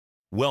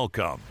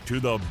Welcome to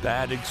the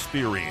B.A.D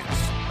Experience.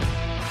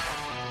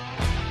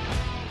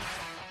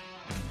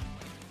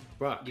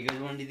 Brock. You guys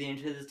want to do the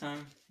intro this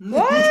time?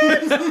 What?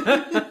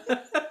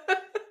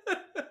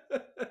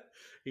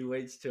 He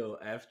waits till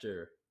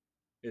after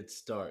it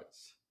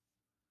starts.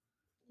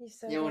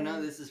 Yeah, well, now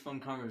this is fun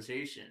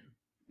conversation.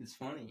 It's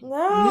funny.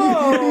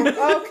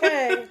 No.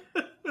 Okay.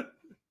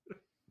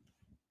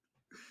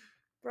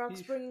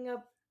 Brock's bringing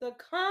up the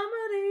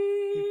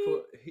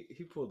comedy.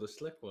 He pulled a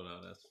slick one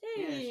on us.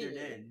 Yeah, I sure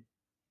did.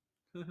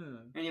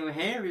 Anyway,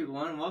 hey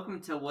everyone,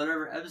 welcome to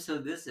whatever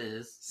episode this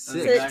is. Six,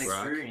 of the B.A.D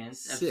Brock.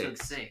 Experience, episode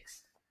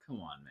 6. Come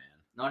on, man.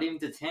 Not even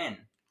to 10.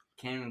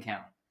 Can't even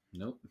count.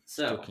 Nope.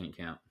 So, Still can't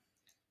count.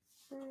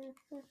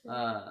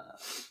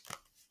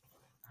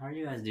 how are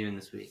you guys doing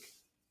this week?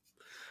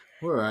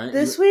 We're all right.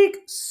 This week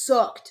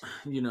sucked.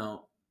 You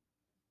know,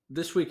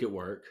 this week at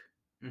work.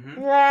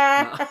 Mm-hmm.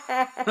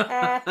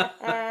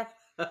 Yeah.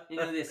 You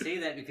know, they say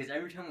that because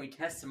every time we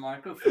test the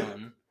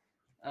microphone,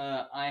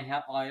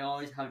 I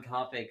always have a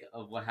topic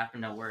of what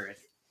happened at work.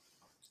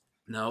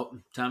 No,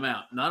 time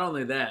out. Not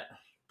only that,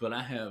 but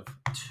I have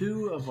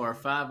 2 of our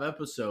 5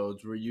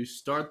 episodes where you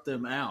start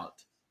them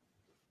out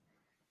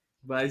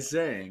by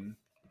saying,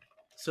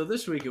 so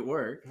this week at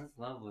work. That's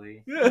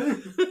lovely.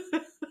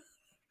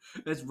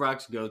 That's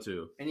Brock's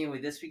go-to. Anyway,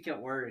 this week at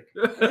work,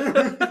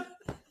 I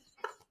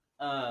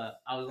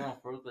was on a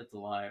forklift a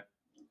lot,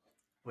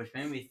 which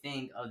made me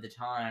think of the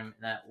time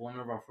that one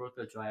of our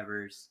forklift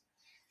drivers,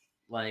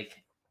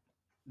 like,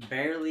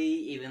 barely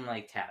even,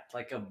 like, tapped,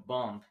 like a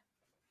bump,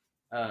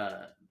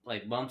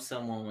 bumped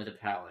someone with a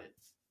pallet.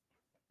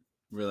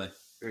 Really?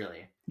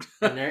 Really.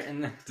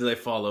 And Do they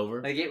fall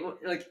over?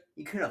 like,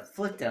 you could have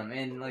flicked them,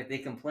 and, like, they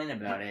complain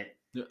about it.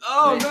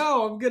 Oh,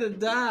 no, I'm going to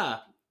die.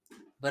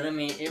 But, I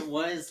mean, it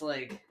was,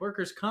 like...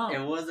 Workers' comp.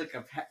 It was, like,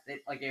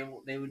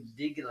 they would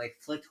dig it, like,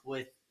 flicked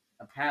with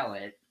a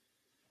pallet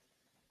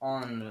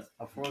on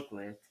a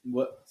forklift.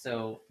 What?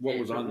 So what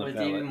was on the pallet?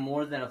 If it was even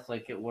more than a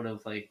flick, it would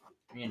have, like,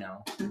 you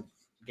know,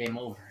 game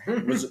over.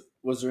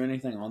 Was there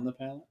anything on the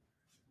pallet?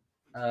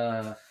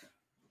 I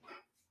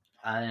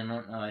don't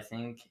know. I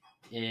think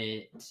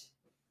it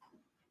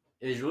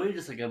was really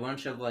just like a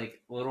bunch of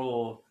like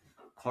little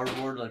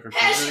cardboard like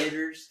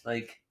refrigerators,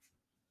 like.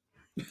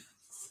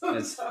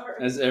 Sorry.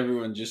 As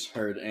everyone just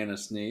heard Anna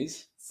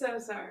sneeze. So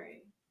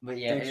sorry. But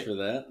yeah, thanks for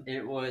that.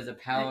 It was a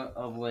pallet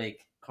of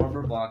like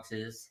cardboard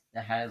boxes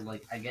that had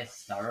like I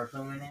guess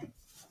styrofoam in it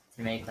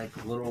to make like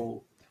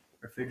little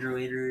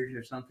refrigerators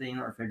or something,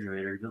 not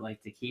refrigerators, but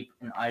like to keep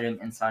an item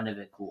inside of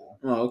it cool.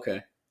 Oh,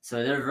 okay.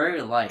 So they're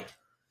very light.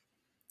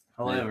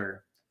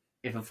 However,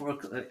 if a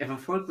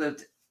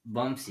forklift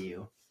bumps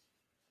you,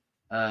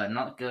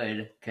 not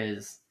good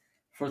because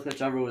forklift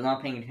driver was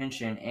not paying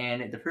attention,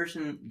 and the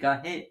person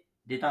got hit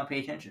did not pay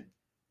attention.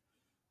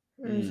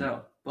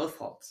 So both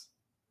faults.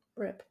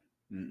 Rip.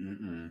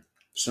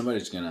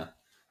 Somebody's gonna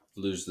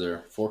lose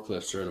their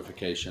forklift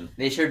certification.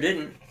 They sure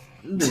didn't.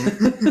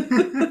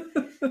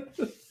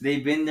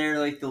 They've been there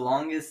like the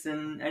longest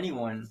than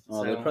anyone.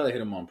 Oh, so. They probably hit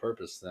them on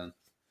purpose then.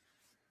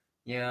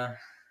 Yeah.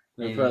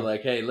 They're probably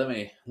like, "Hey, let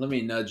me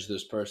nudge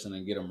this person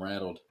and get them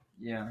rattled."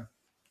 Yeah.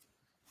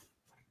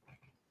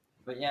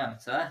 But yeah,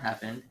 so that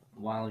happened a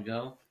while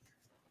ago.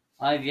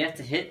 I've yet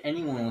to hit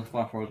anyone with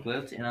my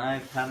forklift, and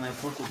I've had my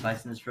forklift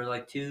license for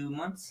like 2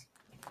 months.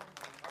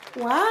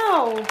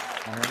 Wow.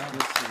 I don't know.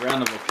 Just a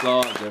round of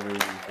applause,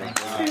 everyone.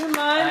 2 months.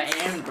 I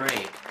am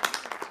great.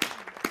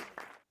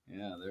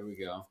 Yeah, there we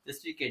go.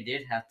 This week I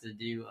did have to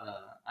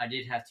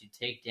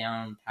take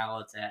down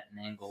pallets at an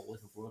angle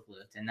with a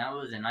forklift, and that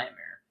was a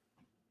nightmare.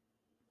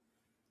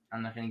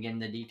 I'm not going to get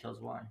into details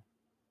why.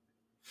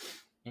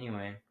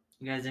 Anyway,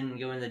 you guys didn't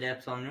go into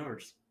depth on your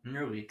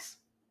weeks.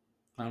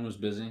 Mine was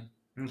busy.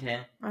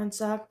 Okay. Mine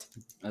sucked.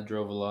 I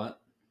drove a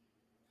lot.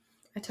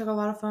 I took a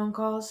lot of phone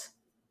calls.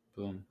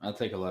 Boom. I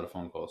take a lot of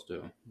phone calls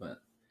too,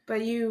 but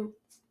you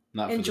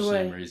not enjoy, for the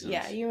same reasons.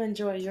 Yeah, you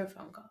enjoy your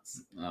phone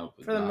calls.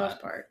 For the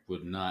most part.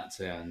 Would not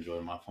say I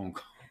enjoy my phone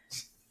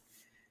calls.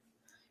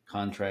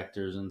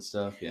 Contractors and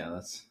stuff, yeah,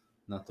 that's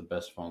not the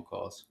best phone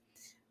calls.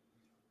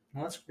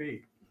 Well, that's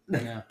great.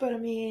 Yeah. But I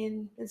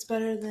mean, it's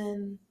better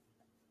than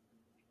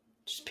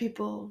just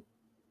people.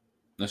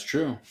 That's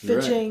true.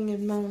 Bitching right.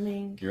 and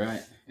moaning. You're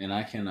right. And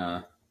I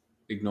can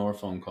ignore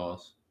phone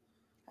calls.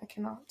 I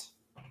cannot.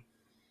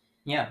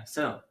 Yeah,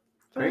 so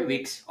great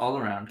weeks all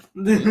around.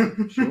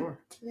 Yeah, sure.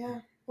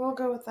 Yeah, we'll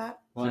go with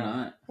that. Why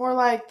not? More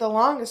like the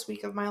longest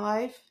week of my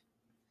life.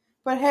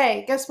 But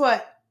hey, guess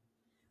what?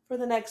 For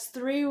the next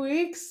 3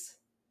 weeks,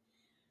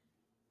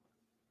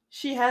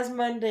 she has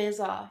Mondays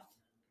off.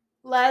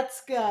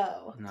 Let's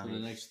go. For the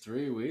next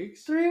 3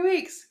 weeks? 3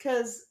 weeks,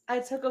 because I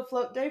took a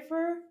float day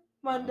for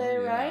Monday,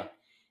 right?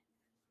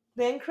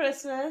 Then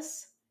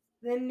Christmas,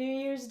 then New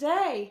Year's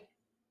Day.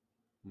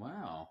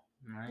 Wow.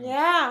 Nice.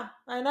 Yeah,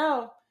 I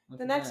know. Look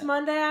the at next that.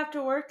 Monday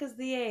after work is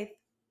the 8th.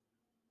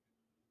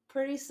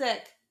 Pretty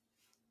sick.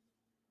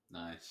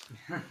 Nice.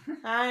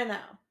 I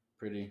know.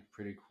 Pretty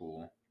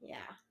cool. Yeah.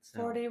 So,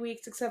 40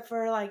 weeks except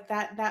for like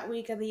that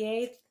week of the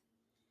 8th.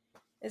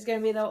 is going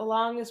to be the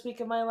longest week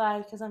of my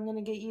life because I'm going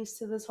to get used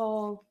to this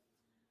whole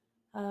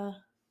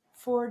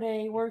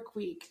 4-day work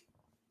week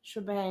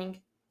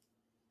shebang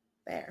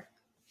there.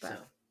 So,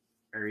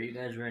 are you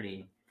guys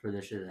ready for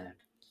this or that?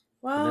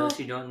 Well, For those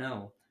who don't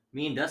know,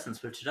 me and Dustin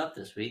switched it up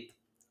this week.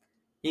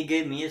 He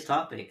gave me his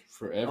topic.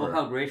 Forever. Oh,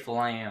 how grateful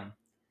I am.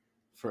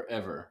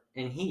 Forever.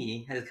 And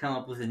he has come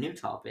up with a new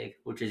topic,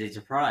 which is a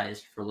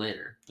surprise for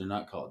later. They're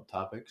not called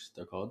topics.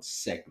 They're called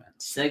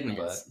segments.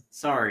 Segments.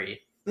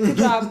 Sorry. good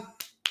job.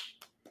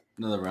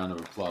 Another round of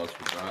applause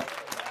for Brock.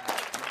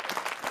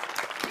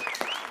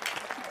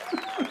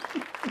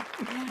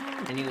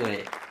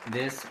 Anyway,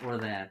 this or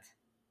that.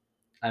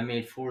 I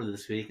made 4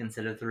 this week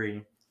instead of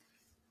 3.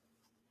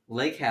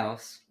 Lake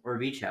house or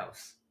beach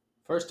house?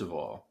 First of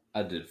all,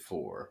 I did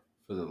 4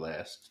 for the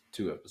last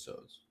 2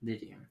 episodes.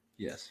 Did you?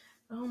 Yes.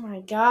 Oh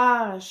my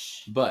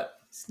gosh. But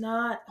It's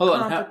not hold a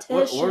on, competition.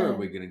 what order are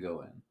we gonna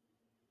go in?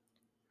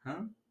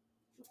 Huh?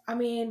 I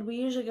mean, we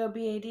usually go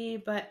B.A.D,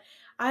 but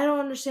I don't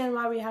understand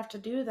why we have to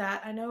do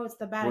that. I know it's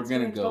the bad We're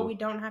gonna experience, go but we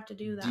don't have to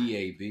do that.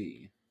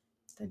 DAB.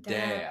 The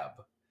Dab.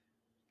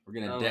 We're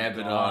gonna Oh, dab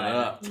it God. on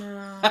up.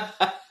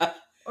 No.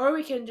 Or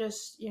we can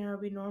just,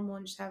 be normal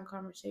and just have a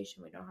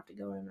conversation. We don't have to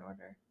go in an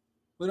order.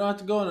 We don't have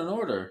to go in an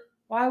order.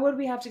 Why would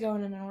we have to go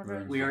in an order?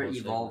 Right. We are The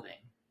whole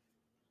evolving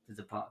as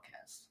a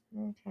podcast.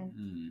 Okay.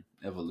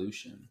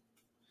 Evolution.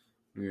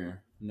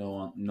 We're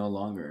no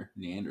longer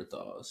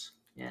Neanderthals.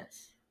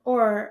 Yes.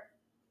 Or,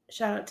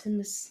 shout out to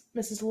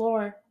Mrs.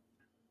 Lore.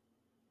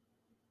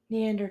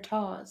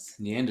 Neanderthals.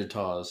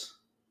 Neanderthals.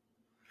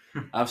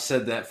 I've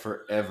said that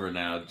forever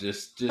now,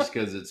 just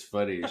because it's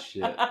funny as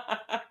shit.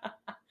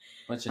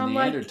 Bunch of I'm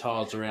like-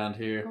 Neanderthals around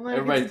here. I'm like,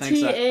 Everybody it's a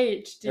thinks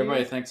TH, dude.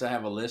 everybody thinks I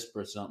have a lisp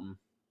or something.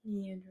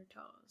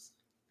 Neanderthals.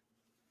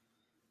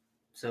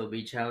 So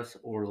beach house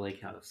or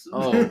lake house?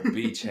 Oh,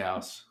 beach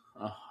house,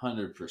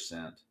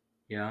 100%.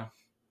 Yeah.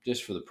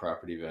 Just for the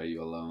property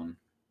value alone,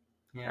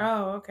 Yeah.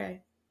 Oh,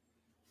 okay.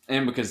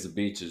 and because the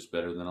beach is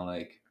better than a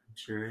lake. It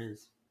sure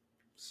is.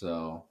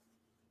 So,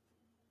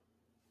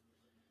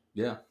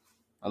 yeah,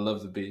 I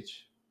love the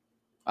beach.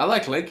 I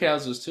like lake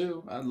houses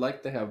too. I'd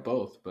like to have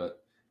both,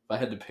 but if I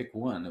had to pick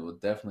one, it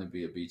would definitely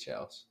be a beach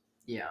house.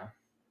 Yeah.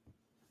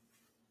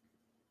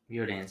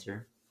 Good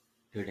answer.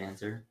 Good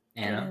answer.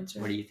 Anna, answer.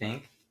 what do you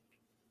think?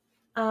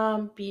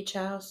 Beach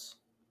house.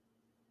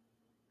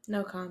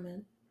 No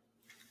comment.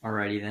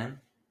 Alrighty then.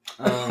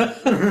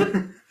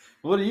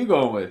 What are you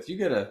going with? You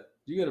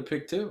gotta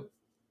pick 2.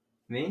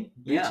 Me?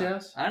 Beach Yeah,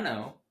 house? I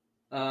know.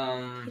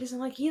 He doesn't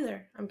like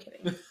either. I'm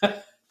kidding.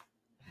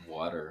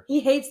 Water. He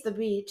hates the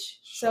beach,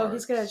 so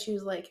he's gonna Sharks.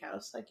 choose lake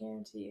house. I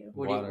guarantee you.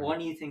 Water. Why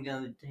do you think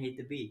I hate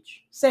the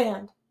beach?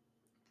 Sand.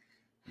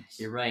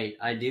 You're right.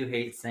 I do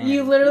hate sand.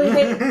 You literally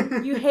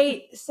hate. You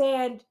hate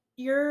sand.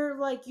 You're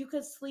like you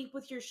could sleep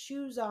with your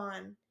shoes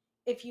on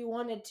if you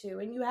wanted to,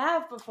 and you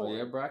have before. Oh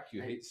yeah, Brock,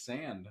 you hate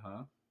sand,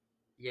 huh?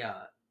 Yeah.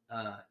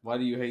 Why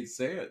do you hate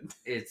sand?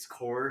 It's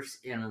coarse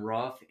and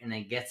rough, and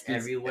it gets It's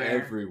everywhere.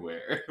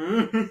 Everywhere.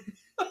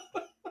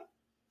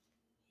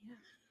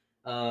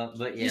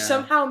 But yeah. You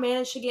somehow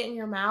manage to get in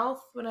your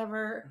mouth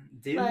whenever,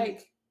 Dude,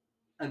 like,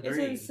 agree.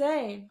 it's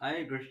insane. I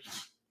agree.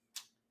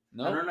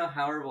 No, I don't know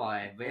how or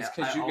why, but it's I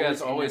because you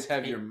guys always end up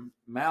have your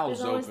mouths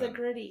There's always open.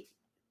 the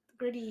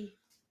gritty.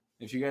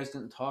 If you guys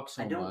didn't talk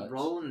so I don't much,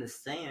 roll in the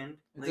sand.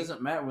 it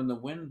doesn't matter. When the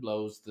wind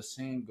blows, the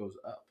sand goes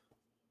up.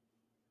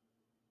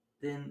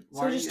 Then So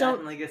why are just you don't-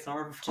 acting like it's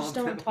our fault? just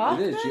don't that we- talk?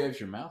 It is. then? You have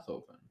your mouth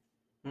open.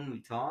 When we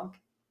talk,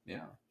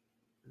 Yeah.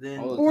 then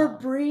All the Or time.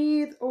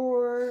 breathe,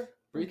 or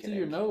Breathe I'm through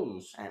your kidding.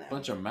 nose. I know.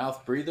 Bunch of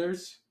mouth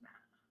breathers.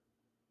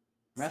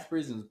 Mouth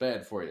breathing is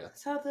bad for you.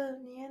 That's how the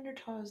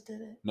Neanderthals did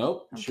it.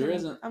 Nope, I'm sure kidding.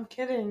 isn't. I'm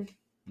kidding.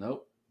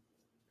 Nope.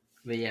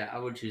 But yeah, I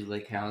would choose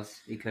lake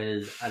house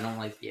because I don't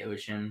like the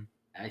ocean.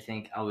 I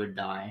think I would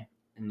die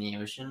in the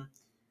ocean.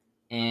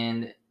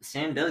 And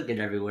sand does get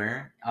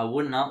everywhere. I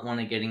would not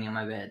want it getting in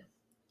my bed.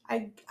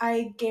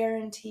 I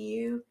guarantee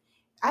you.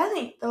 I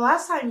think the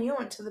last time you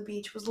went to the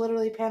beach was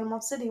literally Panama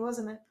City,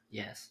 wasn't it?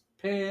 Yes.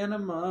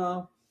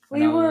 Panama. When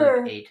We I was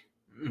were like 8.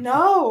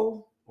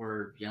 no,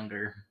 Or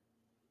younger.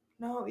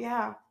 no,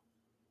 yeah,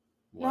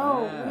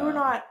 Wow. no. We were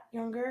not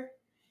younger.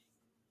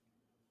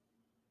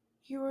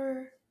 You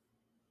were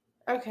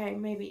okay,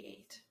 maybe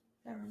 8.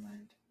 Never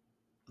mind.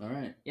 All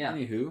right. Yeah.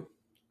 Anywho.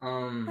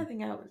 I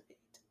think I was 8.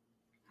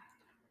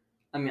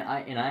 I mean,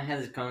 I had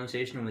this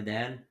conversation with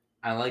Dad.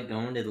 I like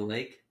going to the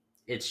lake.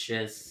 It's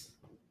just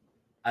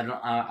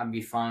I'd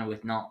be fine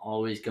with not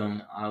always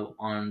going out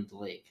on the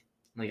lake.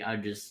 Like I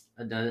just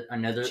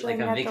another Chilling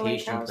like a at the lake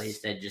vacation house.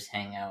 place that just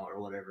hang out or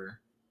whatever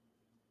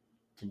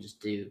to just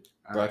do.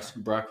 I don't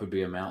know. Brock would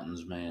be a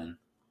mountains man.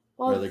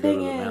 Well, Rather the go to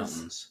thing the is,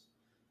 mountains.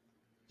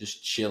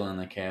 Just chill in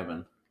the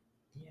cabin.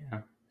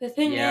 Yeah. the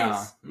thing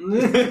Yeah.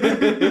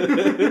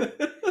 is,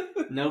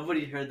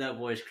 Nobody heard that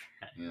voice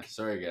crack. Yeah,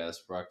 sorry guys.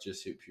 Brock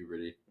just hit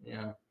puberty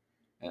Yeah.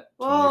 at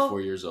Well,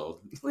 24 years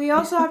old. we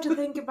also have to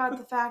think about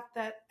the fact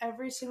that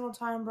every single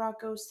time Brock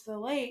goes to the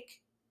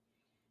lake,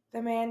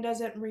 the man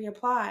doesn't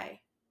reapply.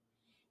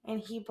 And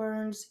he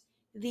burns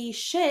the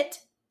shit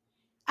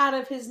out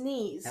of his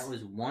knees. That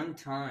was one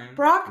time.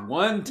 Brock,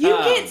 One time. you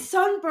get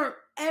sunburnt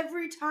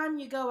every time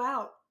you go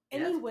out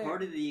anywhere. That's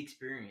part of the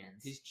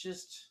experience. He's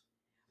just...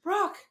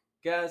 Brock,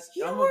 Guys,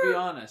 You I'm going to be were-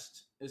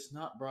 honest. It's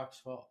not Brock's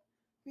fault.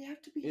 we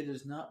have to be. It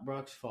is not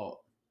Brock's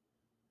fault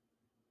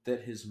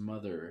that his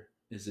mother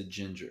is a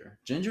ginger.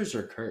 Gingers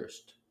are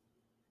cursed.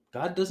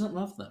 God doesn't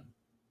love them.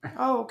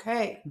 Oh,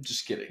 okay. I'm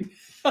just kidding.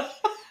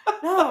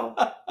 No,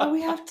 but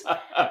we have to.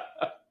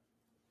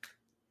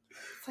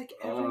 It's like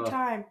every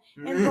time.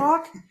 And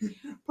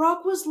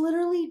Brock was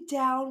literally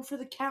down for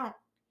the count.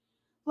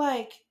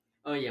 Like,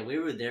 Oh yeah, we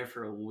were there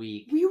for a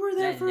week. we were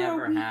there That for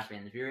never a week.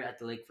 happened. We were at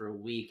the lake for a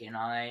week, and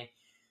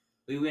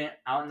we went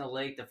out in the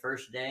lake the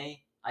first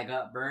day. I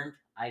got burned.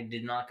 I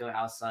did not go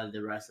outside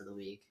the rest of the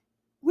week.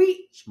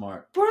 We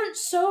Smart. burnt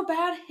so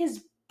bad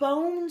his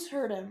bones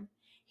hurt him.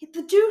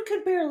 The dude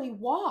could barely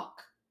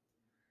walk.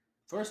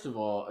 First of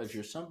all, if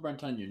you're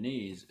sunburnt on your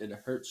knees, it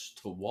hurts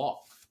to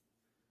walk.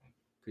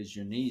 Because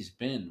your knees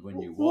bend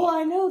when you Well, walk.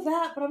 I know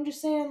that, but I'm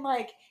just saying,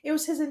 like, it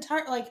was his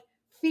entire, like,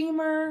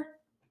 femur,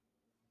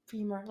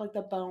 like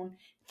the bone,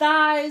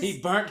 thighs. He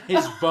burnt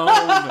his bone.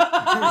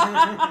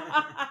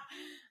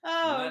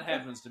 Oh, When that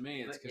happens to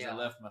me, it's But, because yeah. I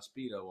left my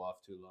Speedo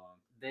off too long.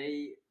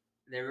 They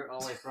were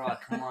all like, "Bro,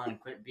 come on,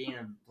 quit being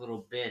a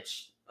little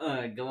bitch.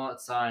 Go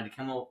outside.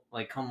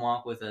 Come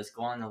walk with us.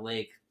 Go on the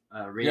lake.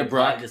 Yeah,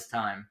 Brock. This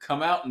time."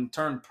 Come out and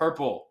turn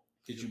purple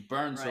because you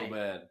burn so Right.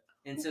 bad.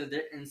 And so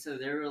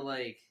they were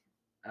like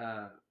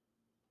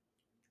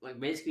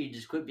basically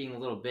just quit being a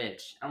little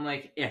bitch. I'm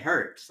like, it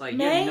hurts. Like, you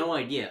May? have no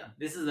idea.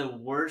 This is the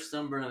worst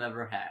sunburn I've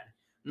ever had.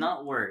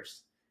 Not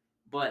worst,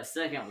 but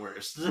second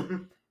worst.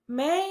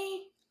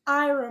 May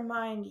I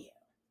remind you,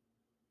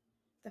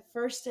 the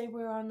first day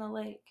we were on the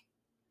lake,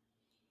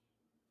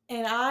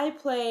 and I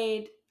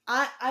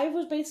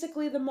was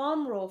basically the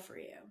mom role for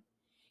you.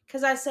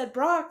 Because I said,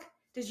 Brock,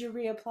 did you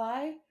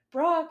reapply?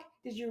 Brock,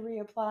 did you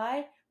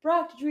reapply?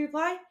 Brock, did you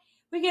reapply?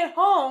 We get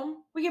home,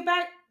 we get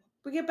back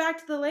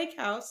to the lake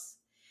house.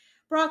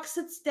 Brock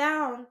sits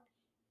down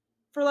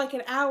for like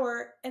an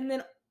hour, and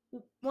then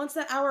once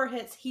that hour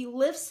hits, he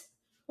lifts.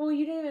 Well,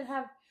 you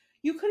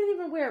couldn't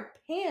even wear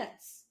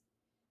pants.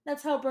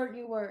 That's how burnt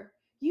you were.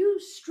 You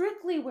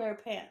strictly wear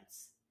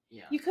pants.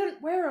 Yeah. You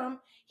couldn't wear them.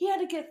 He had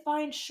to get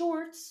fine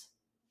shorts.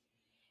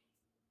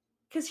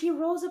 Because he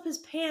rolls up his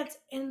pants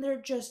and they're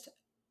just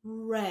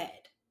red.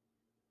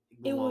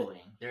 It was Glowing.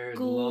 They're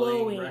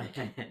glowing. glowing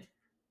red.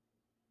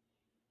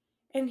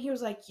 And he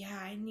was like, yeah,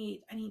 I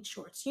need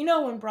shorts. You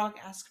know when Brock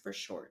asks for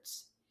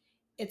shorts,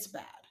 it's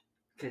bad.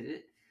 Cause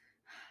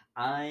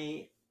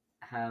I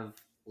have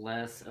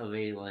less of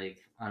a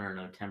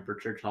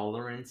temperature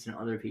tolerance than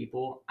other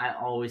people. I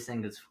always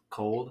think it's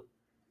cold,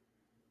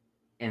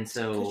 and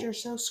so Because you're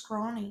so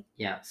scrawny.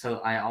 yeah. So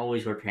I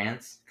always wear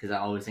pants because I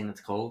always think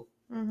it's cold.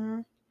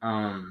 Mm-hmm.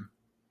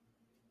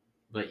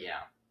 But yeah,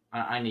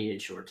 I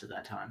needed shorts at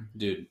that time.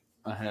 Dude,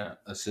 I had an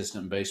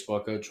assistant baseball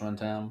coach one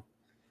time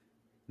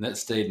that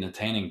stayed in a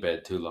tanning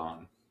bed too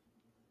long.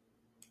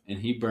 And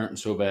he burnt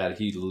so bad,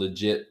 he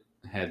legit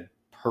had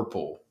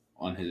purple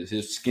on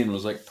his skin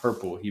was like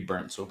purple. He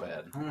burnt so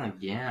bad. Oh my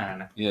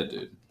god. Yeah,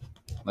 dude.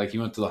 Like he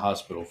went to the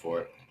hospital for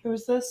it. Who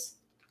was this?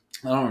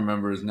 I don't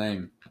remember his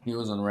name. He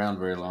wasn't around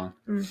very long.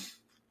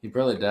 He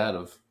probably died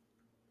of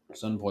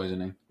sun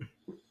poisoning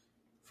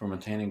from a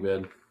tanning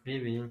bed.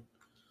 Maybe.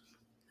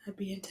 That'd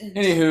be intense.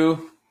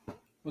 Anywho,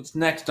 what's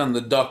next on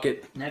the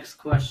docket? Next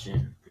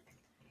question.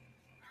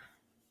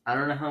 I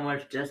don't know how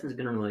much Justin's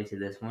gonna relate to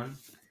this one.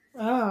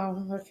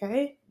 Oh,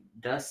 okay.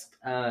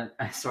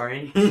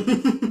 Sorry.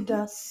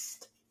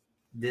 Dust.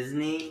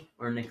 Disney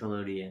or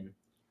Nickelodeon?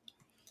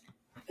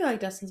 I feel like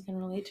Dustin's gonna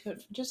relate to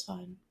it just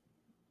fine.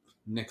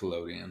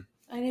 Nickelodeon.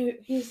 I know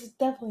he's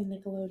definitely a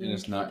Nickelodeon. And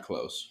it's kid. not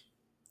close.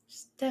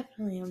 He's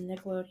definitely a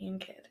Nickelodeon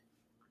kid.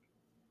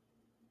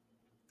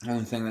 The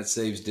only thing that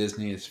saves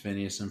Disney is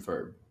Phineas and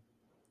Ferb.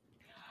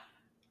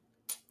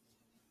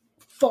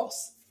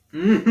 False.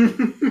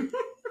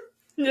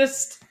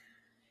 Just.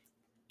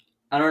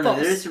 I don't know.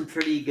 False. There's some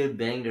pretty good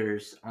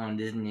bangers on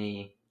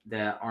Disney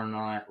that are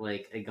not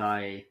like a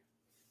guy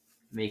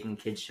making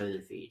kids show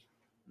their feet.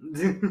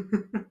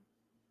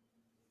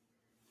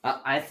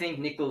 I think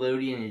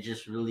Nickelodeon is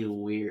just really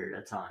weird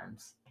at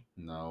times.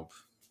 Nope.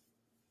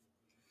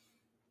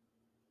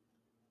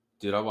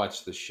 Dude, I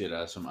watched the shit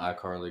out of some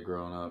iCarly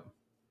growing up.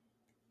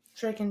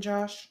 Drake and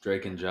Josh.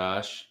 Drake and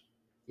Josh.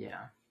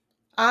 Yeah.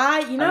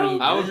 I mean,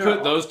 I would Those are put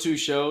all- those two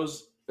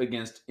shows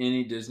against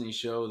any Disney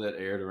show that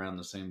aired around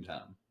the same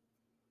time.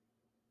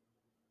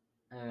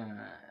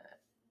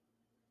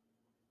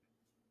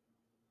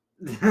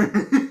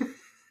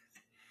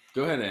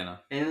 Go ahead,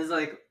 Anna. And it's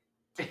like,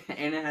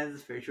 Anna has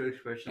this facial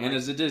expression.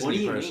 Anna's a what Disney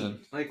do you person. mean?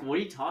 Like, what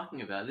are you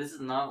talking about? This is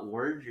not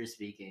words you're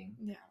speaking.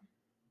 Yeah.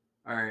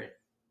 All right.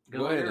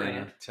 Go ahead, on,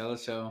 Anna. Tell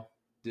us how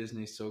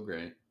Disney's so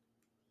great.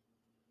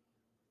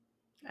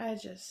 I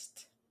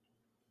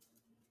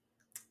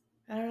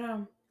don't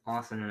know.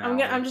 Austin and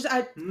I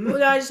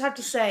just have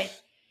to say.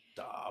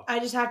 Stop. I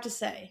just have to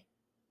say.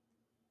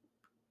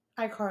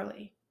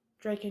 iCarly,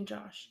 Drake and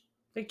Josh,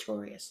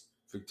 victorious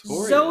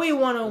Victorious. Zoe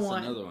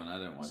 101. That's another one. I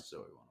didn't watch Zoe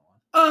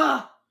 101.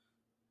 Ugh!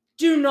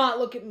 Do not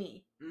look at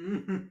me.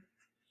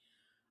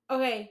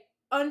 Okay,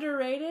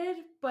 underrated,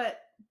 but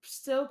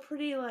still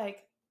pretty,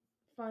 like,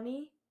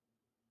 funny.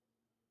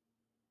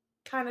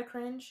 Kind of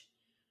cringe.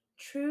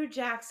 True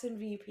Jackson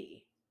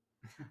VP.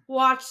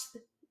 Watch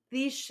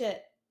these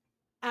shit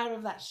out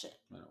of that shit.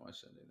 I don't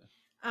watch that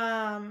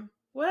either.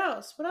 What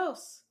else? What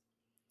else?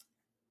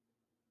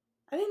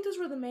 I think those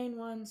were the main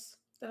ones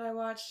that I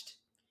watched.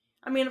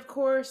 I mean, of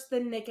course, the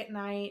Nick at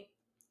Night,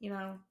 you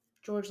know,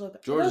 George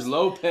Lopez. George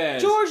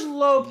Lopez. George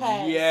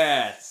Lopez.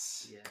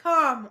 Yes. Yeah.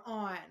 Come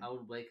on. I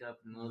would wake up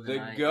in the middle of the The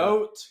night.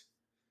 goat.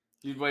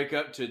 You'd wake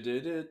up to.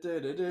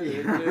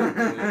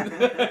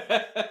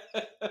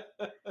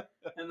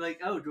 I'm like,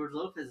 oh, George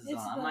Lopez is It's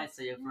on. the- I might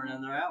stay up for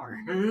another hour.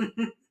 That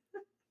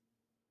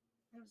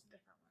was a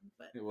different one,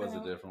 but It was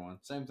a different one.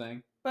 Same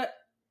thing. But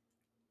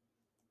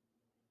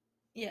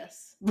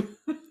yes,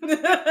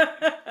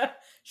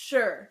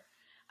 sure.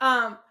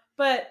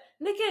 But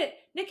Nick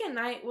at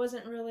Night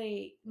wasn't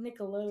really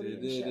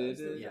Nickelodeon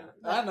shows. Yeah.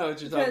 I know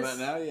what you're talking about Because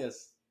now.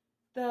 Yes.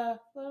 The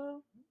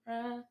low,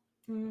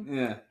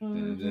 Yeah.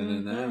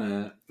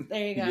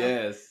 there you go.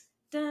 Yes.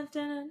 Dun,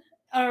 dun.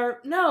 Or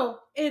no,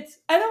 I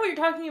know what you're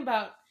talking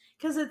about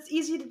because it's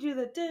easy to do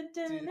the dun,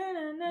 dun, dun,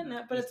 dun, dun,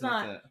 dun, but it's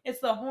not. that. It's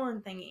the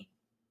horn thingy.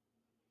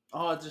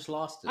 Oh, I just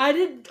lost it. I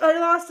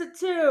lost it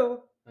too.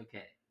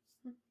 Okay.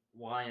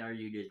 Why are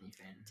you a Disney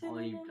fan?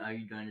 Are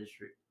you going to just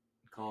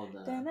call the...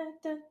 Dun, dun,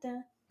 dun,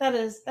 dun.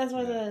 That's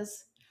what Yeah. it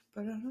is.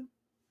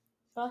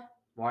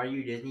 Why are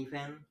you a Disney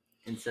fan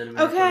instead of...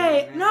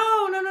 Okay, Nickelodeon fan?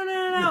 no.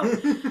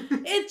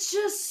 It's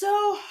just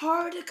so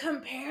hard to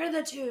compare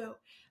the two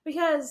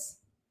because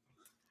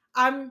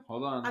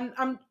Hold on.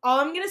 all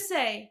I'm gonna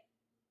say.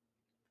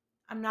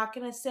 I'm not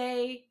gonna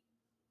say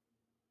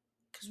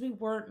because we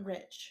weren't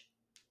rich.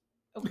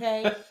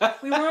 Okay,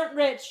 we weren't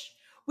rich.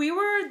 We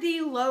were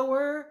the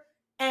lower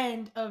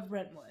end of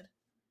Brentwood,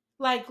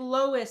 like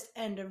lowest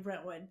end of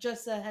Brentwood.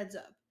 Just a heads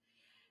up.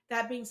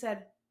 That being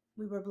said,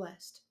 we were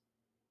blessed,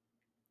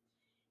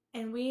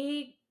 and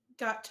we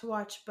got to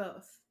watch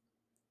both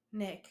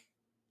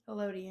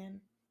Nickelodeon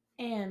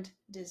and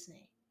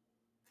Disney.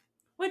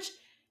 Which,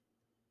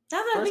 now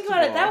that I think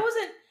about it,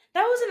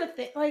 that wasn't a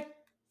thing. Like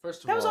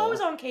First of that all, was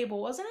always on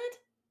cable, wasn't it?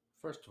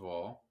 First of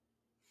all,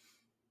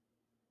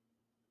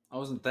 I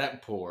wasn't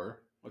that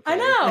poor. Okay? I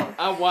know.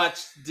 I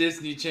watched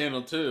Disney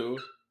Channel too.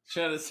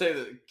 Trying to say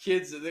that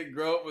kids that didn't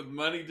grow up with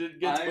money didn't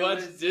get to watch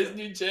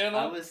Disney Channel.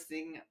 I was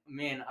thinking,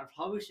 man, I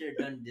probably should have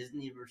done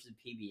Disney versus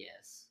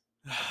PBS.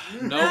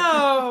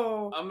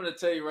 No. I'm going to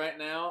tell you right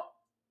now,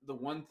 the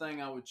one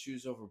thing I would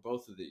choose over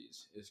both of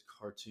these is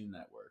Cartoon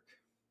Network.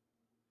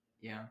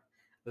 Yeah.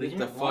 Get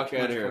the fuck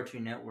out of here.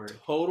 Cartoon Network.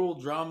 Total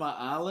Drama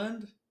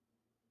Island?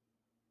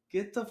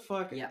 Get the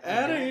fuck Yeah,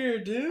 out of here,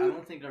 I dude.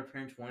 don't think our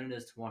parents wanted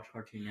us to watch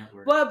Cartoon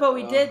Network. But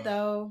we did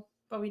though.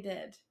 But we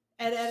did.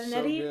 Ed and So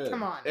Eddie, good.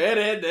 come on. Ed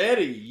and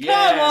Eddie,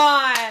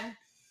 yes. Come on.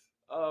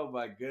 Oh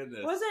my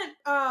goodness. Wasn't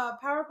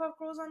Powerpuff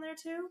Girls on there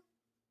too?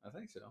 I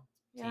think so.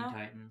 Teen Yeah.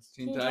 Titans.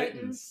 Teen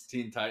Titans.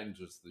 Teen Titans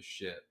was the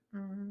shit.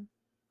 Mm-hmm.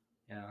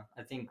 Yeah,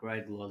 I think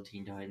Greg loved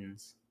Teen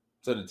Titans.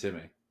 So did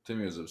Timmy.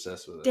 Timmy was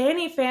obsessed with it.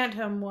 Danny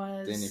Phantom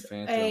was Danny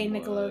Phantom a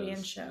Nickelodeon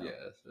was, show.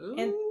 Yes.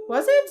 And Ooh,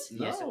 was it?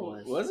 Yes, it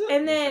was. Was it?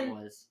 And Yes, then it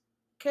was.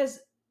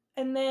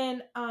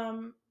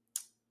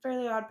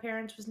 Fairly Odd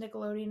Parents was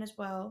Nickelodeon as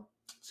well.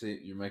 See,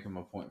 you're making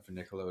my point for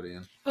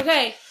Nickelodeon.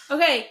 Okay.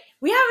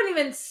 We haven't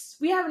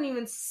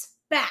even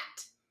spat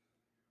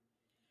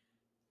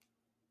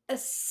a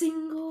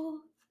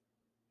single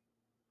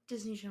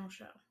Disney Channel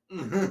show.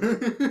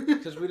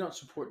 Because we don't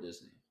support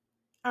Disney.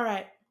 All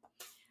right.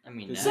 I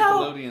mean, Because So,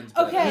 Nickelodeon's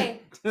better. Okay.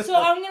 So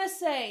I'm gonna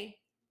say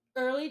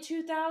early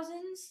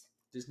 2000s,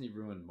 Disney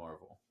ruined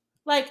Marvel.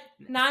 like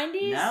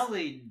 90s. now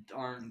they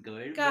aren't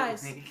good.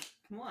 Guys. But, like,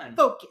 come on.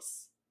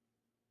 Focus.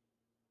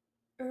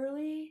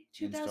 Early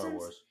And Star 2000s,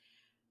 Wars.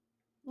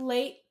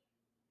 late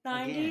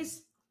 90s. Again.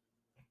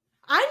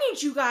 I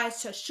need you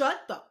guys to shut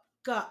the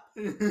fuck up.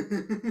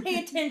 Pay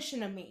attention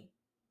to me.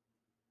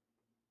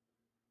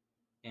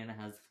 Anna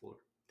has the floor.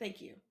 Thank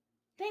you.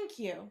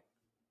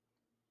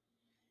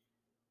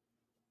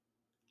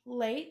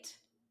 Late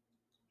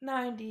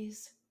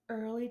 90s,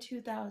 early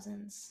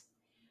 2000s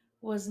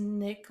was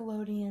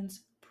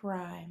Nickelodeon's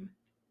prime.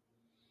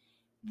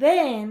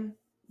 Then,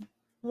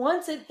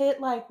 once it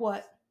hit like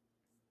what?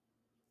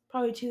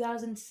 Probably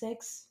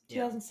 2006, Yeah.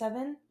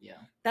 2007. Yeah.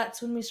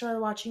 That's when we started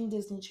watching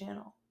Disney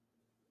Channel.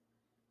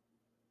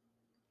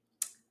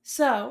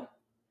 So,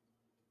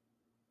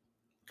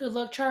 Good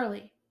Luck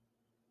Charlie,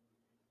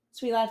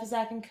 Sweet Life of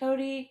Zack and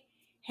Cody,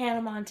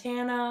 Hannah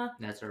Montana,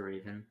 That's a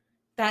Raven.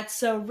 That's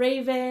So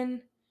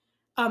Raven,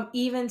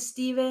 Even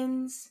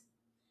Stevens,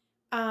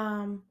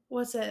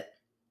 what's it?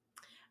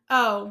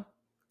 Oh,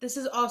 this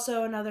is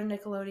also another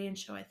Nickelodeon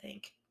show, I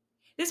think.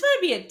 This might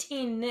be a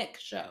Teen Nick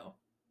show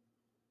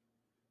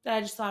that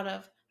I just thought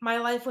of. My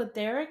Life with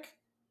Derek.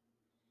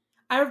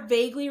 I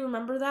vaguely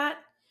remember that.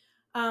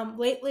 Not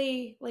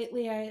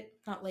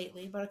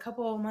lately, but a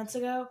couple of months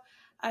ago,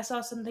 I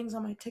saw some things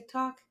on my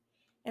TikTok,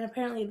 and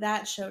apparently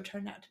that show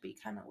turned out to be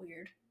kind of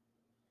weird.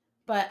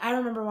 But I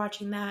remember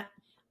watching that.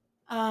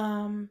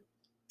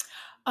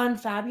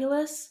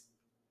 Unfabulous.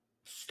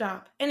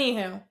 Stop.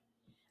 Anywho,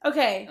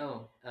 okay.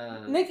 Oh,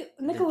 Nickelodeon.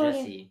 the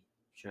Jessie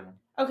show.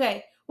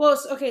 Okay. Well,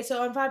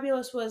 so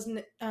Unfabulous was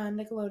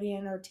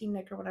Nickelodeon or Teen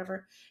Nick or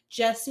whatever.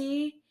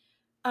 Jessie.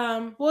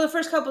 Well, the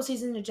first couple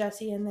seasons of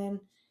Jessie, and then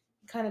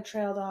kind of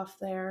trailed off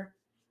there.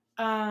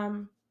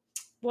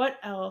 What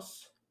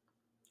else?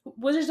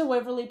 Wizards of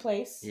Waverly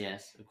Place.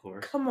 Yes, of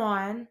course. Come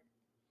on.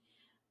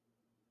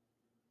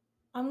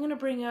 I'm gonna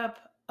bring up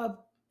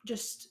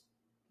this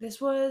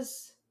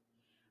was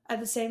at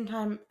the same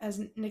time as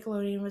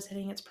Nickelodeon was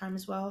hitting its prime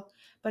as well,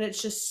 but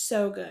it's just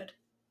so good.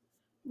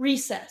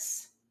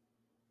 Recess.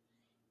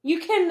 You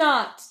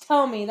cannot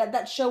tell me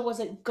that show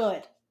wasn't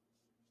good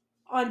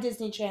on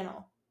Disney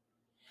Channel.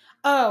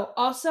 Oh,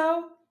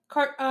 also,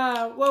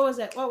 what was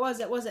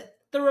it?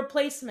 The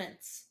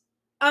Replacements.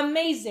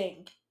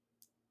 Amazing.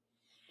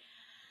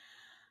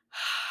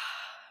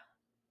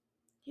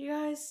 You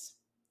guys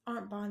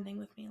aren't bonding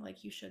with me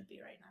like you should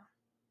be right now.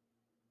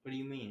 What do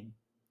you mean?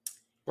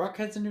 Brock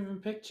hasn't even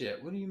picked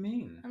yet. What do you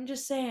mean? I'm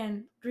just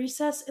saying,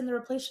 Recess and The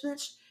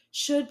Replacements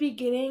should be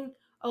getting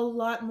a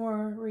lot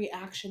more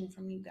reaction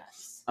from you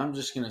guys. I'm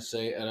just going to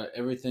say, out of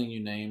everything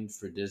you named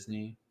for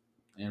Disney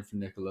and for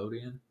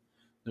Nickelodeon,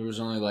 there was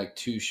only like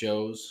 2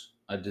 shows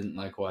I didn't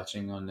like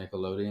watching on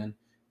Nickelodeon,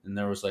 and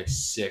there was like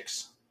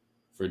 6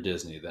 for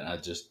Disney that I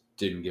just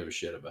didn't give a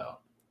shit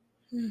about.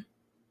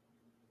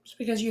 It's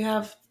because you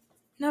have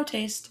no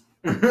taste.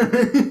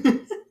 I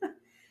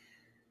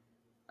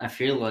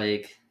feel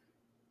like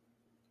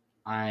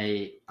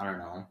I don't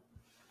know.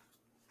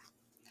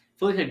 I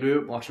feel like I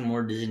grew up watching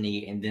more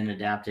Disney and then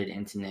adapted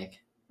into Nick.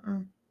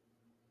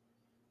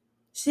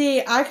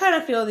 See, I kind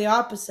of feel the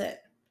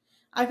opposite.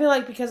 I feel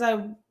like because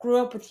I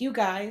grew up with you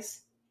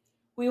guys,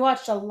 we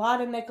watched a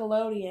lot of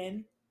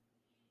Nickelodeon,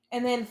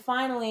 and then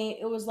finally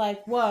it was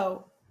like,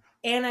 whoa,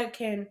 Anna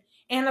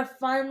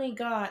finally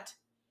got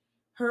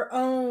her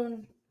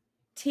own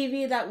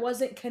TV that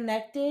wasn't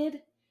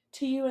connected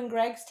to you and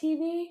Greg's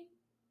TV.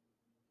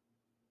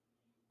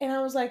 And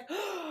I was like,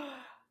 oh,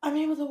 I'm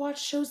able to watch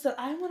shows that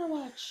I want to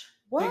watch.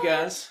 What? Hey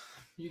guys,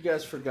 you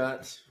guys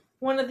forgot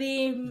one of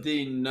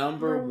the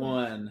number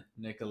 1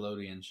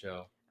 Nickelodeon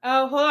show.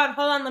 Oh, hold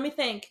on. Let me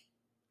think.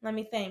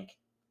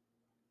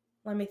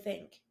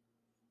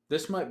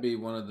 This might be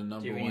one of the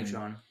number Jimmy 1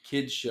 Neutron.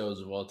 kids shows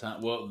of all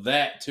time. Well,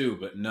 that too,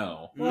 but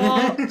no.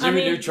 Well,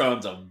 Jimmy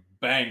Neutron's a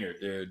banger,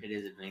 dude. It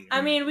is a banger.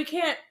 I mean, we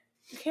can't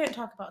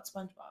talk about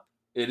SpongeBob.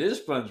 It is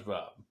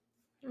SpongeBob.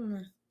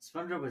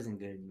 SpongeBob isn't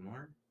good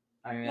anymore.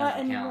 I mean, Not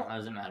that doesn't anymore. count.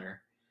 Doesn't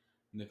matter.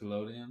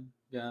 Nickelodeon,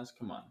 guys,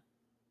 come on.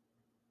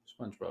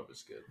 SpongeBob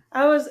is good.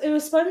 It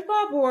was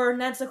SpongeBob or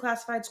Ned's the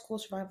Classified School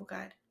Survival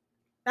Guide.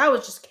 That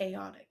was just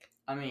chaotic.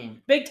 I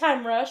mean, Big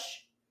Time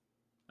Rush.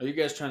 Are you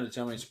guys trying to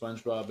tell me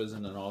SpongeBob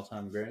isn't an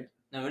all-time great?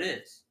 no, it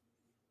is.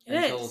 It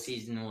Until is.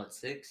 season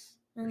 6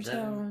 or Until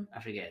 7? I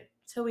forget.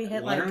 we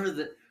hit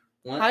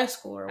High high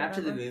school or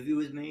after whatever. the movie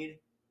was made,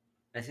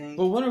 I think.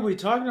 But what are we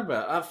talking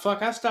about?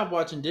 I stopped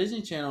watching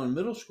Disney Channel in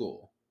middle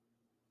school.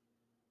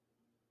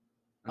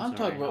 I'm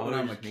talking about when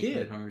I'm a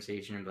kid.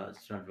 Conversation about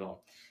SpongeBob.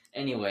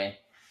 Anyway,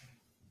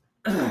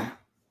 I'm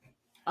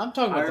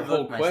talking about the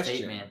whole my question.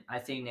 statement. I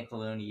think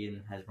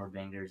Nickelodeon has more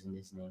bangers than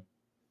Disney.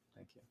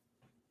 Thank you.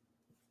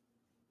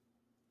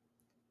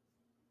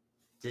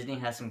 Disney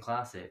has some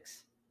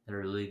classics that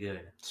are really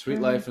good. Sweet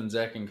Life and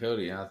Zack and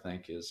Cody, I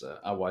think, is...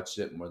 I watched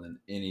it more than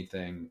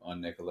anything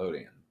on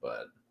Nickelodeon,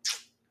 but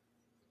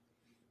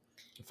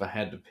if I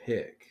had to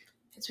pick...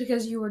 It's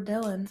because you were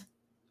Dylan.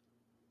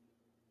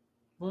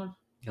 What?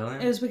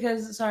 Dylan? It was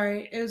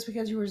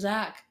because you were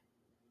Zach.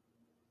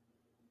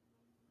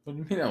 What do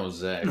you mean I was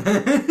Zack?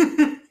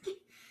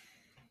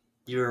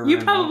 You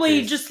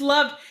probably just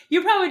loved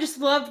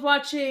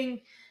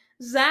watching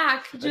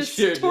Zach just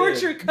sure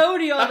torture did.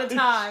 Cody all the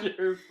time. I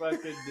sure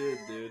fucking did,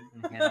 dude.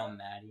 Hit on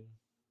Maddie.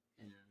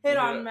 Hit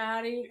Yeah. on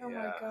Maddie. Oh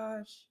my Yeah.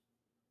 gosh.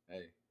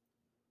 Hey.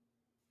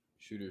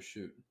 Shoot or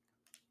shoot.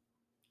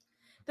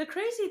 The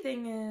crazy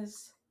thing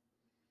is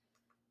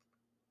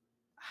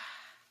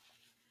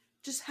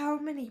just how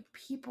many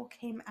people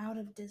came out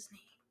of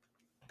Disney.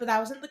 But that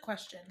wasn't the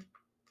question.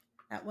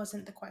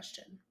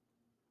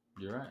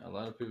 You're right. A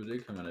lot of people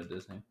did come out of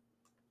Disney.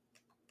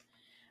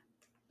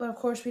 But of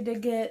course, we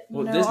did get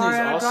Disney's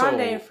Ariana also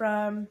Grande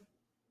from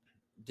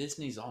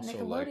Disney's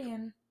also like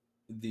Nickelodeon.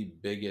 the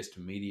biggest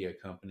media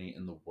company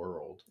in the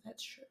world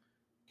That's true.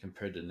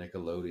 compared to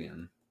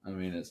Nickelodeon. I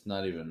mean, it's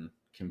not even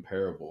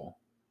comparable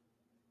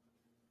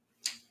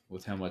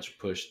with how much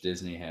push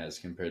Disney has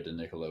compared to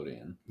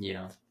Nickelodeon.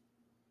 Yeah.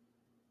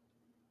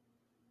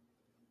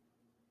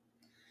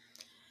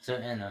 So,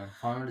 Anna,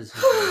 final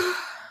decision.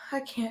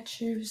 I can't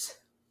choose.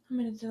 I'm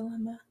in a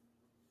dilemma.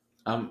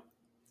 I'm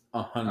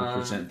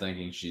 100%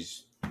 thinking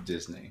she's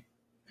Disney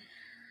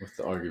with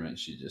the argument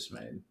she just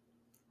made.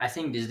 I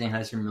think Disney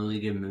has some really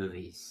good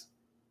movies.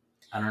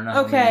 I don't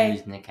know Okay. how many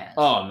movies Nick has.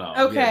 Oh, no.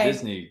 Okay. Yeah,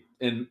 Disney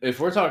And if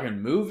we're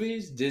talking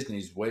movies,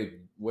 Disney's way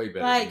better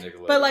than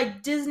Nickelodeon. But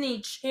like Disney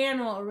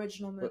Channel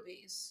original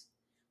movies,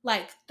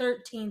 like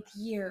 13th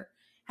Year.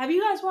 Have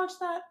you guys watched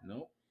that?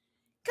 Nope.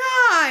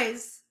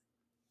 Guys!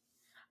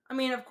 I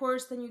mean, of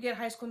course, then you get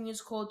High School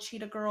Musical,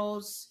 Cheetah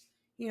Girls,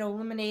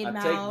 Lemonade I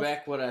Mouth. take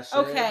back what I said.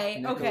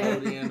 Okay.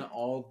 Nickelodeon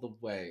all the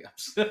way.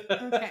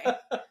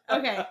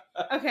 Okay.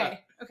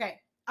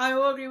 I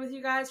will agree with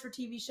you guys for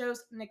TV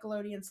shows.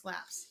 Nickelodeon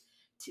slaps.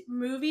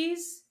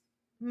 Movies.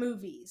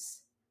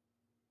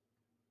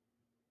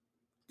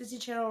 Disney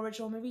Channel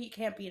original movie. You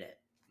can't beat it.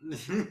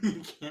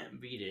 You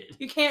can't beat it.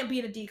 You can't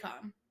beat a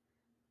DCOM.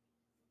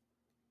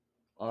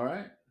 All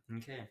right.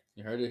 Okay.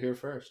 You heard it here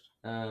first.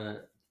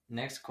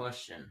 Next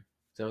question.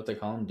 Is that what they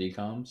call them?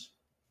 DCOMs?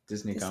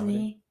 Disney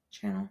comedy?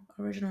 Channel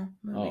original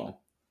movie. Oh.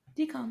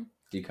 DCOM.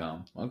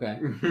 DCOM. Okay.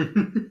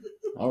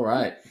 All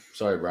right.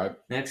 Sorry, Brock.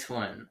 Next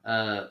one.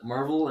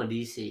 Marvel or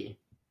DC?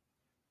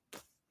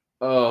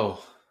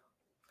 Oh.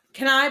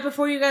 Can I,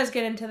 before you guys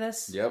get into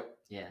this? Yep.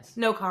 Yes.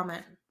 No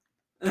comment.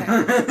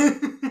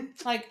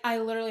 Like, I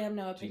literally have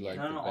no Do you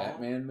opinion. like the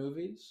Batman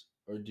movies?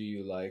 Or do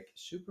you like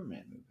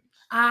Superman movies?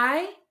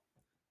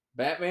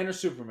 Batman or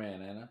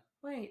Superman, Anna?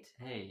 Wait.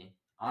 Hey,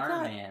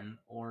 Iron Man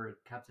or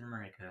Captain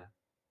America?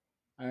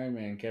 Iron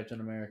Man, Captain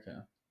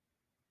America.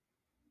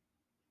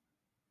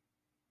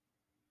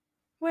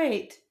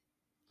 Wait.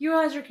 You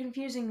guys are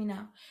confusing me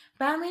now.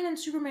 Batman and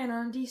Superman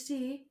are in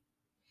DC.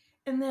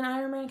 And then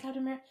Iron Man and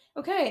Captain America.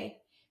 Okay.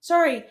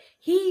 Sorry.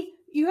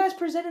 You guys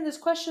presented this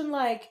question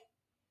like...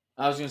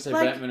 I was going to say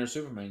Batman or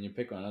Superman. You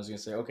pick one. I was going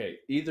to say, okay,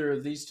 either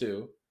of these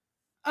two.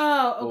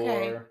 Oh,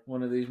 okay. Or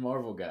one of these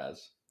Marvel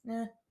guys.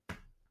 Yeah.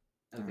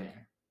 Okay.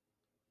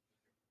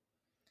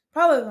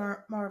 Probably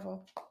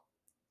Marvel.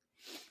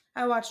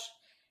 I watched...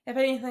 If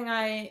anything,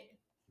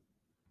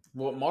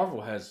 Well,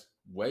 Marvel has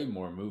way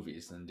more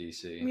movies than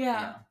DC.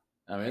 Yeah.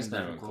 I mean, it's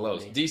not even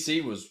close.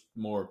 DC was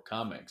more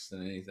comics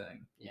than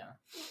anything. Yeah.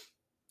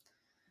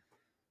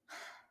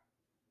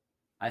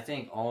 I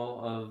think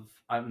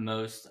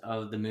most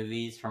of the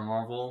movies from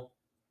Marvel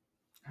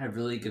have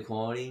really good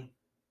quality,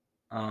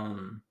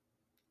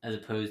 as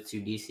opposed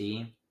to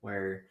DC,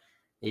 where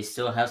they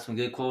still have some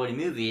good quality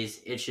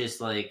movies. It's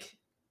just like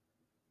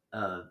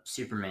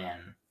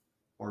Superman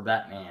or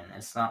Batman.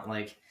 It's not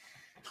like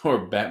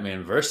or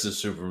Batman versus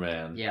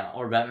Superman. Yeah,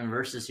 or Batman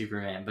versus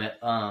Superman. But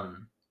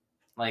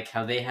like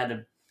how they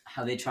tried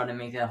to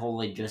make that whole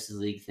like Justice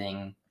League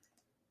thing.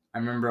 I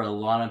remember a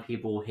lot of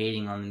people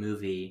hating on the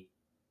movie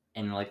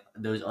and like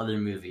those other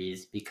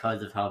movies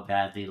because of how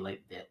bad they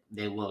looked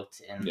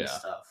and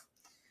stuff.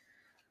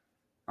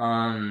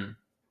 But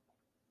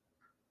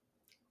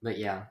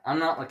yeah, I'm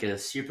not like a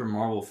super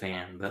Marvel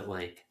fan, but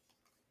like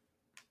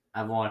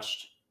I've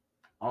watched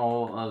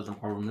all of the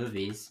Marvel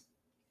movies.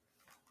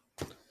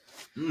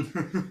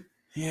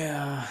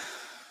 Yeah.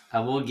 I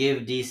will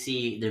give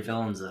DC their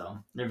villains though.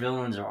 Their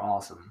villains are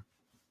awesome.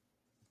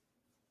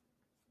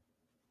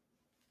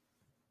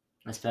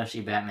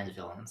 Especially Batman's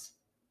villains.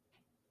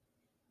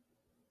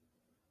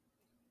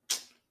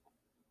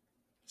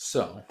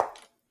 So,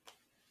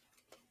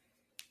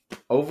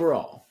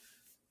 overall,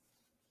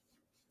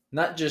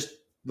 not just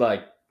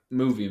like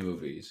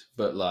movies,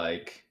 but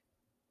like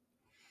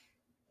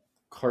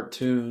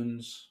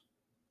cartoons,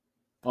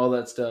 all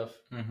that stuff.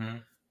 Mm-hmm.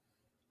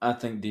 I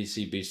think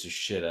DC beats the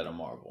shit out of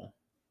Marvel.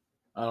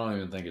 I don't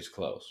even think it's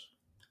close.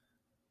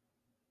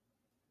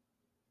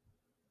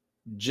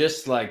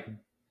 Just like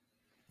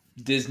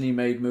Disney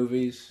made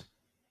movies,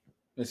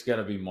 it's got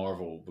to be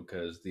Marvel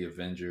because the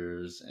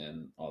Avengers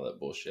and all that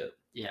bullshit.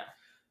 Yeah.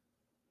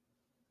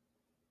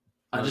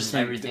 I just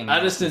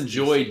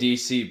enjoy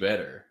DC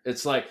better.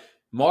 It's like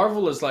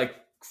Marvel is like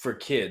for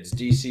kids,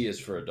 DC is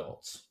for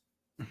adults.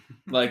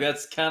 Like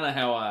that's kind of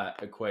how I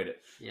equate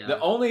it. Yeah. The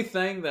only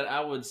thing that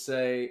I would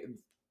say,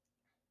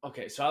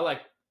 okay, so I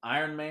like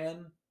Iron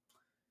Man.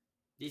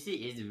 DC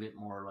is a bit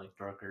more like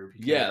darker.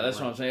 Yeah, that's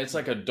what I'm saying. It's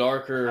like a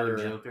darker. How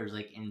Joker's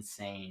like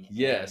insane.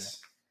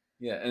 Yes.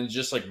 Yeah, and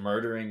just like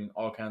murdering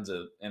all kinds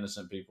of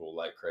innocent people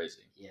like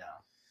crazy. Yeah.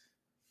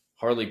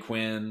 Harley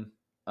Quinn.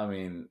 I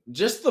mean,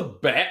 just the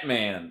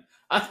Batman.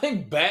 I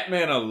think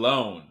Batman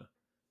alone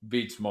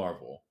beats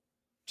Marvel.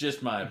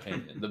 Just my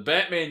opinion. The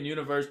Batman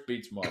universe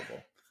beats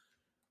Marvel.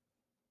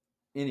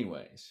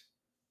 Anyways,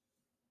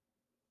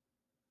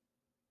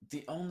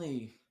 the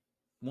only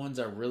ones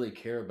I really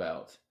care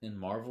about in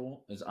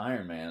Marvel is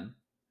Iron Man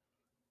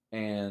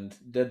and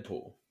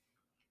Deadpool.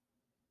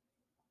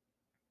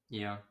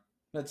 Yeah.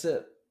 That's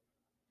it.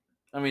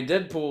 I mean,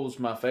 Deadpool's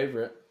my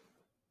favorite.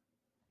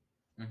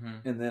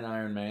 Mm-hmm. And then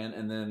Iron Man.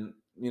 And then,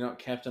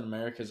 Captain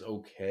America's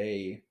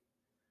okay.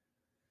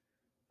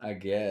 I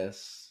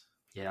guess.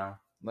 Yeah.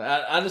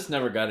 I just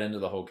never got into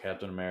the whole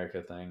Captain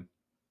America thing.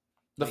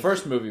 The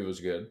first movie was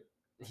good.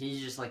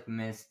 He's just like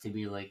meant to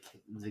be like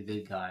the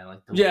good guy,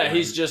 like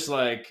he's just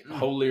like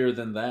holier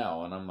than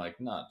thou, and I'm like,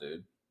 nah,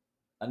 dude.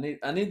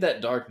 I need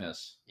that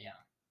darkness. Yeah.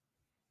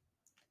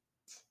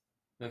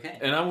 Okay.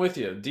 And I'm with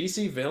you.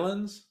 DC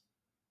villains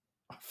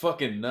are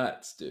fucking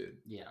nuts, dude.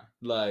 Yeah.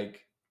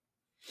 Like,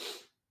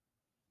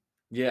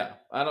 Yeah,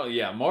 I don't.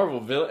 Yeah, Marvel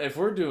villain. If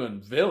we're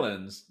doing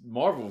villains,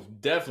 Marvel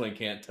definitely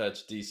can't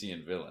touch DC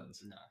and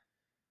villains. No.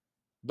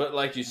 But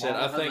like you said,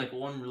 Marvel I has think like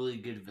one really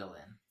good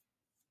villain,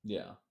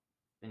 yeah,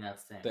 and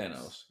that's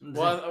Thanos. Thanos.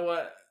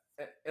 Well,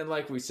 and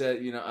like we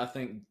said, I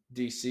think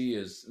DC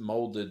is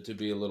molded to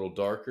be a little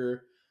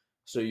darker,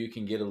 so you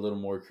can get a little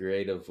more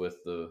creative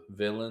with the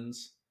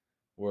villains,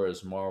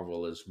 whereas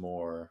Marvel is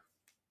more.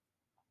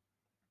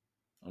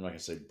 I'm not gonna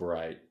say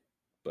bright,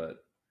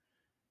 but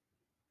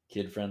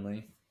kid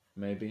friendly,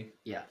 maybe.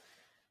 Yeah.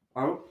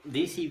 Our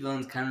DC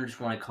villains kind of just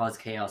want to cause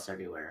chaos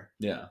everywhere.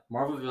 Yeah.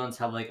 Marvel villains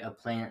have like a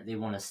plan they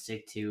want to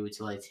stick to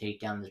like take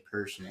down this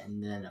person,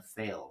 and then it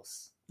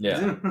fails.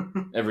 Yeah.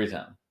 Every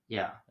time.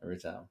 Yeah. Every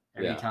time.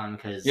 Every time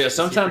because yeah.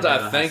 Sometimes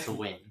I think to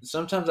win.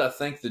 Sometimes I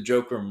think the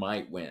Joker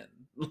might win.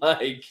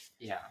 Like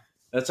yeah,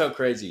 that's how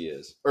crazy he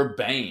is. Or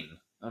Bane.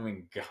 I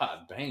mean,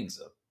 God,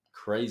 Bane's a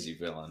crazy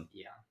villain.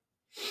 Yeah.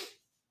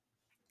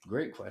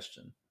 Great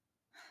question.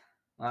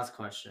 Last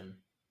question.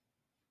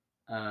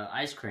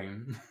 Ice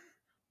cream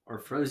or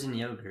frozen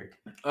yogurt?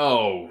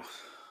 Oh,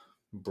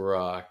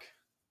 Brock.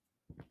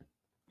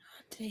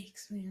 Hot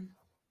takes, man.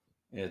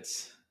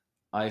 It's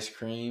ice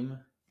cream,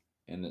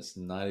 and it's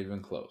not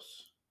even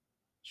close.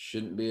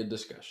 Shouldn't be a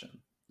discussion.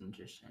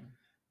 Interesting.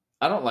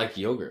 I don't like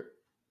yogurt,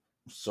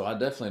 so I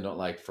definitely don't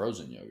like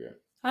frozen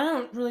yogurt. I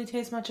don't really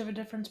taste much of a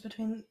difference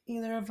between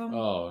either of them.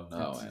 Oh, no.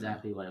 That's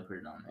exactly why I put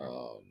it on there.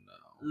 Oh,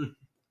 no.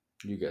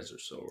 You guys are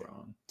so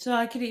wrong. So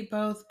I could eat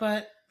both,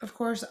 but of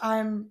course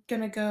I'm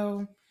going to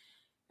go...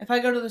 If I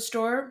go to the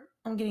store,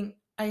 I'm getting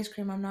ice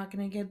cream. I'm not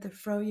going to get the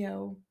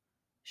froyo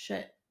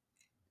shit.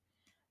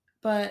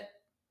 But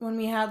when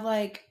we had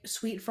like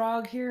Sweet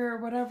Frog here or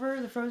whatever,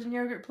 the frozen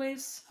yogurt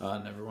place,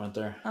 I never went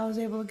there. I was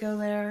able to go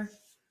there.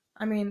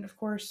 I mean, of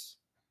course,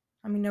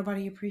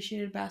 nobody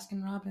appreciated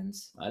Baskin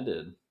Robbins. I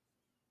did.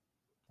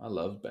 I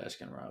loved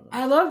Baskin Robbins.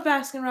 I loved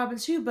Baskin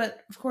Robbins too,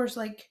 but of course,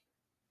 like,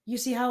 you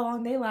see how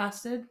long they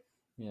lasted.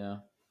 Yeah.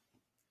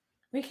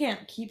 We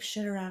can't keep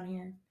shit around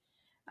here.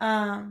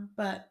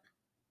 But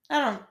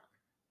I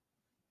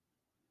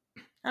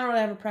don't really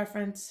have a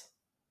preference.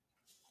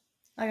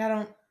 Like, I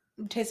don't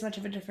taste much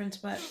of a difference,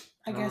 but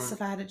I guess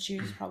if I had to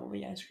choose,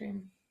 probably ice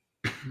cream.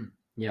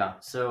 Yeah,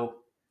 so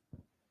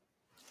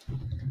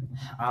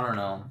I don't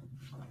know.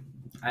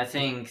 I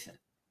think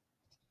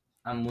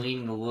I'm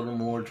leaning a little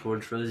more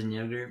towards frozen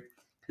yogurt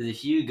because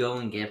if you go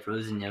and get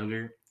frozen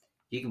yogurt,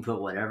 you can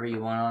put whatever you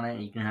want on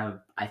it. You can have,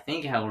 I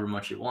think, however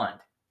much you want.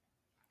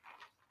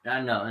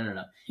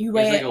 No. You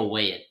weigh it's like it. a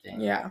weigh it thing.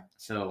 Yeah.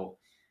 So,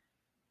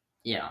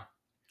 yeah.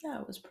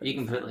 That was pretty You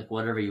can fun. put like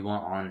whatever you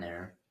want on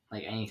there,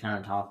 like any kind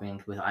of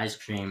topping. With ice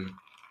cream,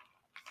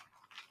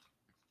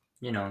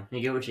 you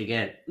get what you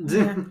get.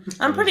 Yeah.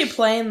 I'm pretty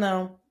plain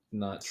though.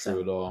 Not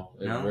true at all.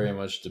 It No? very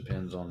much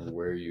depends on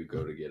where you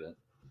go to get it.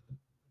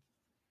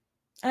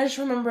 I just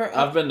remember...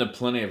 I've been to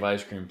plenty of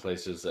ice cream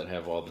places that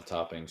have all the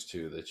toppings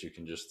too that you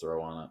can just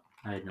throw on it.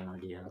 I had no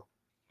idea.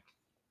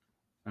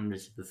 I'm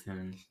just a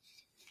buffoon.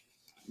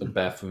 The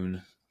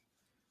buffoon.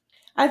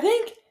 I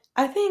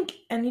think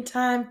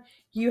anytime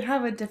you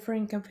have a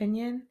differing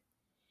opinion,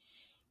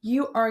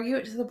 you argue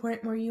it to the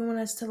point where you want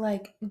us to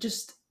like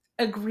just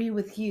agree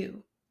with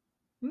you.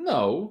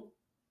 No.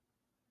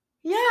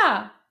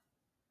 Yeah.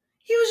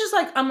 He was just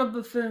like, I'm a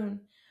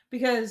buffoon.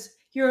 Because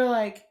you were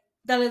like,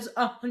 that is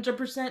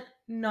 100%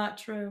 not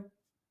true.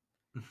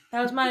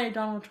 That was my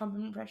Donald Trump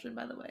impression,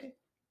 by the way.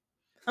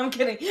 I'm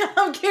kidding.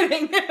 I'm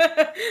kidding.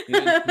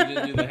 You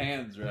didn't do the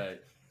hands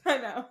right. I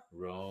know.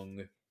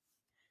 Wrong.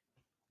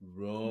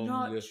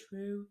 Not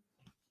true.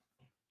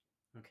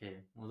 Okay,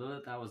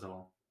 well that was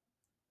all.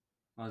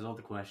 That was all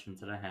the questions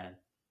that I had.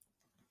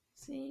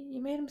 See,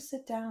 you made him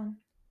sit down.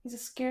 He's a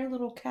scared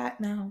little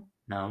cat now.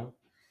 No.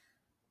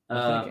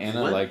 I think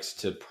Anna likes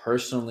to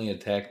personally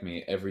attack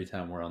me every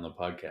time we're on the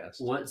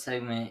podcast. What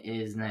segment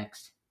is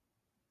next?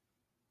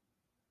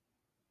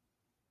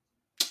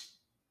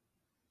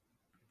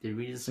 Did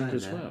we decide Sink or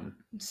that? swim.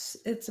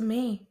 It's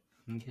me.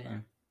 Okay.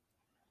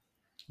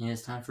 Yeah,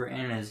 it's time for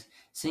Anna's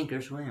Sink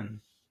or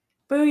Swim.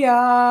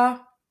 Booyah!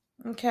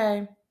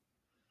 Okay.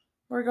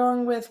 We're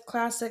going with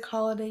classic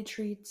holiday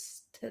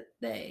treats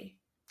today.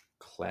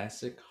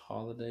 Classic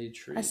holiday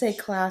treats. I say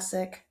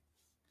classic.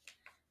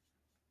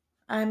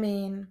 I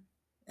mean,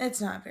 it's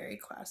not very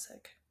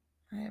classic.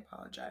 I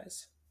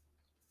apologize.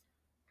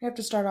 We have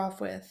to start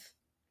off with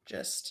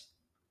just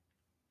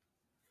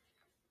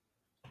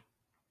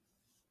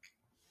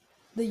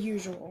the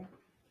usual.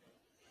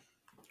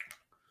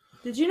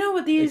 Did you know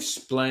what these...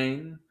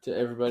 Explain to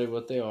everybody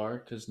what they are,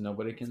 because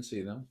nobody can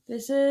see them.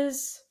 This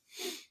is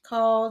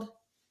called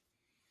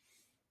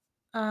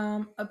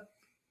a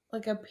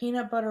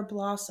peanut butter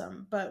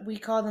blossom, but we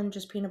call them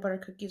just peanut butter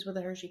cookies with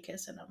a Hershey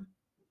kiss in them.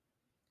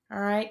 All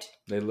right?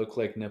 They look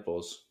like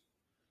nipples.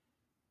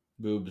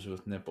 Boobs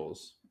with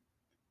nipples.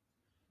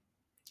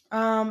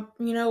 You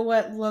know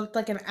what looked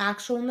like an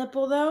actual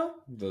nipple though?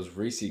 Those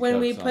Reese When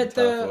cups we on put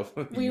top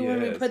of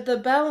when we put the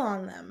bell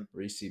on them.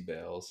 Reese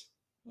bells.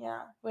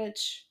 Yeah,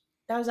 which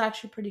that was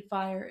actually pretty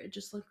fire. It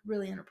just looked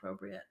really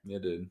inappropriate.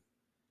 It did.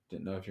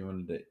 Didn't know if you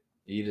wanted to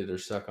eat it or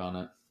suck on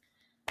it.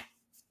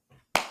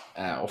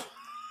 Ow.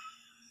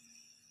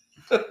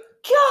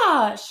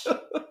 Gosh!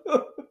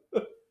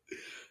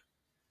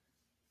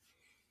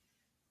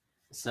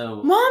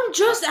 So Mom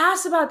just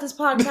asked about this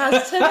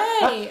podcast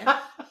today.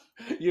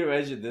 You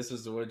imagine this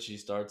is the one she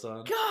starts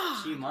on?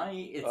 God. she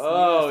might. It's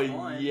Oh, the newest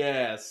one.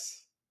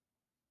 yes.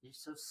 You're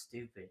so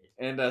stupid.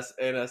 And I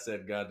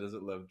said, God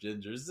doesn't love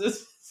gingers. This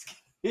is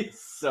gonna be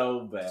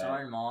so bad.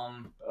 Sorry,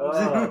 Mom.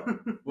 Oh,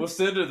 we'll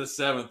send her the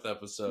 7th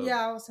episode.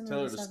 Yeah, I was sending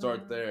Tell her the to 7th start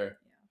one. there.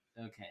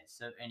 Okay,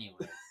 so anyway,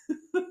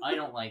 I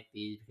don't like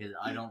these because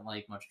I don't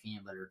like much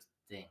peanut butter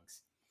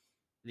things.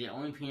 The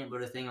only peanut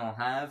butter thing I'll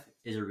have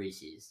is a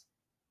Reese's.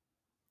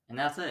 And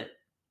that's it.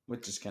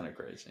 Which is kind of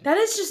crazy. That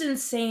is just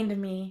insane to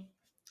me.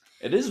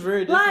 It is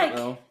very different, Like-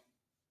 though.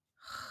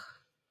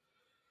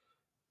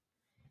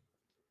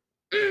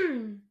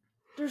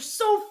 They're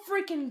so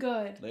freaking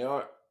good. They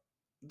are.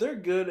 They're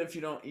good if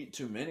you don't eat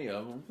too many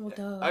of them. Well,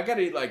 duh. I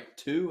gotta eat like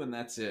 2 and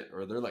that's it.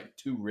 Or they're like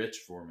too rich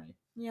for me.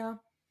 Yeah.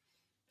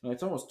 Like,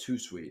 it's almost too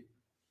sweet.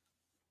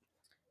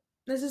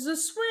 This is a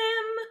swim.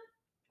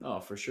 Oh,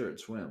 for sure it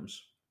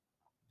swims.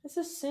 It's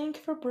a sink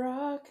for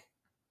Brock.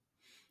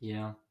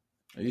 Yeah.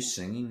 Are you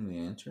singing the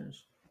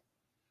answers?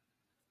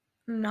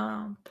 Not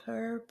on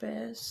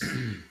purpose.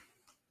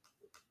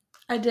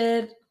 I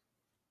did.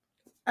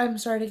 I'm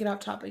sorry to get off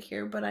topic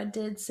here, but I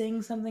did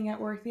sing something at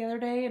work the other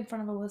day in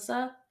front of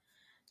Alyssa.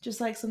 Just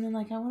like something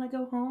like, I want to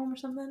go home or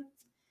something.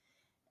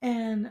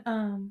 And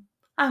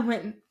I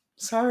went,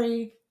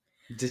 sorry.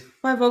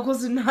 My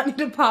vocals did not need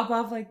to pop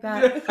off like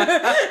that.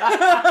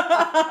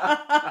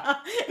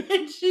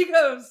 And she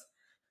goes,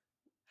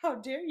 how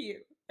dare you?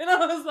 And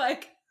I was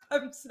like,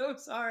 I'm so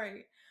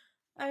sorry.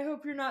 I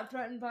hope you're not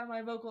threatened by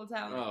my vocal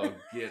talent.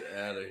 Oh, get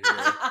out of here.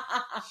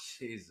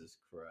 Jesus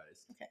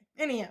Christ. Okay.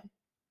 Anyhow.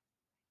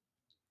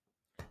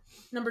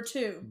 Number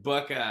 2.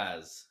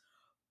 Buckeyes.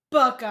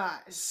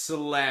 Buckeyes.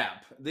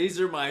 Slap. These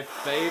are my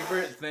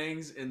favorite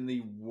things in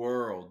the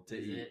world to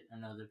Is eat. it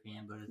another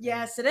peanut butter thing?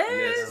 Yes, it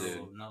is. Yes,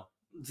 Oh, dude. no.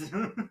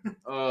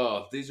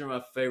 Oh, these are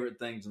my favorite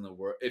things in the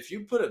world. If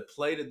you put a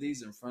plate of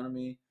these in front of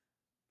me,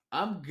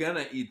 I'm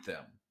gonna eat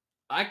them.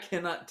 I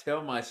cannot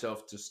tell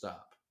myself to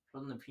stop.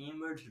 From the peanut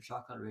butter to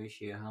chocolate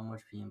ratio, how much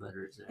peanut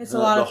butter is there? It's a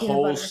lot of the peanut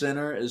whole butter.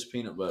 center is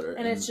peanut butter,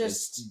 And it's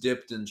just-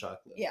 dipped in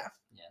chocolate. Yeah.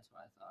 Yeah, that's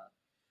what I thought.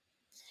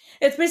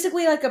 It's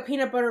basically like a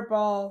peanut butter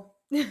ball.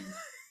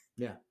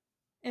 Yeah.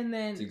 And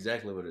then, That's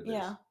exactly what it is.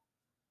 yeah.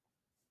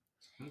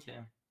 Okay.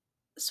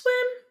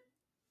 Swim.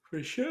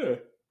 For sure.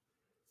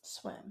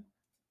 Swim.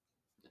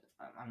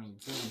 I mean,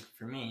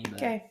 for me, but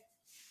Okay.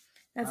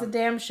 That's a I'm-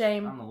 damn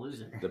shame. I'm a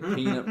loser. The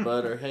peanut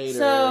butter hater.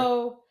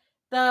 So,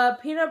 the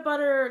peanut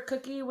butter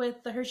cookie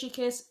with the Hershey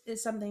Kiss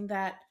is something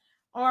that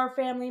our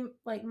family,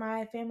 like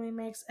my family,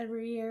 makes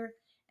every year.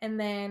 And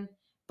then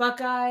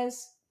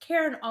Buckeyes.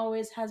 Karen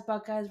always has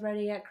Buckeyes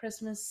ready at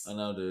Christmas. I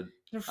know, dude.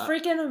 They're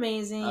freaking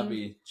amazing. I'd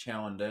be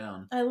chowing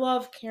down. I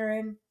love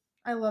Karen.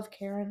 I love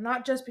Karen.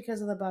 Not just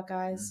because of the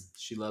Buckeyes.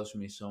 She loves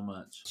me so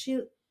much.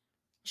 She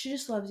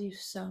just loves you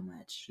so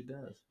much. She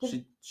does. But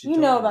She You told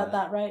know me about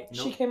that, right?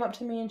 She Nope. came up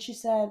to me and she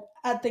said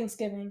at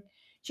Thanksgiving,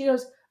 she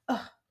goes,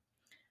 ugh,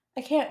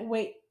 I can't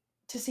wait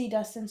to see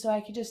Dustin so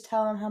I could just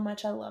tell him how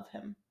much I love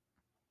him.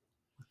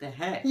 What the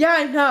heck? Yeah,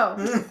 I know.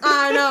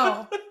 I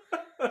know.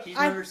 She's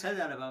I- never said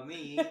that about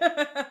me.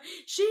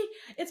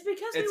 It's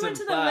because It's we went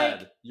to the implied.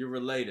 lake. You're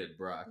related,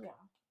 Brock. Yeah.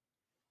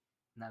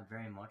 Not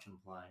very much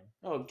implied.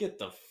 Oh, get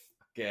the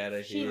fuck out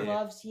of She here.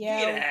 loves you.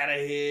 Get out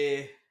of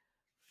here.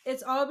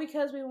 It's all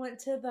because we went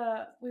to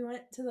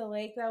the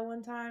lake that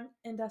one time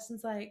and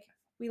Dustin's like,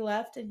 we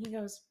left and he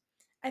goes,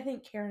 I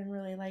think Karen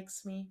really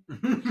likes me.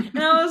 And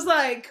I was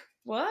like,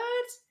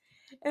 what?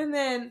 And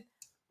then,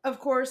 of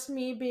course,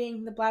 me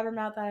being the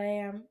blabbermouth that I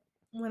am,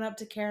 went up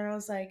to Karen. I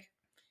was like,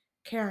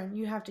 Karen,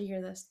 you have to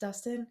hear this.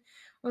 Dustin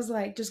was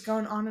like just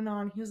going on and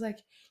on. He was like,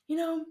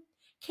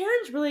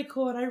 Karen's really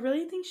cool and I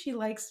really think she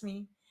likes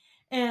me.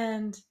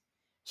 And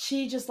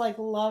she just like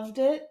loved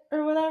it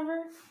or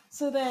whatever.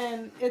 So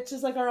then it's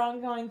just like our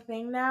ongoing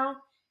thing now.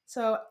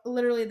 So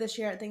literally this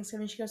year at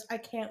Thanksgiving, she goes, I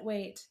can't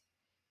wait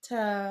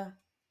to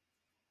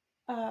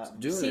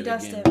Doing see it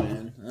Dustin.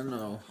 again, man. I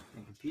know.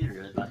 The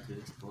computer is about to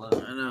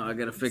explode. I know. I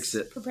gotta fix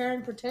it.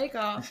 Preparing for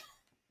takeoff.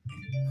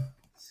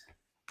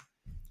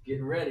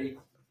 Getting ready.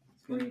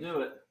 It's gonna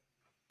do it.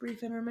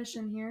 Brief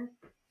intermission here.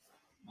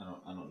 I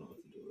don't know what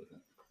to do with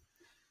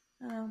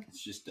it.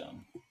 It's just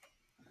dumb.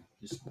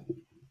 Just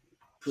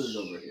put it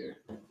over here.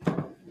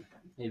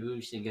 Maybe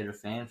we should get a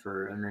fan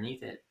for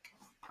underneath it.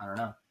 I don't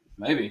know.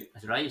 Maybe.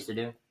 That's what I used to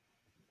do.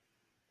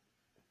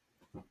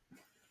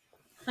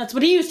 That's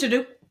what he used to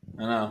do.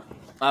 I know.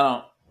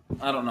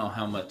 I don't know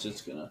how much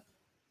it's gonna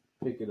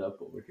pick it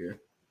up over here.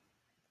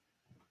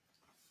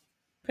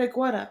 Pick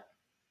what up?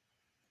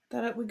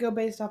 Thought it would go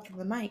based off of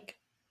the mic.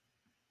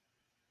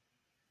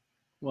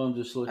 Well, I'm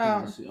just looking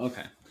Oh. to see.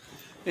 Okay.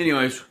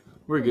 Anyways,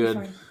 we're It'll be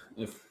good.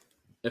 fine.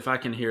 If I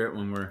can hear it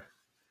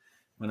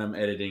when I'm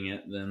editing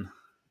it, then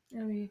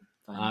It'll be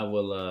fine. I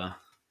will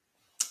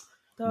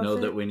Though know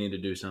if that we need to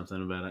do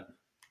something about it.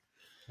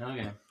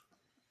 Okay.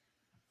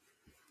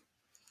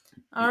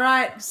 All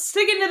right,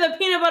 sticking to the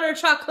peanut butter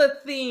chocolate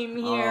theme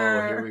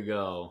here. Oh, here we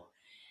go.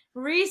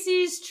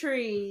 Reese's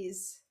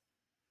Trees.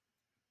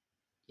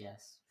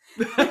 Yes.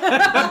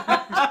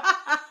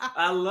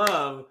 I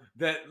love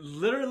that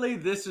literally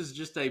this is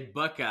just a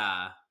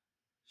Buckeye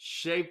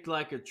shaped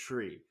like a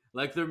tree.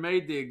 Like they're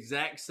made the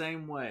exact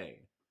same way.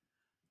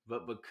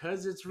 But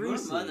because it's Your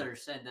Reese's. mother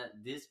said that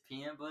this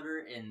peanut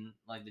butter and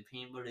like the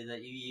peanut butter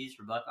that you use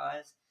for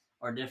Buckeyes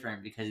are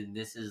different because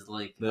this is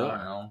like, They I are.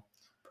 don't know,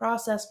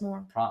 Processed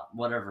more.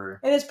 whatever.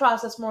 It is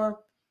processed more.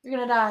 You're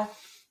gonna die.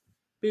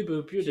 Beep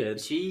boop, you're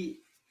dead.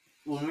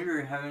 When we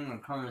were having a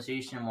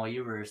conversation while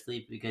you were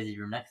asleep because of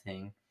your neck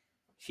thing,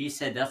 she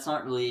said that's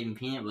not really even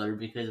peanut butter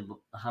because of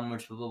how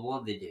much of a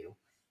blood they do.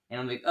 And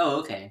I'm like, oh,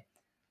 okay.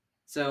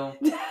 So,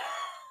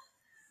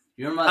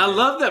 your mother. I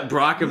love that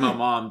Brock and my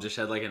mom just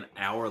had like an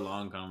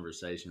hour-long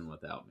conversation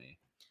without me.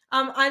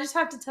 I just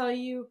have to tell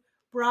you,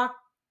 Brock,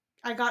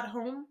 I got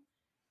home.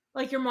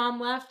 Like your mom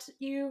left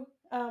you,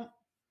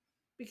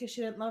 because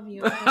she didn't love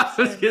you. I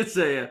was gonna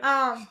say,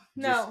 no,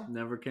 just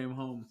never came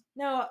home.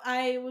 no,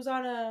 I was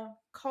on a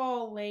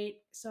call late,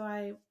 so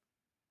I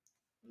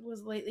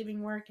was late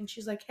leaving work, and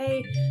she's like,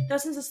 "Hey,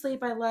 Dustin's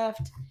asleep. I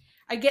left.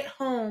 I get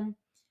home,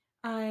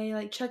 I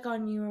like check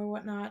on you or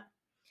whatnot,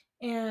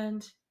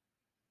 and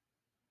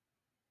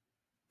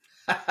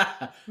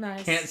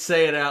nice. Can't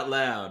say it out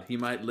loud. He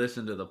might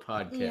listen to the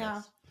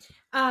podcast.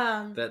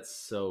 Yeah. That's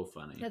so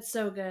funny. That's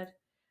so good.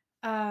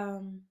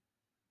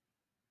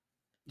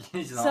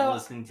 He's not So-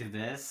 listening to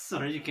this.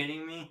 Are you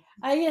kidding me?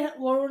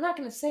 We're not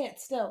gonna say it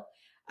still.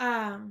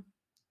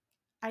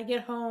 I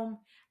get home,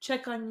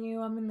 check on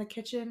you. I'm in the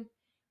kitchen.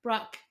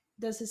 Brock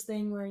does his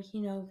thing where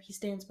he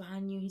stands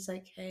behind you. He's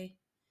like, "Hey,"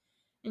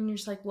 and you're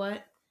just like,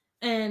 "What?"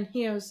 And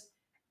he goes,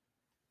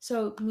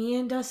 "So me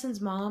and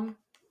Dustin's mom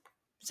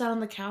sat on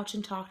the couch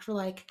and talked for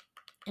like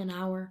an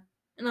hour,"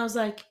 and I was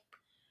like,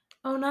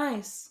 "Oh,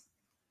 nice.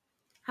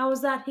 How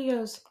was that?" He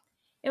goes,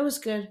 "It was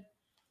good.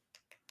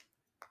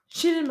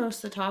 She did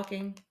most of the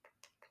talking."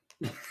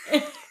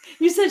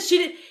 You said she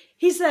did.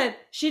 He said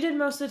she did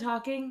most of the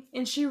talking,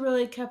 and she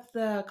really kept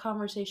the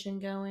conversation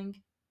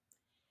going.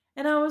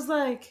 And I was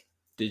like,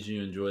 Did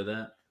you enjoy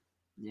that?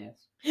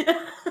 Yes.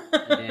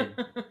 I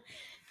did.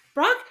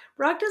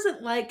 Brock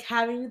doesn't like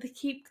having to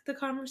keep the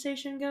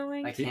conversation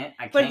going. I can't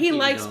But he keep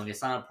likes- it going.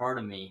 It's not a part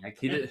of me. I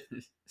He can't.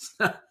 did.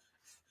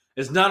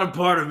 It's not a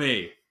part of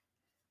me.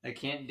 I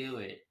can't do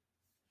it.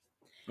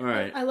 All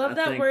right. I love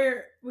that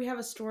think- we have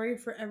a story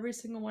for every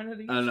single one of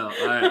these. I know.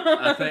 All right.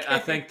 I Okay.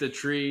 think the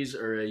trees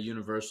are a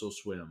universal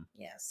swim.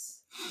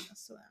 Yes. A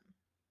swim.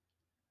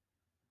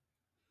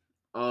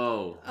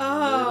 Oh,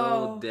 Oh.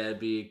 Little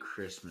Debbie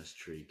Christmas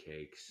tree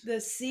cakes. The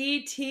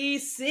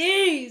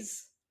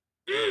CTCs.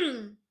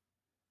 Mm.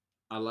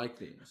 I like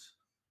these.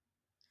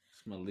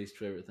 It's my least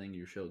favorite thing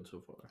you showed so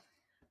far.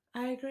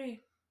 I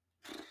agree.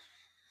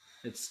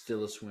 It's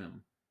still a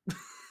swim.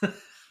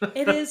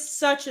 It is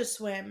such a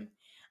swim.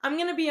 I'm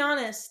gonna be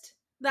honest.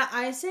 The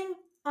icing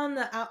on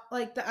the out,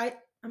 like I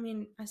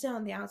say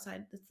on the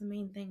outside. That's the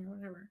main thing, or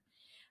whatever.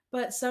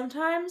 But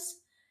sometimes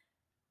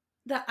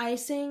the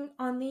icing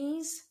on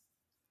these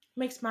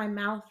makes my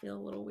mouth feel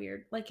a little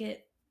weird. Like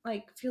it,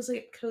 feels like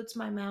it coats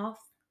my mouth,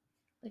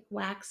 like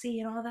waxy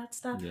and all that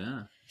stuff.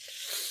 Yeah.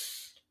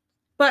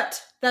 But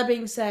that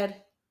being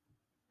said,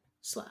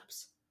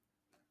 slaps.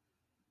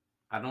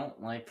 I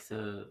don't like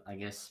the, I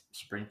guess,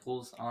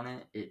 sprinkles on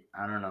it.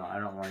 I don't know. I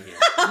don't like it.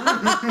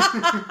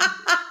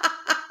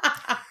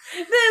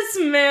 This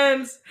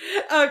man's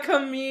a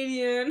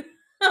comedian.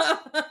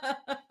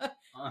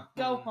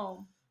 Go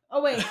home.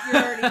 Oh wait, you're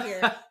already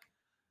here.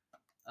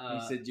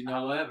 He said, "You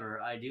know what? However,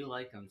 I do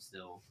like them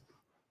still.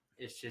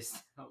 It's just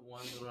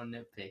one little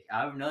nitpick. I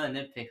have another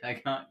nitpick.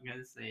 I'm not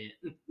gonna say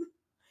it.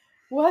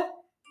 What?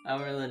 I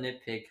have another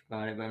nitpick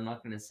about it, but I'm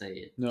not gonna say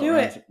it. No, Do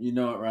rhymes, it. You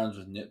know what rhymes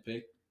with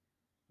nitpick?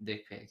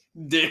 Dick pic.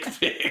 Dick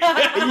pic.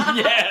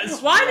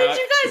 Yes. Why Brock. did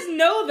you guys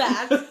know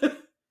that?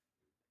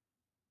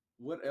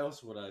 What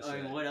else would I say?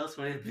 I mean, what else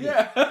would it be?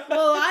 Yeah.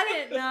 Well, I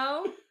didn't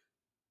know.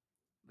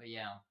 But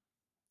yeah,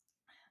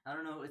 I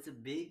don't know. It's a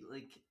big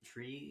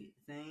tree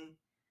thing.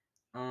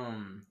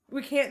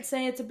 We can't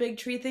say it's a big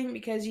tree thing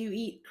because you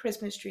eat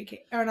Christmas tree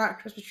cake, or not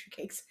Christmas tree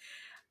cakes.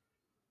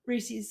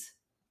 Reese's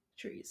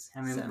trees.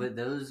 I mean, so but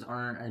those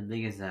aren't as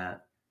big as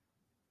that.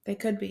 they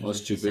could be. Well,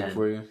 it's too big Sad.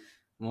 for you.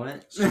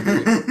 What?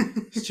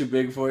 It's too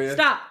big for you.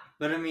 Stop.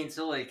 But I mean,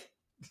 so as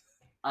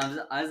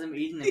I'm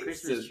eating the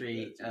Christmas said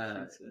tree, that's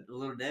what she said.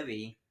 Little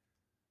Debbie,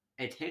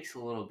 it takes a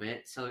little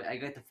bit, so I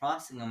got the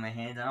frosting on my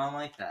hands. I don't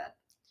like that.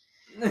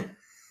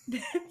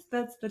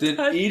 That's the Then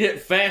touch. eat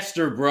it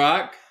faster,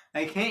 Brock.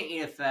 I can't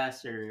eat it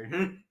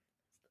faster.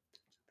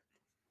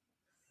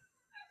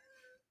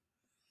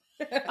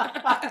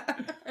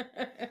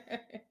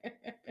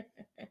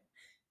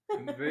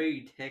 I'm a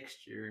very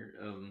texture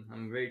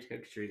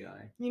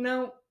guy. You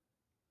know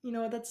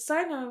what that's a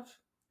sign of?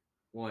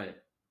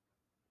 What?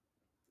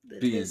 That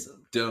Being his-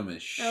 dumb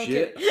as Okay.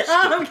 shit.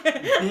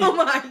 Okay. Oh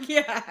my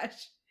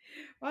gosh.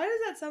 Why does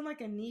that sound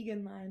like a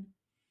Negan line?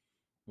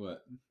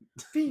 What?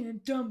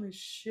 Being dumb as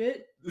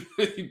shit.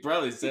 He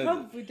probably He said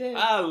probably it. did.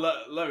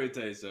 Let me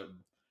tell you something.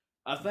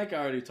 I think I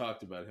already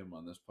talked about him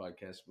on this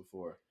podcast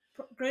before.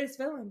 Greatest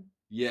villain.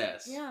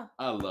 Yes. Yeah.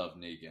 I love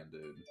Negan,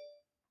 dude.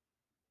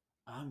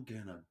 I'm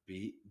gonna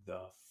beat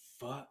the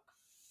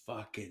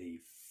fuckity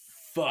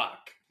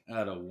fuck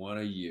out of one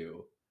of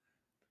you.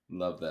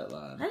 Love that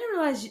line. I didn't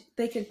realize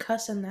they could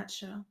cuss in that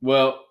show.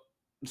 Well,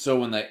 so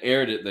when they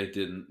aired it, they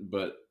didn't,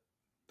 but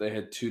they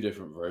had 2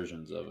 different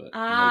versions of it. And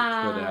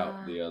they put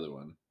out the other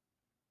one.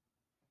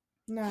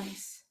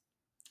 Nice.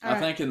 I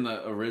think in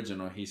the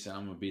original, he said,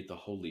 I'm going to beat the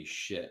holy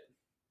shit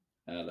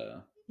out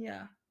of...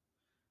 Yeah.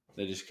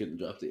 They just couldn't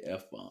drop the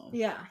F-bomb.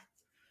 Yeah.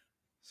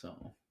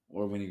 So,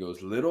 or when he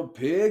goes, little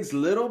pigs,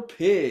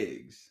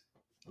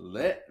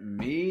 let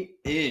me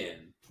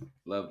in.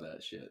 Love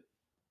that shit.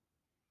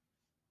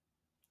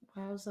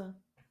 Wowza.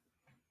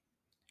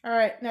 All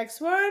right,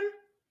 next one.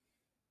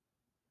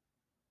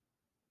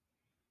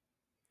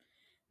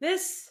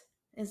 This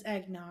is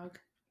eggnog.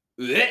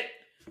 Blech.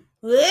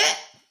 Blech.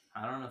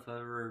 I don't know if I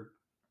ever.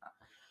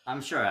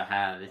 I'm sure I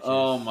have. It's just,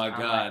 Oh my I might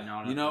god.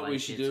 not You know have what we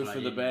liked should it, do so I for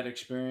the didn't. bad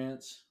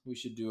experience? We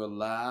should do a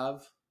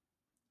live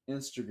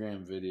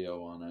Instagram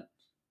video on it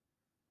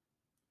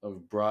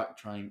of Brock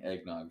trying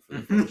eggnog for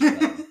the first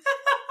time.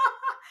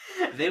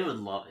 They would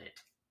love it.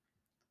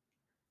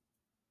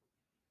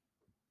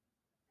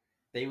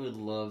 They would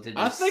love to.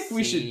 I Just think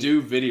we should see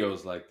do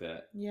videos like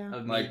that. Yeah.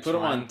 of me Like put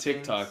them on trying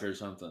TikTok things, or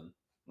something.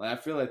 Like,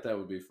 I feel like that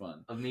would be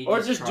fun. of me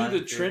Or just do trying the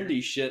food.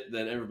 trendy shit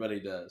that everybody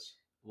does.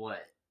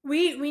 What?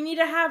 We need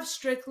to have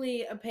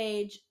strictly a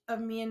page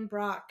of me and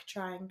Brock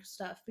trying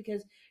stuff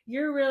because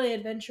you're really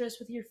adventurous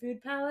with your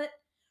food palette.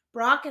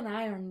 Brock and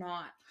I are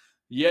not.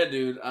 Yeah,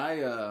 dude.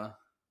 I'm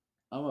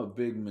a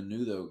big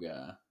menudo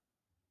guy.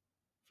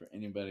 For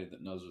anybody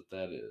that knows what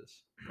that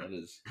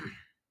is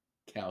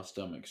cow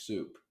stomach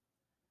soup.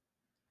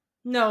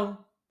 No,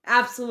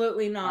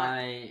 absolutely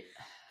not.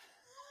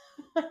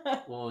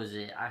 What was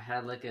it? I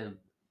had like a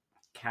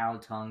cow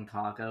tongue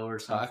taco or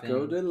something.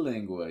 Taco de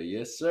lengua,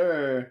 yes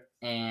sir.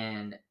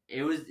 And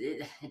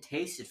it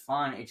tasted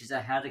fine. It just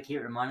I had to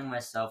keep reminding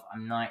myself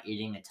I'm not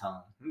eating a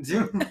tongue.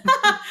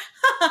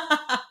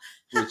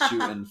 Which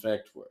you in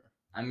fact were.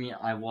 I mean,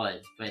 I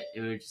was, but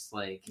it was just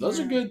like Those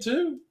are good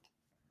too.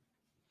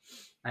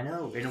 I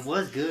know, and it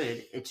was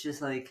good. It's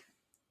just like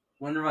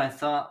whenever I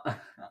thought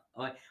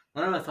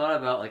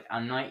about like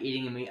I'm not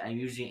eating a meat I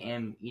usually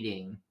am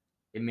eating,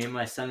 it made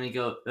my stomach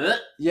go. Ugh.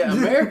 Yeah,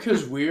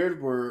 America's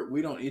weird where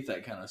we don't eat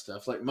that kind of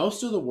stuff. Like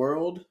most of the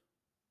world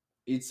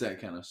eats that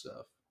kind of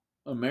stuff.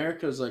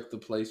 America's like the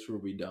place where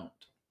we don't.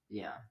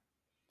 Yeah.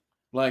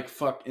 Like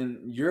fuck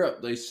in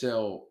Europe they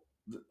sell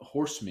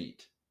horse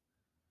meat.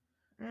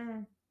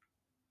 Mm.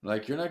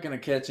 Like you're not gonna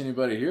catch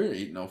anybody here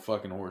eating no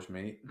fucking horse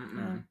meat.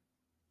 Mm-mm.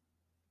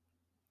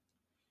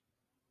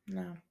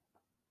 No.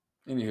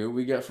 Anywho,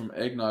 we got from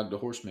eggnog to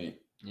horse meat.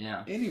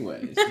 Yeah.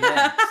 Anyways,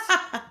 Yes.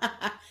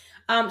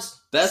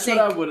 that's Sick.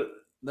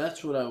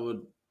 what I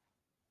would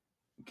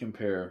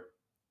compare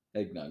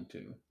eggnog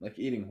to. Like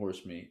eating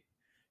horse meat.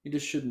 You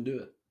just shouldn't do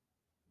it.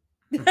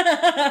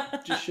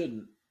 Just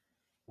shouldn't.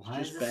 Why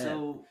just is it bad.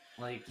 so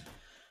like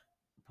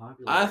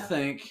popular? I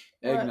think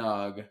What?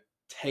 eggnog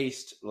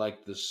tastes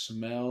like the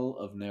smell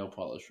of nail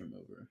polish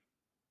remover.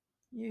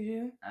 You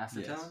do?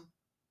 acetone. Yes.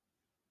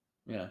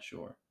 Yeah,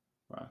 sure.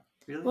 Right.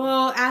 Really?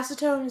 Well,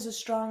 acetone is a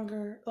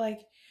stronger, like,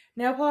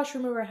 nail polish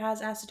remover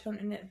has acetone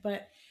in it,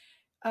 but,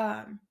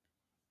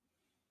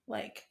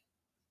 like,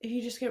 if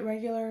you just get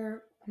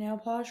regular nail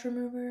polish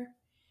remover,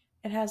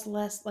 it has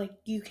less, like,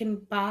 you can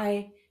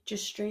buy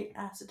just straight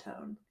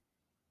acetone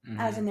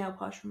as a nail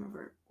polish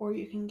remover, or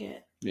you can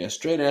get, Yeah,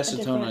 straight acetone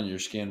different- on your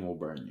skin will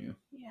burn you.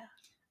 yeah.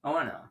 Oh,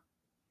 I know.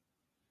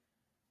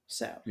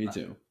 So. Me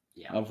too.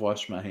 Yeah. I've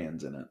washed my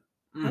hands in it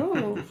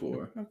Oh,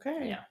 before.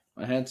 okay. Yeah.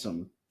 I had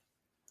some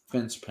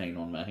fence paint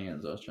on my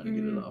hands. I was trying to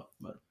get it off,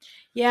 but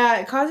Yeah,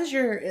 it causes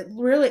it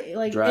really,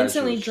 like, Dries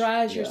instantly your-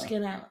 dries your yeah.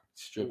 skin out. it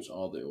strips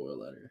all the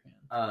oil out of your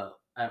hand.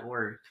 At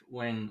work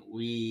when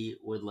we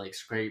would like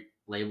scrape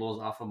labels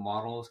off of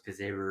bottles because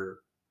they were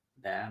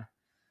bad.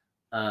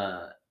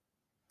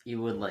 You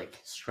would like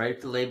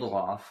scrape the label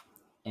off,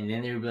 and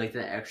then there would be like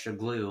the extra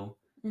glue.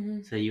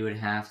 Mm-hmm. So you would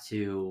have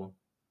to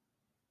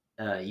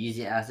use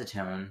the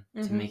acetone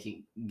to Mhm. make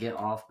it get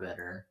off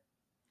better,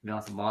 get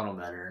off the bottle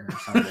better or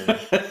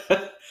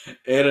something.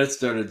 Anna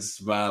started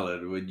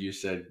smiling when you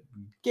said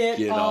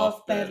Get off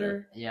off better.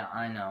 better. Yeah,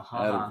 I know.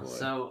 Haha. Attaboy.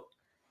 So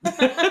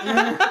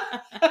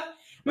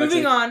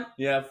Moving on.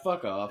 Yeah,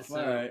 fuck off. So-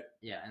 All right.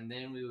 yeah, and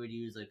then we would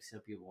use like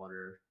soapy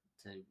water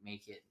to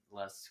make it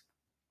less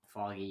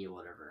foggy or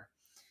whatever.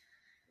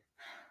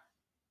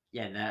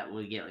 Yeah, that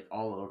would get like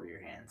all over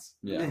your hands.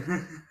 Yeah.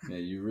 Yeah,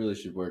 you really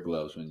should wear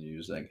gloves when you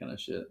use that kind of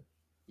shit.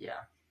 Yeah.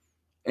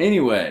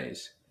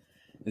 Anyways,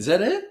 is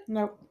that it?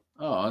 Nope.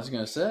 Oh, I was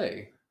gonna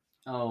say.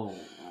 Oh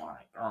my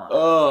god.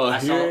 Oh,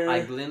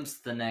 I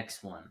glimpsed the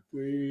next one.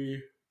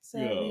 we.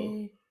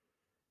 Sorry.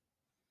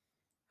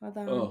 Hold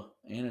on. Oh,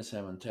 Anna's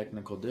having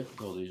technical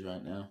difficulties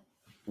right now.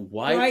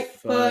 White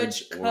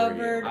fudge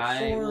covered Oreos.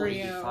 I would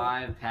eat Oreo.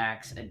 5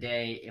 packs a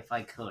day if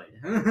I could.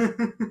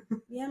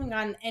 We haven't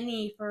gotten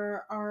any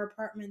for our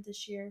apartment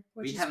this year,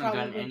 which We is haven't probably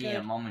gotten any good.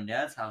 at Mom and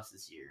Dad's house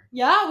this year.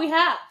 Yeah, we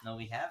have. No,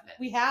 we haven't.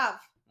 We have.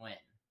 When?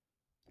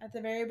 At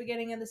the very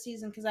beginning of the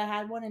season, because I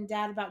had one and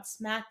Dad about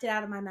smacked it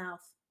out of my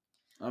mouth.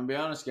 I'll be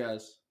honest,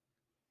 guys.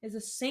 It's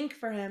a sink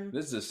for him.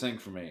 This is a sink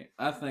for me.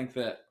 I think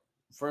that,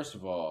 first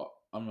of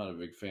all, I'm not a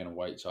big fan of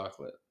white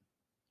chocolate.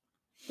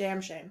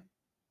 Damn shame.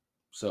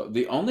 So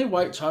the only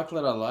white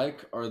chocolate I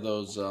like are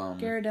those.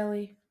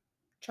 Ghirardelli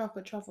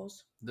chocolate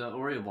truffles. The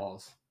Oreo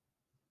balls.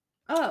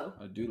 Oh.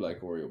 I do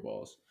like Oreo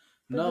balls.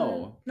 But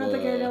No, not the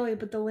Ghirardelli,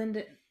 but the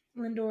Lindor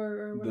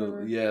or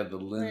whatever. the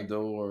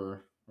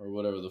Lindor or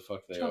whatever the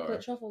fuck they chocolate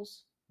are.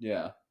 truffles.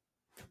 Yeah,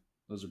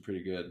 those are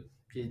pretty good.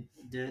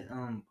 Did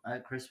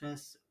at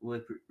Christmas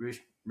with Bruce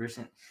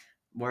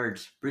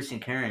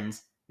and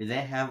Karen's, did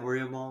they have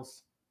Oreo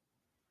balls?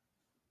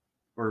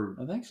 Or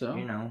I think so.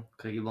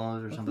 Cookie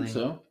balls or I something? think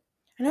so.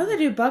 I know they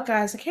do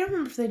Buckeyes. I can't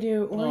remember if they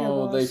do Oreo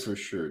balls. Oh, they for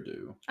sure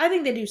do. I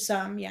think they do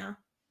some, yeah.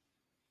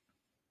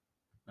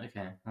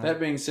 Okay. That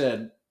being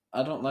said,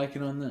 I don't like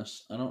it on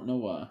this. I don't know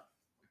why.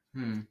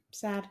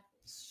 Sad.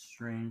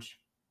 Strange.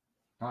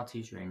 Not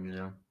too strange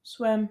though.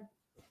 Swim.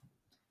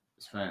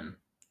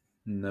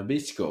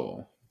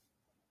 Nabisco.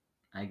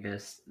 I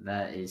guess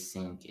that is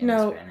sink in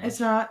No, Spanish. it's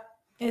not.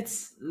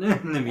 It's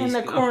Nabisco. in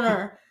the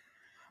corner.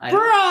 I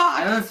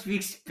Brock! don't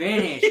speak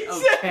Spanish,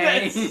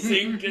 okay?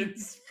 Sink in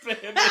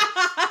Spanish.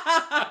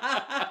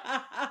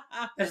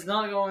 Let's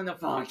not go in the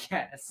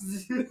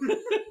podcast.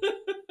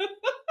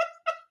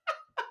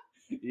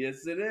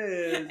 Yes, it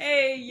is.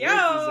 Hey, This is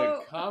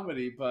yo! a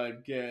comedy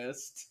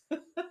podcast.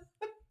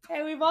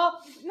 Hey, we've all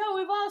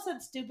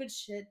said stupid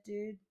shit,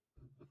 dude.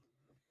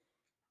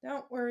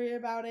 Don't worry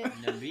about it.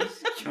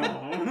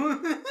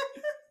 Nabisco.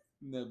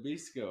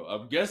 Nabisco.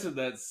 I'm guessing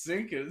that's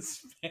sink in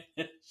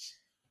Spanish.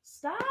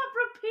 Stop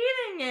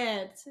repeating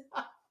it.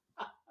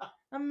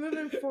 I'm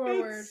moving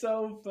forward. It's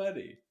so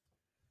funny.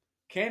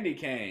 Candy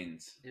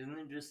canes. Isn't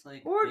it just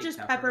like Or big just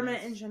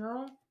peppermint in peppermints?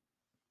 general.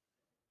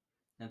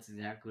 That's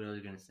exactly what I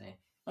was gonna say.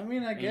 I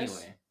mean, I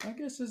guess Anyway.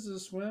 this is a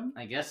swim.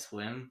 I guess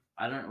swim.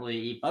 I don't really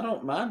eat. I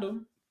don't mind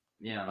them.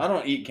 Yeah. I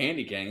don't eat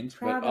candy canes,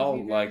 Proud but of I'll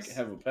you like guys.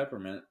 have a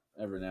peppermint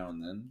every now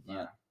and then. Yeah.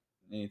 Not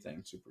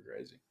anything super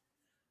crazy.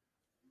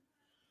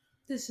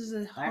 This is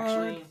a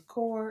Actually-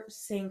 hardcore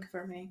sink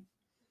for me.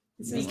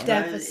 This is Because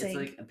definitely It's sink.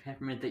 like a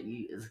peppermint that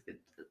you is like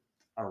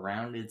a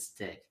rounded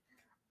stick.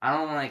 I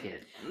don't like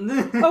it.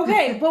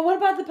 Okay, but what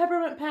about the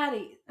peppermint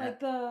patty? Like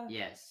the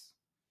Yes.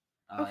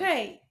 I like it.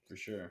 okay, For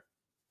sure.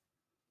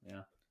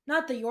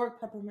 not the York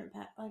peppermint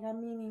pat. Like I'm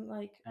meaning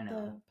like I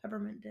know. the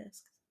peppermint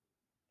disc.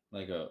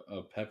 Like a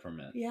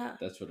peppermint. Yeah.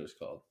 That's what it's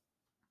called.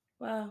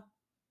 Wow.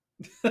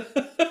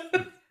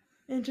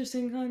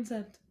 Interesting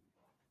concept.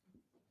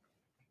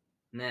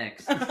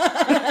 Next. All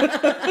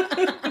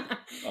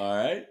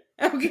right.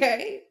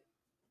 Okay.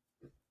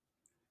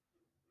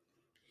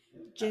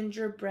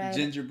 Gingerbread.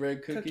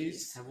 Gingerbread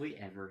cookies. Have we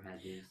ever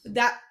had these?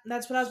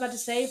 That's what I was about to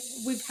say.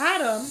 We've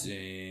had them.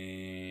 Sink.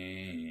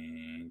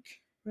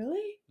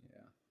 Really?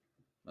 Yeah.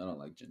 I don't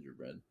like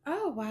gingerbread.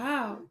 Oh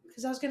wow!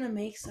 Because I was gonna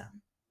make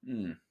some.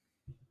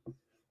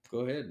 Go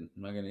ahead. I'm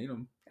not gonna eat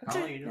them.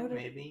 Probably don't, noted.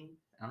 maybe.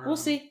 I don't We'll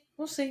know. see.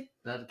 We'll see.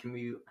 That can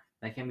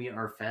be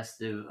our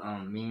festive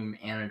meme.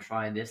 Anna,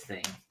 try this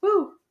thing.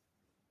 Woo!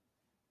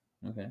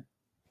 Okay.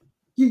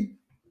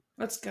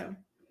 Let's go.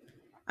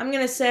 I'm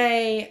gonna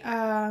say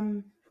a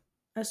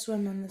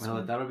swim on this Well,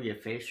 one. that'll be a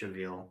face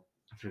reveal.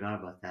 I forgot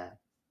about that.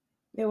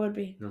 It would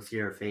be You'll see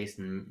our face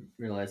and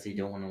realize you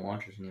don't want to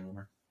watch us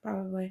anymore.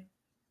 probably.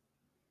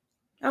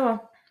 Oh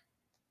well.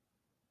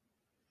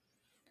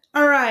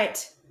 All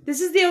right.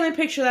 This is the only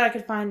picture that I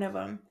could find of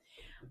them.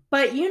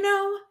 But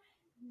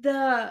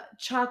the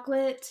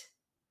chocolate.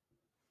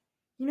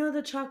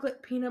 The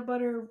chocolate peanut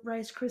butter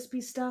Rice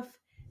Krispie stuff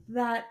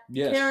that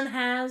Yes. Karen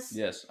has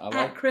Yes, I at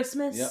like.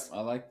 Christmas. Yep,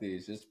 I like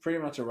these. It's pretty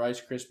much a Rice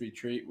Krispie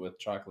treat with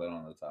chocolate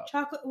on the top.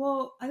 Chocolate.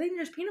 Well, I think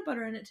there's peanut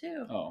butter in it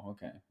too. Oh,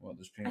 okay. Well,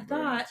 there's peanut I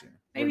butter in it thought too.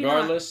 maybe not.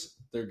 Regardless,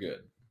 they're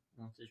good.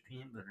 Well, if there's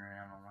peanut butter in it,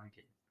 I don't like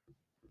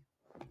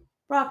it.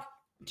 Brock,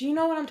 do you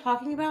know what I'm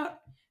talking about?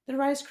 The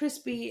Rice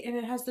Krispie, and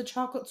it has the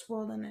chocolate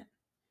swirled in it.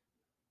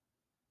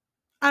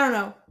 I don't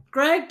know.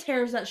 Greg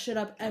tears that shit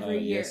up every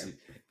year.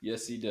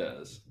 Yes, he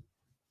does.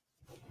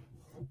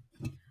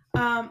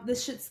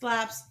 This shit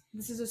slaps.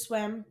 This is a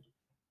swim.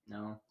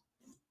 No.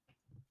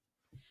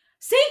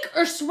 Sink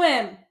or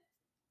swim?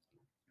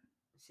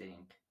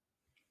 Sink.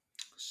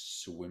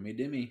 Swimmy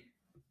dimmy.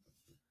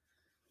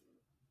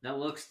 That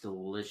looks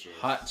delicious.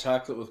 Hot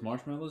chocolate with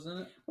marshmallows in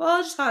it?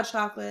 Well, just hot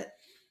chocolate.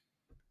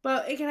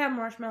 But it can have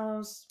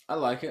marshmallows. I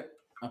like it.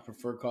 I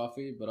prefer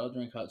coffee, but I'll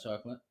drink hot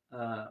chocolate.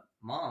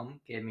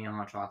 Mom gave me a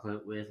hot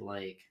chocolate with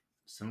like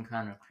some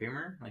kind of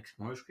creamer, like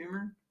s'mores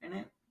creamer in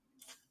it.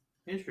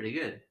 It was pretty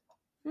good.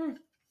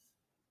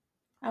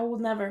 I will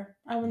never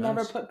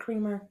Nice. put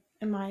creamer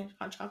in my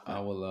hot chocolate. I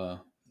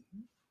will,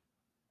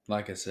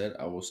 like I said,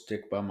 I will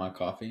stick by my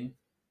coffee.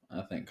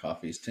 I think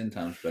coffee is 10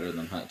 times better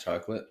than hot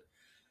chocolate.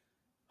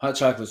 Hot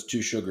chocolate's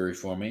too sugary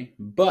for me,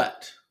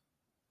 but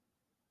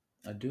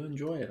I do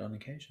enjoy it on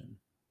occasion.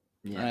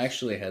 Yes. I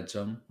actually had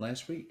some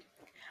last week.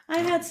 I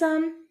had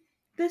some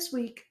this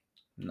week.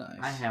 Nice.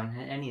 I haven't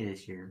had any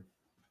this year.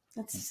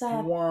 That's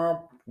sad.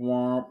 Womp,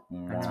 womp,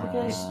 That's womp.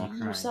 Because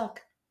Womp. you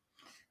suck.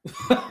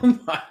 Oh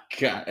my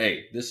god!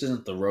 Hey, this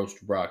isn't the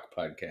Roast Brock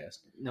podcast.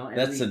 No,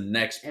 That's the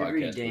next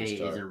every podcast day we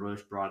start. is a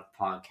Roast Brock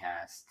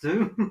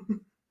podcast.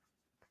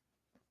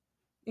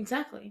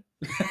 Exactly.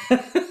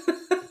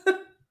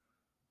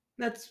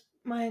 That's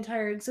my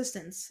entire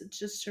existence. It's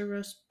just to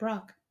roast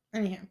Brock.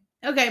 Anyhow.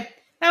 Okay,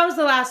 that was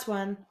the last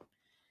one.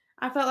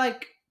 I felt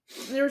like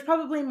there was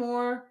probably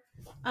more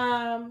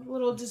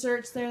little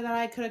desserts there that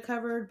I could have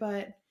covered,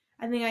 but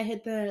I think I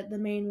hit the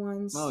main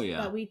ones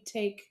that we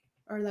take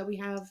or that we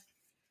have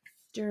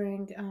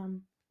during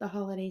the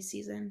holiday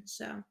season.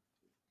 So,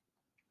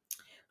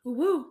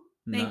 woo!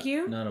 Thank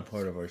you. Not a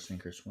part of our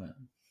sink or swim.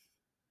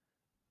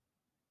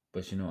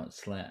 But you know what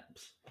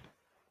slaps?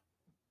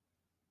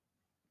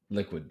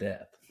 Liquid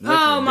Death.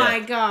 Oh my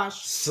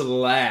gosh!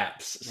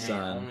 Slaps, Man,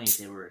 son. only if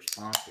they were a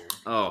sponsor.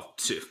 Oh,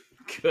 dude.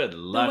 Good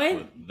luck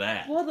with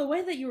that. Well, the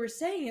way that you were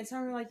saying it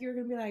sounded like you were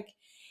gonna be like,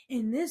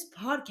 "And this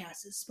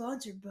podcast is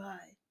sponsored by."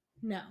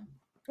 No,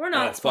 we're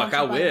not. Oh fuck!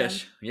 I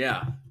wish.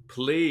 Yeah,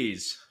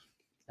 please,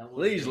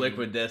 please, be-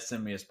 Liquid Death,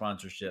 send me a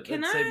sponsorship.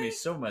 That'd save me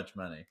so much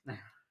money.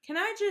 Can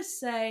I just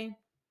say,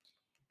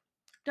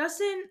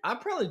 Dustin? I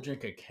probably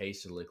drink a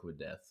case of Liquid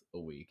Death a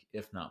week,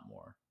 if not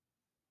more.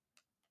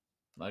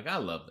 Like, I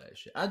love that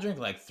shit. I drink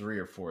like 3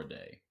 or 4 a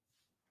day.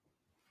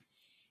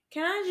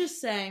 Can I just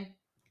say,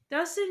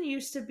 Dustin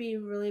used to be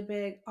really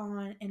big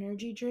on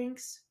energy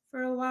drinks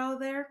for a while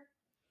there.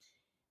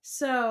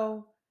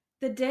 So,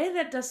 the day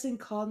that Dustin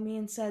called me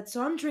and said,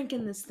 "So I'm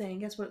drinking this thing,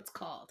 guess what it's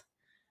called?"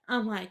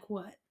 I'm like,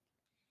 "What?"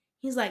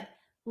 He's like,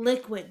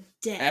 "Liquid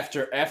Death."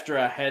 After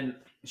I hadn't,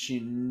 she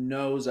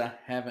knows I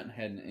haven't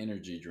had an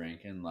energy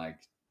drink in like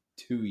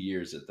 2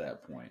 years at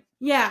that point.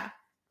 Yeah.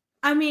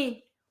 I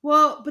mean,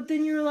 well, but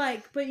then you're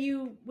like, but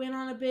you went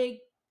on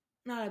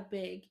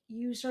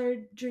you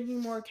started drinking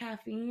more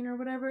caffeine or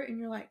whatever, and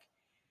you're like,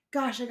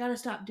 gosh, I gotta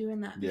stop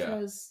doing that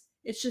because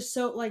it's just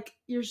so, like,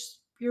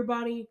 your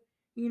body,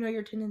 you know,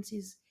 your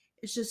tendencies,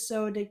 it's just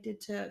so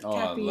addicted to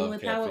caffeine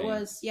with how it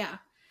was. Yeah.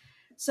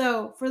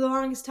 So for the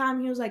longest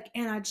time, he was like,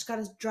 and I just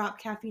gotta drop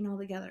caffeine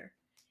altogether.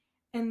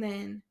 And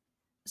then,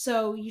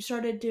 so you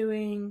started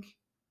doing,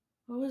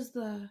 what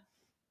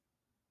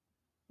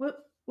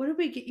did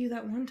we get you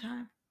that one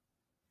time?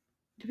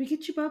 Did we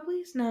get you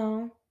bubblies?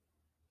 No.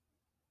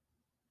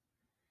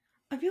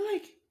 I feel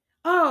like,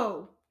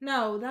 oh,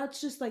 no,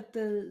 that's just like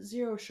the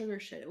zero sugar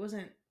shit. It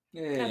wasn't.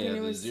 Yeah, Caffeine, the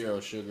it was- zero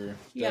sugar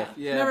Yeah, stuff.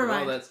 Yeah, never but all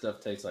mind. that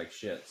stuff tastes like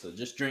shit. So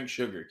just drink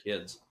sugar,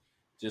 kids.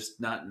 Just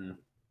not in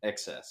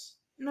excess.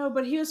 No,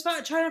 but he was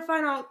trying to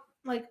find out,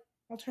 like,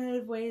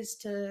 alternative ways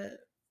to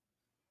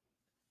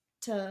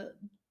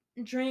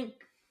drink,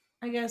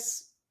 I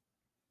guess,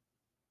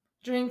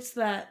 drinks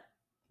that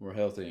We're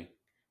healthy.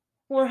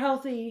 were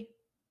healthy,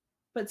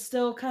 but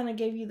still kind of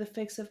gave you the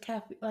fix of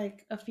caffeine,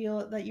 like a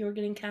feel that you were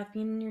getting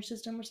caffeine in your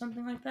system or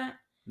something like that.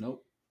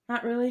 Nope.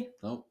 Not really.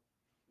 Nope.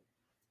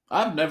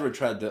 I've never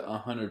tried to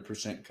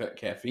 100% cut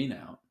caffeine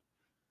out.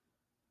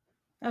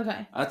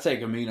 Okay. I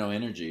take amino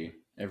energy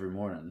every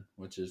morning,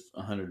 which is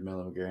 100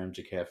 milligrams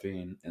of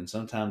caffeine, and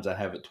sometimes I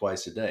have it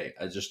twice a day.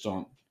 I just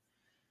don't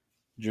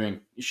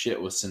drink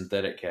shit with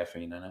synthetic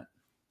caffeine in it.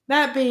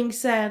 That being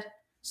said,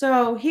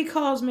 so he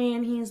calls me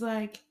and he's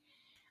like,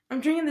 "I'm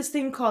drinking this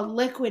thing called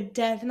Liquid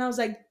Death," and I was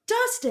like,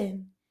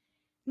 "Dustin,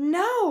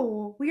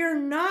 no, we are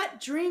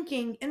not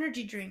drinking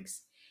energy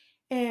drinks."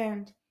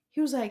 And he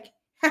was like,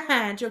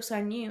 "Haha, joke's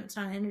on you. It's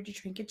not an energy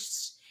drink.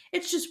 It's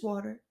just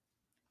water.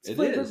 It's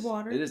flavored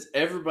water. It is.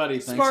 Everybody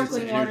thinks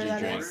Sparkling it's an water, energy that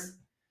drink. is.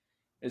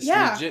 It's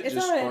Yeah, legit it's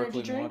just not an energy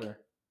sparkling drink. water.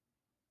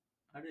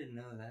 I didn't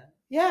know that.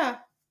 Yeah,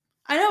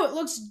 I know it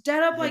looks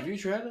dead up like." Have you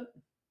tried it?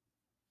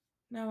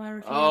 No, I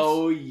refuse.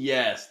 Oh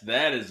yes,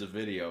 that is a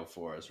video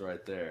for us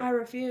right there. I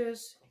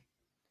refuse.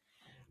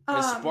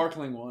 It's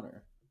sparkling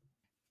water.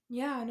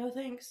 Yeah, no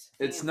thanks.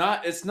 It's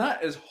not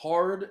as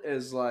hard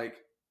as like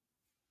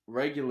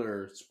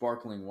regular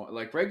sparkling water.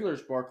 Like regular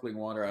sparkling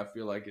water, I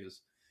feel like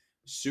is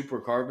super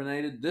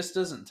carbonated. This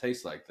doesn't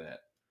taste like that.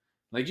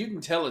 Like you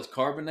can tell it's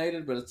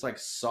carbonated, but it's like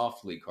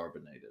softly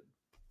carbonated.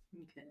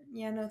 Okay.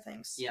 Yeah, no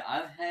thanks. Yeah,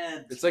 I've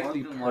had It's like the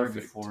sparkling water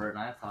perfect. before, and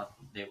I thought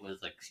it was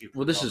like super.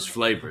 Well, this is carbonated.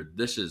 flavored.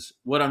 This is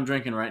what I'm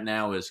drinking right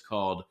now is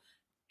called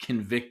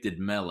Convicted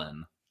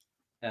Melon.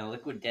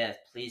 Liquid Death,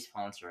 please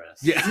sponsor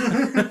us. Yeah.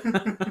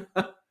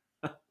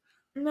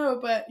 No,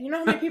 but you know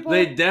how many people?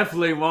 They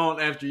definitely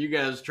won't after you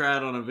guys try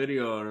it on a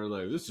video and are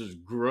like, this is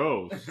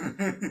gross.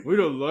 We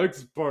don't like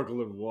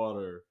sparkling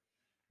water.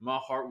 My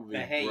heart would be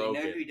But hey, broken.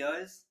 you know who he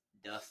does?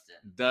 Dustin.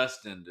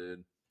 Dustin,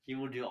 dude. He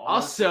will do all.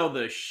 I'll sell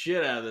the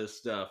shit out of this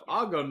stuff.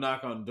 I'll go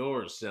knock on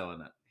doors selling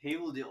it. He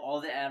will do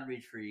all the ad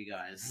reach for you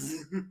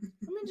guys. Let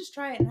me just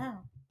try it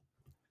now.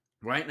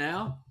 Right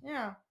now?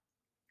 Yeah.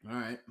 All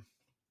right.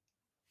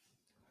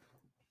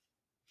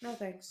 No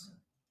thanks.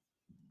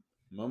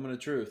 Moment of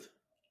truth.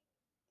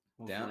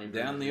 What Down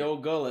flavor is the it?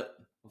 old gullet.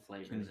 What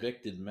flavor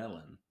Convicted melon.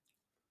 is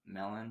it?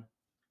 Melon.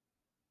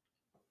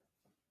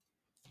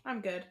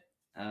 I'm good.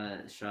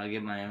 Should I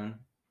get my own?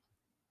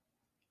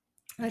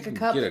 Like a You can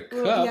cup. get a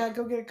Ooh, cup? yeah,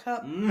 go get a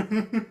cup.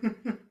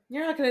 Mm.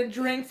 You're not gonna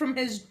drink from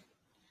his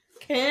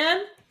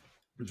can?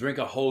 Drink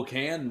a whole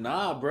can?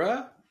 Nah,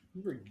 bruh.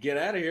 Get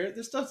out of here.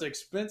 This stuff's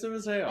expensive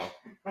as hell.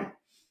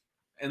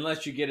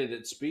 Unless you get it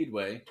at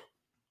Speedway,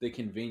 the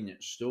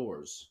convenience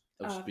stores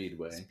of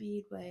Speedway.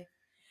 Speedway.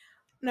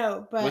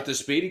 No, but With the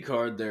Speedy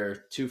card, they're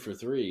 2 for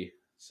 $3.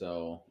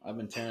 So I've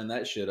been tearing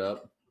that shit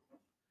up.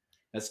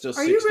 That's still $6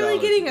 are you really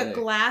getting a a day.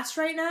 glass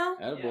right now?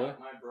 Attaboy.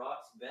 My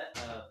Brock's bet.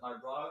 My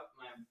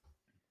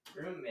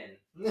groomman.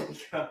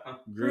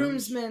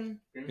 Groomsman.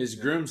 His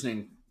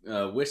groomsman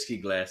whiskey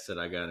glass that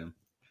I got him.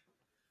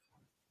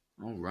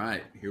 All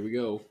right, here we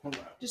go.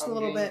 Just a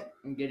little bit.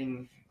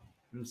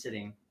 I'm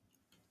sitting.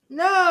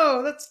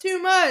 No, that's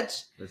too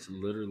much. That's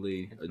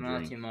literally It's a not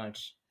drink. too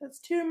much. That's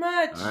too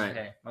much. All right.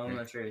 Okay, moment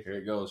of truth. Here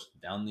it goes.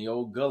 Down the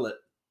old gullet.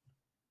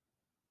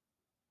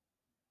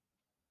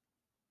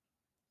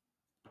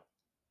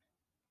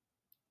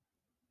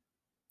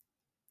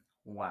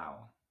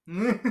 Wow.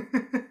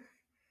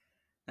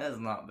 That's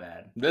not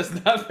bad. That's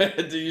not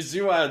bad. Do you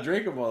see why I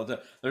drink them all the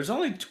time? There's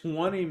only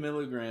 20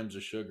 milligrams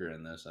of sugar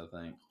in this, I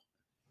think.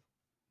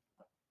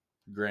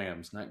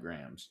 Grams, not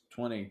grams.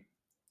 20.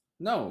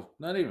 No,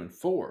 not even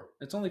 4.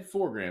 It's only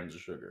 4 grams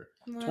of sugar.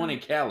 Wow. 20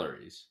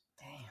 calories.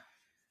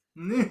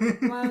 Damn.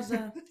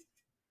 Wowza.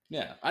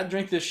 Yeah, I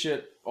drink this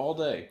shit all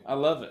day. I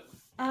love it.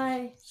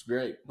 It's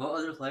great. What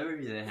other flavor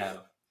do they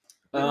have?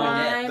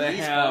 Lime. They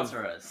Please have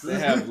sponsor us. they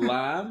have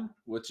lime,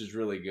 which is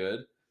really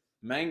good.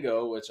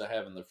 Mango, which I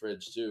have in the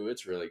fridge too.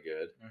 It's really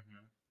good.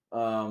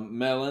 Mhm.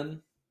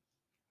 Melon.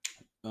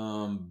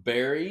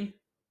 Berry.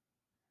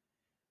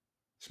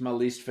 It's my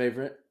least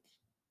favorite.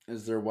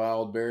 Is their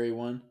wild berry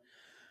one.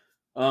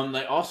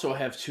 They also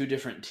have 2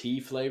 different tea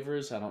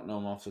flavors. I don't know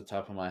them off the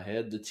top of my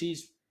head. The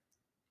tea's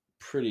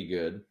pretty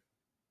good.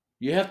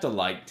 You have to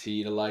like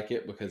tea to like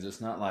it because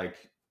it's not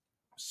like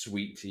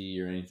sweet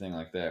tea or anything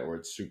like that where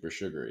it's super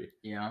sugary.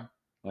 Yeah.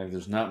 Like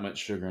there's not much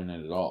sugar in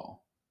it at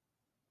all.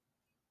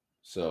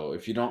 So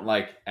if you don't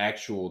like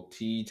actual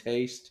tea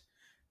taste,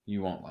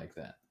 you won't like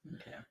that.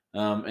 Okay.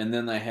 And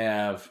then they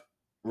have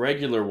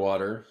regular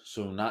water,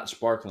 so not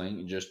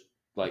sparkling, just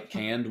like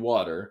canned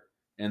water,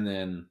 and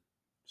then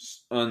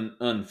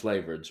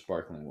unflavored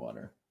sparkling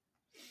water.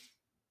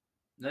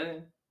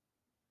 Okay.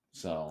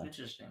 So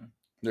Interesting.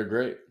 they're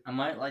great. I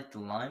might like the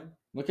lime.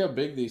 Look how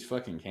big these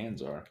fucking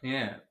cans are.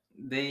 Yeah.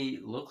 They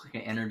look like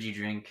an energy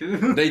drink.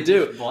 They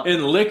do. What?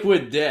 And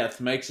Liquid Death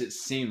makes it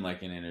seem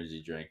like an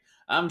energy drink.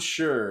 I'm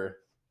sure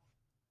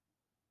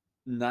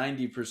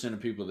 90% of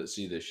people that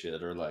see this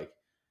shit are like,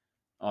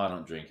 oh, I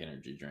don't drink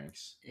energy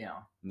drinks. Yeah.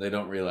 They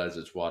don't realize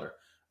it's water.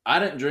 I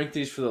didn't drink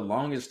these for the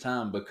longest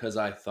time because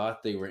I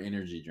thought they were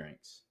energy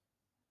drinks.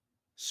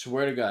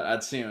 Swear to God,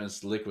 I'd see them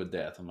as Liquid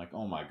Death. I'm like,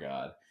 oh my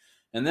God.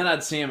 And then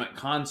I'd see them at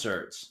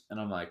concerts, and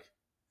I'm like,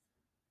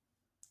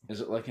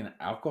 is it like an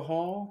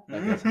alcohol?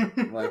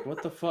 Like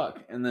what the fuck?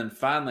 And then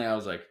finally I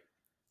was like,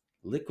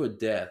 Liquid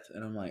Death.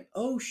 And I'm like,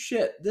 oh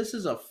shit, this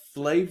is a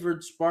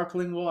flavored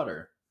sparkling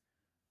water.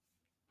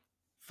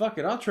 Fuck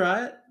it, I'll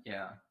try it.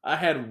 Yeah. I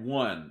had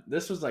one.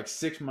 This was like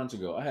 6 months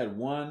ago. I had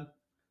one.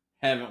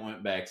 Haven't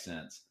went back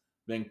since.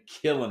 Been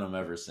killing them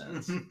ever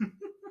since.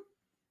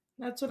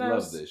 That's what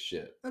Love this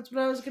shit. That's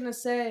what I was gonna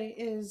say.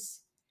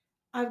 Is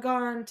I've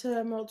gone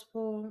to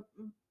multiple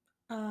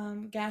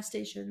gas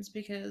stations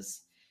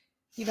because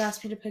you've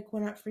asked me to pick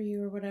one up for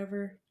you or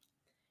whatever,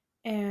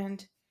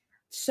 and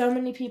so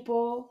many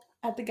people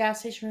at the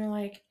gas station are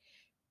like,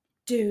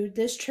 "Dude,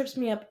 this trips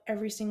me up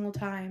every single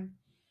time."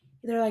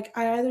 They're like,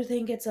 "I either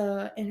think it's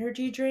a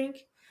energy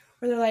drink,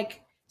 or they're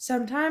like,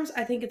 sometimes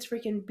I think it's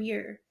freaking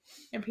beer."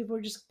 And people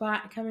are just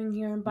coming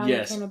here and buying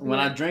a can of beer. When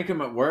I drink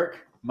them at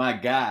work, my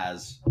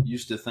guys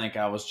used to think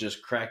I was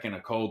just cracking a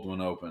cold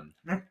one open.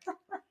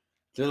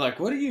 They're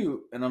like, what are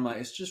you? And I'm like,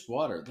 it's just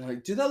water. They're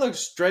like, dude, that looks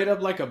straight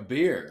up like a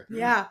beer.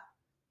 Yeah.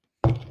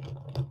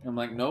 I'm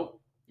like,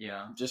 nope.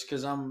 Yeah. Just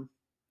because I'm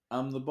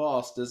the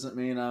boss doesn't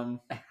mean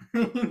I'm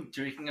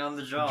Drinking on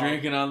the job.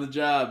 drinking on the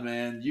job,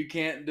 man. You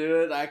can't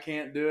do it. I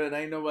can't do it.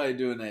 Ain't nobody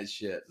doing that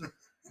shit.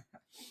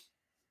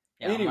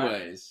 Yeah,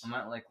 Anyways. I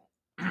might like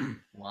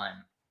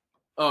lime.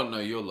 Oh, no,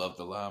 you'll love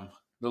the lime.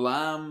 The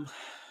lime,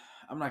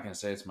 I'm not going to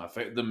say it's my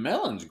favorite. The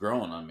melon's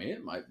growing on me.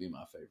 It might be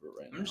my favorite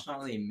right I'm now. just not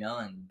really a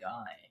melon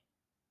guy.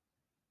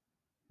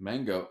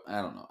 Mango,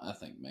 I don't know. I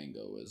think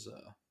mango is,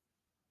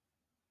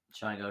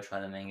 Should I go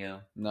try the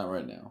mango? not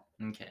right now.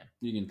 Okay.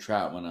 You can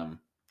try it when I'm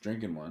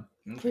drinking one.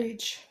 Okay.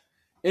 Preach.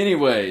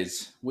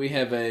 Anyways, we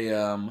have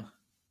a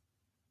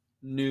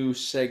new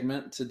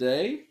segment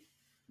today.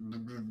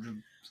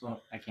 So,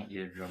 I can't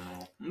do a drum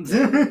roll.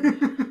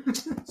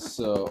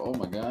 So, oh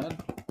my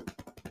God.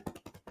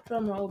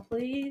 Drum roll,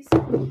 please.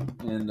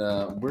 And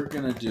we're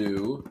going to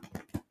do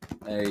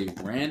a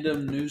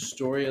random news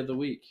story of the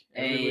week.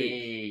 Every week.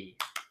 Hey.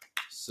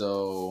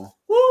 So,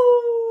 Woo!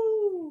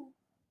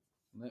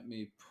 Let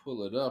me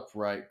pull it up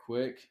right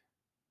quick.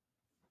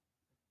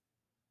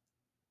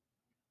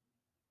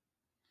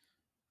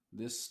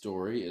 This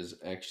story is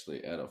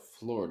actually out of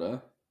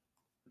Florida.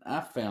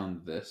 I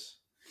found this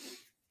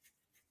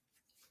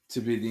to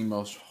be the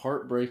most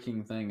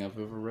heartbreaking thing I've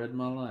ever read in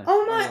my life.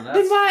 Oh my! Oh,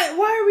 Then that's-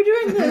 why are we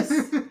doing this?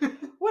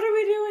 What are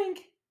we doing?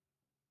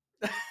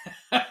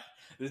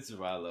 This is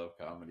why I love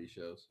comedy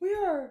shows. We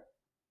are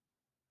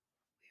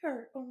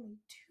only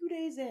 2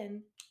 days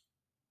in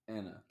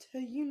Anna, to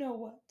you know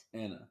what.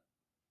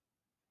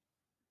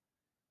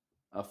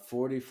 a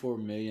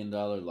 $44 million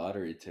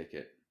lottery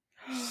ticket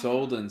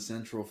sold in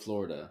Central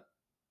Florida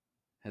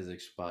has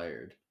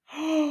expired.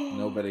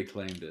 Nobody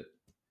claimed it.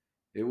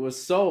 It was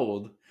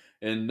sold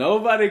and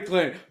nobody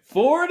claimed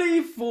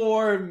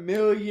 $44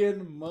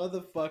 million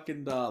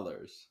motherfucking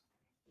dollars.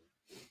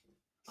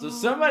 So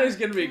somebody's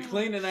going to be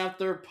cleaning out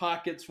their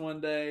pockets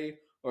one day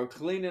or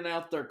cleaning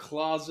out their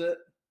closet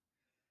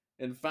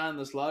and find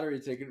this lottery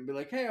ticket and be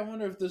like, hey, I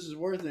wonder if this is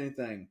worth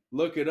anything.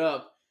 Look it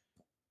up.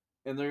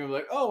 And they're going to be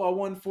like, oh, I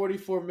won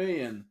 $44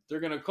 million. They're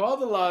going to call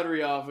the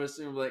lottery office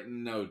and be like,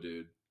 no,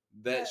 dude,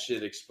 that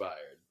shit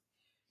expired.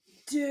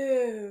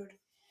 Dude.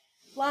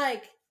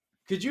 Like.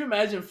 Could you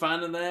imagine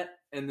finding that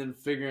and then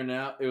figuring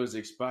out it was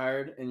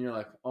expired and you're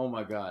like, oh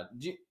my God.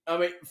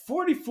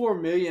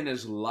 $44 million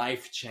is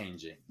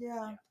life-changing.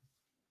 Yeah.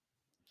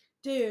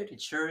 Dude.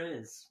 It sure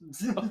is.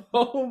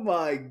 Oh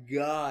my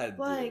God,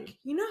 Like, dude.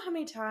 you know how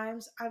many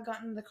times I've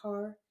gotten in the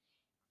car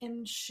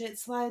and shit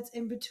slides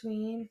in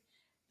between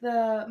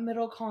the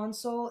middle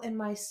console and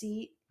my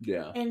seat?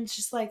 Yeah. And it's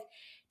just like,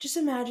 just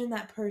imagine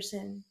that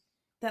person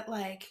that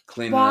like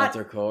Cleaning out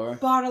their car.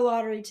 bought a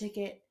lottery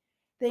ticket.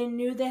 They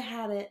knew they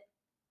had it.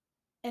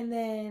 And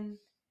then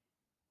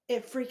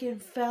it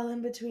freaking fell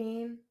in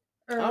between.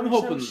 Or I'm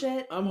some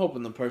shit.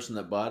 hoping the person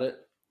that bought it,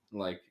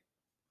 like,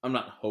 I'm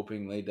not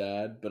hoping they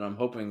died, but I'm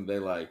hoping they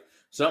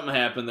something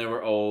happened, they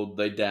were old,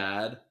 they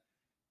died,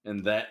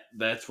 and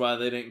that's why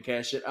they didn't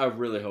cash it. I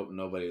really hope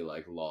nobody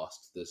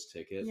lost this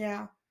ticket.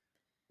 Yeah.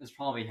 That's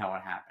probably how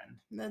it happened.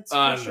 That's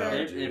I for know,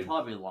 sure. dude. They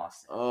probably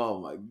lost it. Oh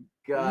my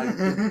God,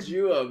 could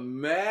you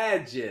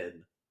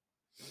imagine?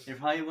 They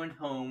probably went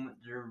home.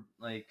 They're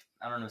like,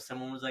 I don't know.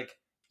 Someone was like,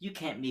 "You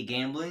can't be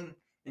gambling,"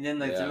 and then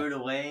they threw it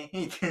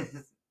away.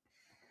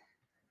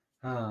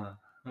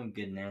 Oh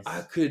goodness!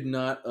 I could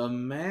not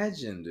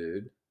imagine,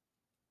 dude.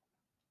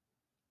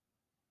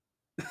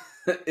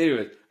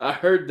 Anyways, I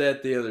heard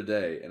that the other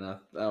day, and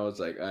I was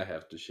like, I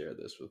have to share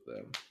this with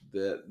them.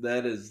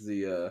 That is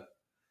the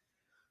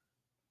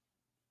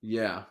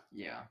yeah,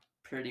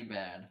 pretty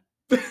bad.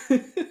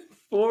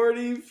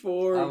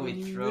 44 I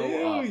would throw up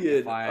million.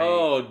 if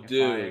I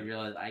dude.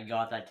 realized I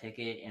got that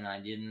ticket and I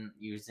didn't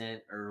use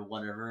it or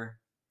whatever.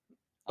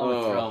 I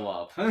would throw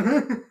up.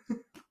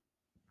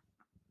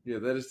 Yeah,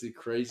 that is the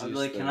craziest. I'd be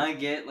like, thing. can I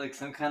get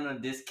some kind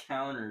of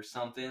discount or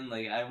something?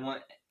 Like,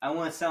 I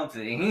want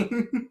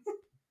something.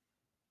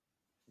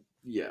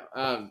 Yeah,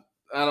 I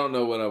don't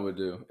know what I would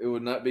do. It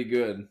would not be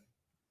good.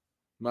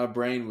 My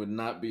brain would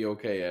not be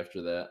okay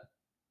after that.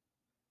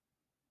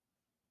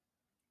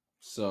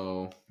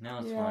 So No,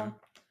 it's Yeah. fun.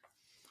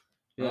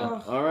 yeah.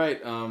 Ugh. All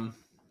right.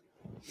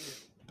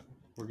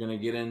 We're gonna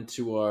get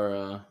into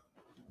our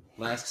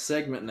last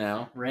segment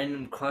now.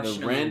 Random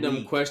question. The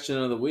random question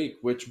of the week,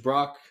 which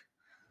Brock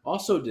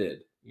also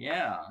did.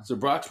 Yeah. So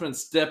Brock's been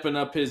stepping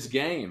up his I'm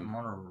game.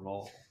 on a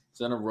roll.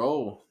 It's on a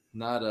roll.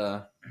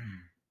 Not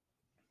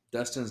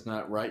Dustin's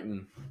not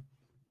writing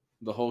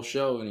the whole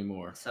show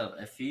anymore. So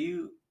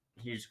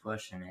here's a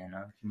question,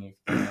 Anna. Can you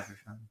turn off your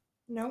phone?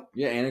 Nope.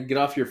 Yeah, Anna, get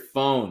off your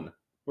phone.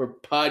 We're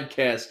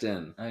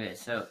podcasting. Okay,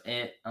 so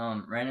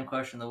random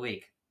question of the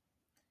week.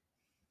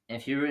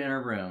 If you were in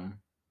a room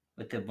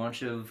with a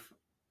bunch of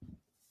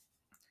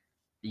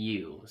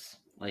yous,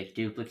 like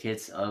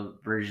duplicates of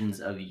versions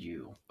of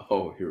you,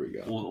 Oh, here we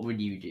go. what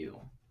would you do?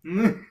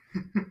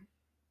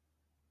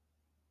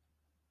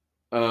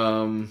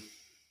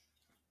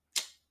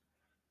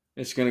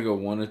 It's gonna go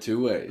one of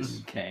two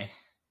ways. Okay.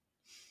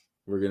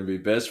 We're gonna be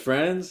best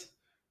friends,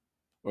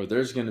 or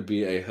there's gonna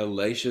be a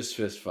hellacious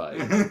fist fight.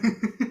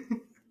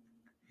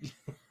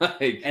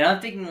 And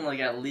I'm thinking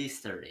at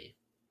least 30.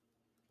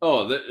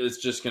 It's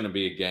just gonna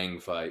be a gang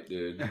fight,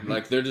 dude.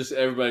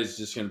 Everybody's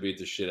just gonna beat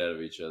the shit out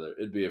of each other.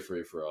 It'd be a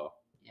free for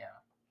all. Yeah.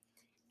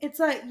 It's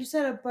like you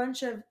said a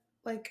bunch of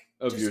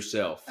Of just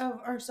yourself. of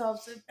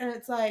ourselves, and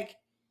it's like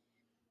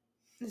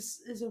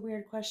this is a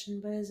weird question,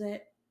 but is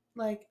it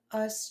like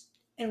us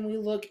and we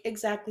look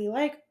exactly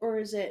like, or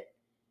is it?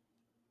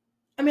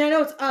 I mean, I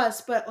know it's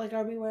us, but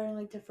are we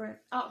wearing different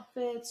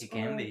outfits? It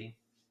can be.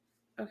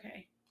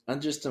 Okay. I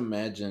just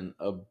imagine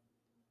a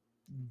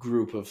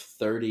group of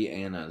 30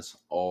 Annas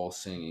all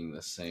singing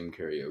the same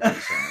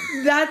karaoke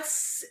song.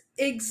 That's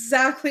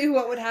exactly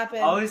what would happen.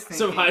 I was thinking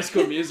Some High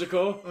School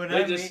Musical. When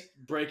They I just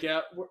break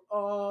out. We're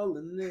all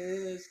in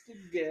this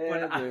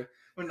together.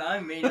 When I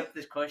made up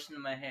this question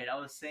in my head, I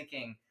was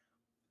thinking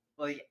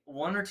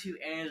one or two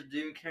Annas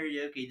doing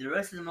karaoke. The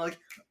rest of them are like,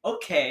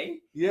 okay.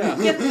 Yeah.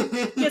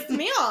 Yes,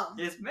 ma'am.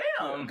 Yes,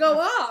 ma'am. Go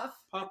off.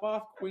 Pop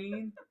off,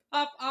 Queen.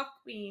 Pop off,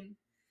 queen.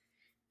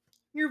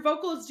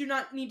 vocals do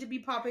not need to be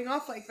popping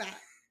off like that.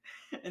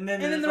 And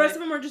then the rest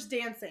of them are just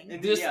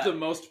dancing. Just the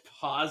most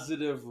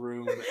positive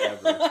room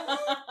ever.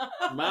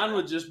 Mine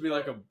would just be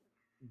like a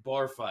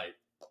bar fight.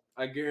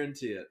 I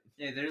guarantee it.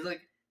 Yeah, there's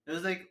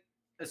like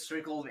a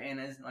circle of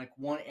Annas, and like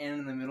one Anna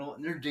in the middle,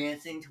 and they're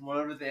dancing to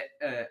whatever the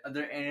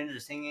other Annas are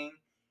singing,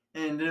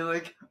 and they're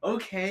like,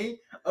 okay.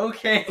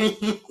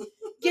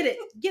 Get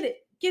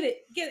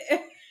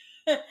it.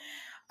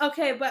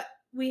 Okay, but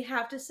we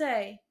have to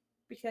say,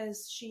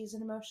 because she's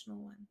an emotional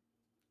one,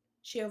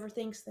 she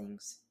overthinks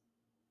things.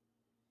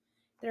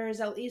 There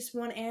is at least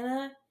one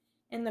Anna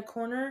in the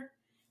corner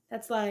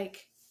that's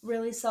like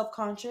really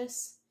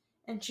self-conscious,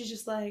 and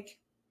she's like,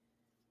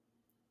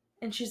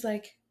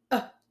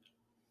 oh,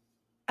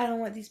 I don't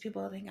want these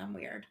people to think I'm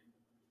weird,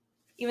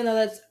 even though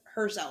that's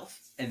herself.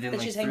 And then that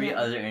like she's three hanging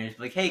out other Annas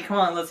like, hey, come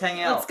on, let's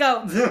hang out. Let's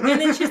go. And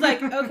then she's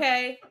like,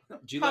 okay.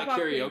 Do you like Pop-up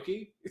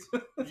karaoke?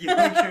 You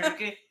like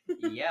karaoke?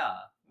 Yeah.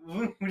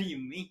 What do you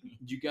mean?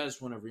 Do you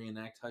guys want to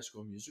reenact High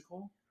School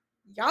Musical?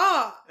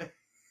 Yeah.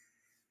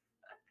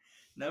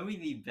 That would be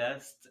the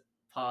best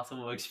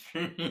possible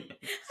experience.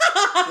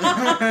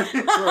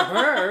 For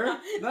her,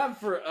 not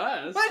for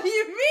us. What do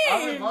you mean?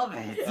 I would love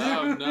it.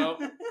 Oh, no.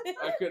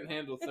 I couldn't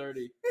handle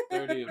 30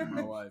 of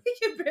my wife. You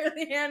can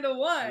barely handle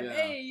one. Yeah.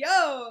 Hey,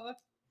 yo.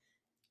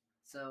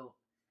 So,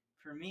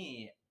 for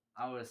me,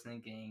 I was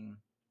thinking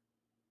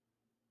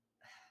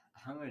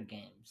Hunger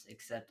Games,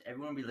 except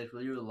everyone would be like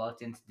really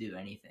reluctant to do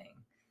anything.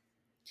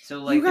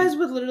 So like you guys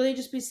would literally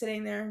just be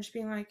sitting there and just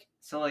being like,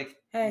 so like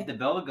hey. the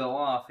bell would go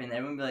off and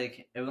everyone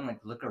would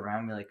look around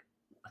and be like,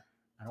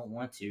 I don't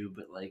want to,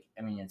 but like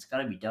I mean it's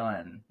gotta be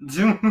done.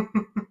 So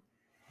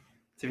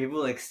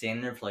people like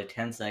stand there for like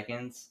 10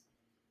 seconds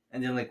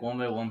and then like one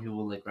by one people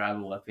would like grab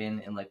a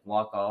weapon and like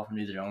walk off and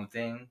do their own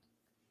thing.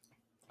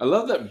 I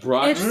love that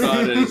Brock's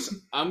thought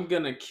is, I'm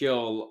gonna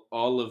kill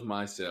all of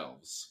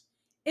myself.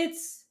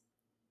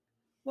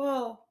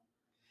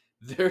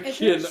 There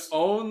can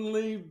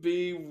only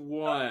be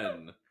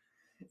one.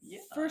 Yeah.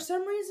 For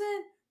some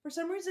reason,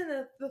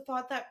 the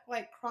thought that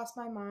like crossed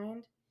my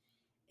mind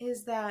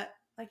is that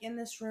like in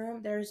this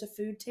room there's a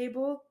food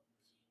table,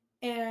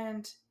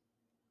 and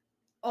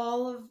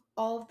all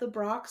of the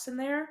Brocks in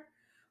there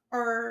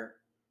are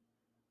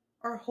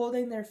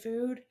holding their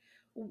food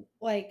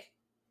like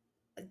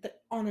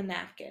on a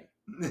napkin.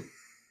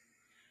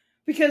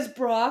 Because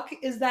Brock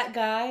is that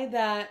guy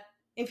that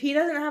if he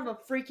doesn't have a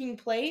freaking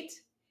plate,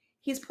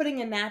 he's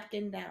putting a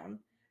napkin down.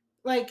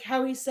 Like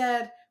how he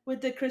said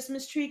with the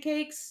Christmas tree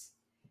cakes,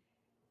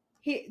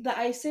 the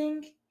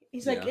icing,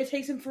 he's like, it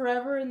takes him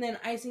forever, and then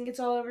icing gets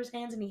all over his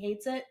hands and he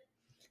hates it.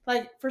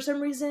 Like, for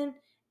some reason,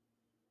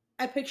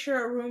 I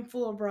picture a room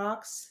full of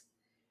Brocks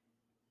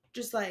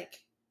just like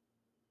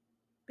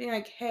being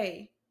like,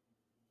 hey,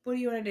 what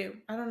do you want to do?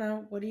 I don't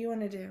know. What do you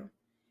want to do?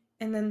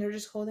 And then they're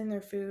just holding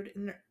their food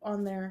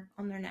on their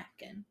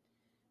napkin.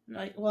 And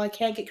like, well, I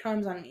can't get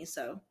crumbs on me,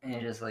 so. And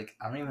you're just like,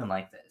 I don't even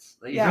like this.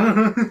 Like,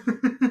 yeah.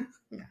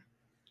 Yeah.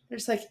 They're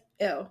just like,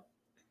 ew.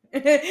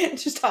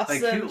 Just toss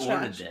like, them. who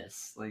ordered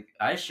this? Like,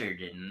 I sure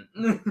didn't.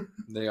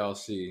 They all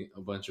see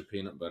a bunch of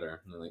peanut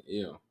butter and they're like,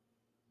 ew.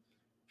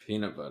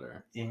 Peanut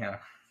butter. Yeah.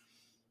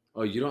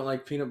 Oh, you don't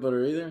like peanut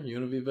butter either? You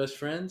want to be best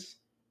friends?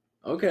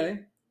 Okay.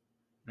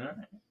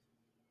 Alright.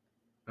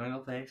 Wanna go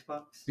play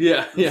Xbox?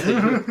 Yeah.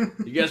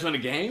 You guys want a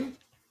game?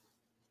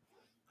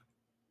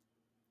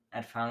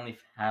 I'd finally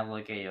have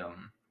like a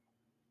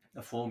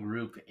full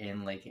group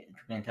in like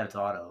Grand Theft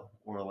Auto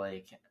or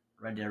like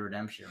Red Dead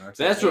Redemption. Or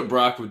That's what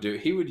Brock would do.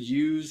 He would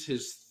use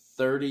his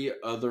 30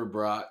 other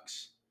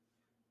Brocks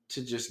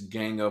to just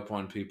gang up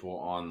on people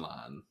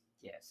online.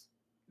 Yes.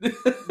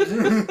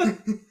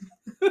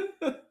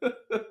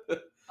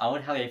 I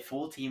would have a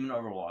full team in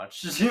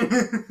Overwatch.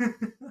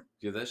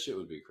 Yeah, that shit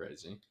would be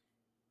crazy.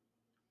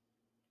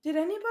 Did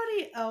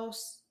anybody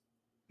else,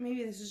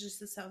 maybe this is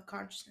just the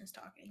self-consciousness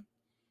talking,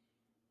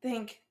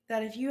 think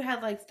that if you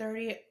had like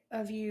 30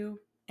 of you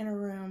in a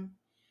room,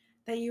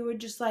 that you would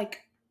just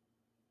like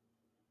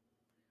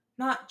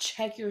not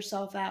check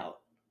yourself out,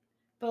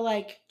 but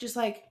like just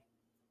like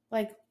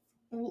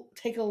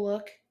take a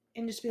look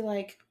and just be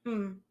like,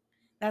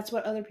 that's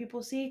what other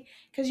people see?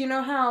 Because you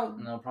know how...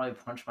 And I'll probably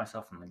punch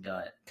myself in the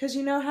gut. Because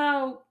you know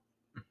how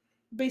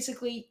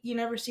basically you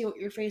never see what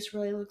your face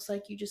really looks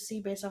like. You just see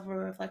based off of a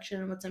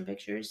reflection of what's in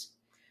pictures.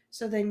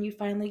 So then you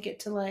finally get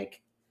to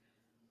like...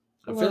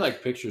 I feel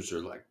like pictures are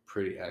like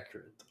pretty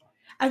accurate though.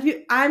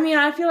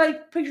 I feel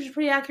like pictures are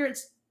pretty accurate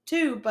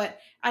too, but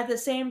at the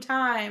same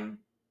time,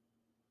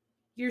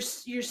 you're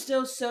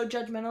still so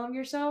judgmental of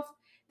yourself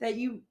that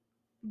you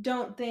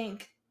don't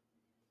think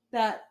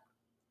that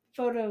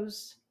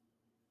photos,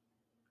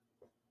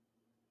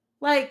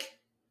 like,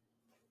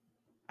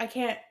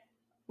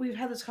 we've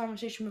had this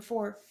conversation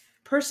before.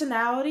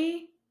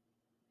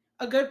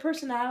 A good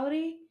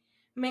personality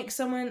makes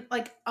someone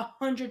like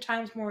 100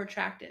 times more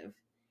attractive.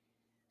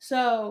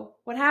 So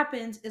what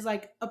happens is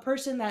like a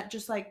person that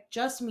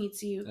just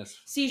meets you,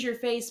 sees your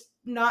face,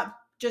 not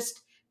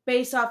just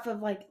based off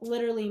of like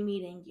literally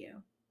meeting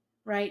you,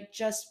 right?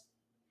 Just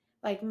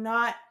like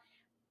not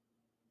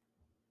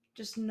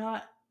just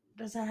not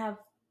doesn't have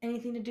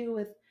anything to do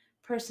with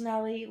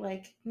personality,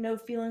 like no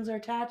feelings are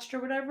attached or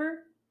whatever.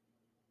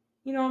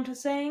 You know what I'm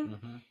saying?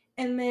 Mm-hmm.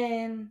 And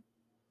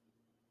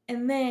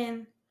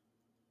then,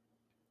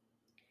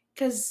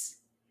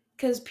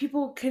 because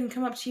people can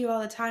come up to you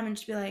all the time and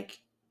just be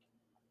like,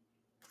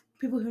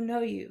 people who know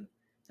you,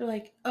 they're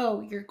like,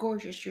 oh, you're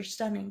gorgeous, you're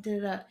stunning, da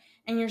da da.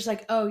 And you're just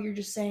like, oh, you're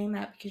just saying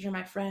that because you're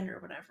my friend or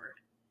whatever.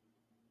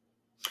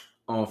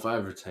 Oh, if I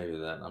ever tell you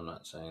that, I'm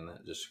not saying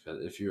that just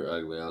because if you're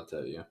ugly, I'll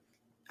tell you.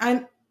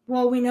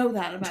 Well, we know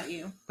that about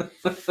you.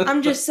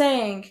 I'm just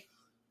saying,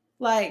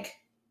 like,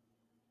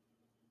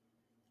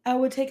 I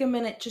would take a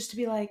minute just to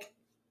be like,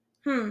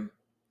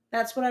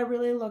 that's what I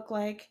really look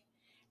like.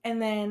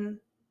 And then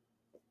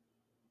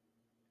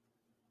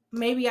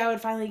maybe I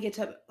would finally get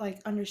to, like,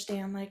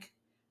 understand, like,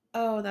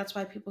 oh, that's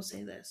why people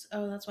say this.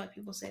 Oh, that's why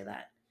people say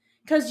that.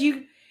 Because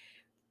you,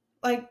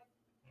 like,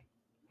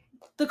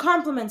 the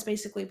compliments,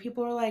 basically.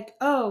 People are like,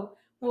 oh,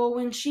 well,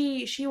 when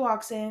she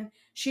walks in,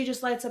 she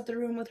just lights up the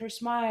room with her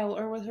smile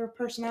or with her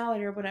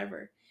personality or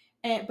whatever.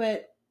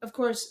 But, of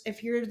course,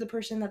 if you're the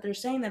person that they're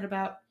saying that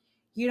about,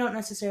 you don't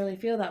necessarily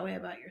feel that way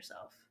about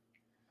yourself.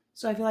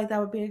 So I feel like that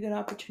would be a good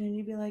opportunity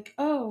to be like,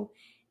 oh,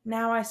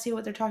 now I see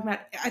what they're talking about.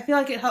 I feel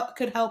like it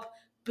could help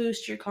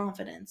boost your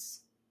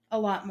confidence a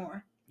lot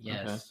more.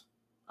 Yes. Okay.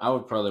 I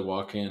would probably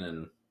walk in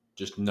and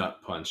just nut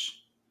punch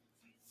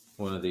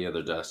one of the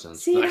other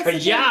Dustins. See, like, that's the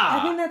thing. yeah!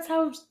 I think that's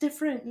how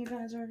different you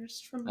guys are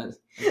just from me.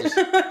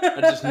 I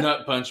just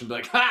nut punch and be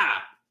like,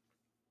 ha!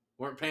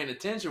 Weren't paying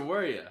attention,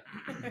 were you?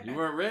 You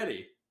weren't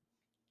ready.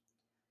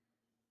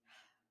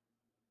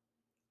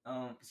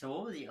 So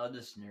what was the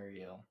other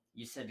scenario?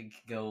 You said it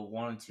could go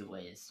one of two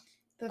ways.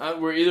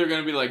 We're either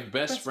going to be like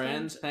best Best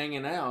friends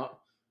hanging out,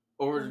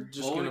 or we're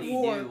just What going would to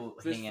you do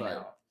fist hanging fight.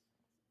 out?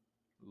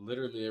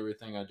 Literally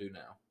everything I do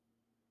now.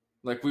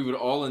 Like, we would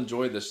all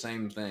enjoy the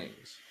same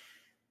things.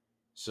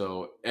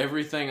 So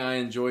everything I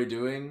enjoy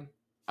doing,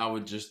 I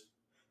would just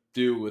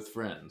do with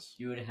friends.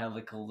 You would have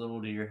like a little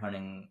deer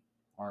hunting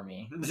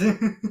army.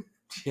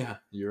 Yeah,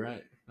 you're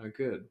right. I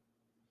could.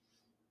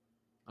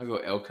 I'll go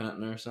elk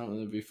hunting or something.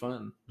 It'd be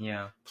fun.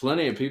 Yeah.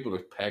 Plenty of people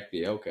to pack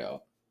the elk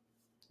out.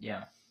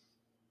 Yeah.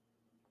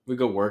 We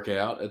go work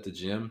out at the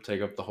gym,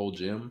 take up the whole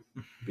gym.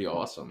 Be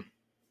awesome.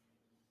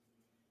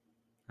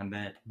 I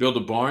bet. Build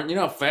a barn. You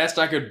know how fast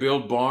I could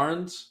build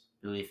barns?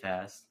 Really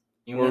fast.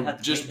 You Or wouldn't have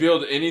to just pay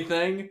build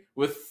anything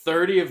with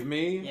 30 of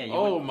me? Yeah, you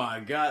oh wouldn't- my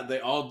God.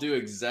 They all do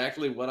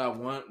exactly what I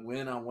want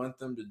when I want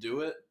them to do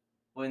it.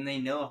 when they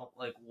know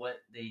like what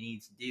they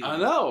need to do. I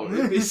know.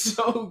 It'd be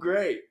so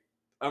great.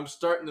 I'm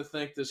starting to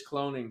think this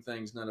cloning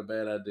thing's not a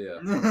bad idea.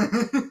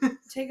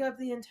 Take up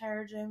the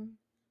entire gym,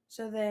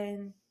 so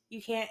then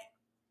you can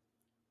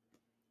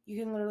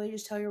literally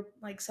just tell your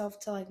like self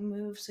to like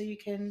move, so you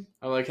can.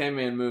 I'm like, hey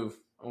man, move.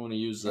 I want to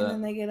use that. And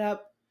then they get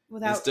up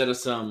without Instead of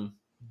some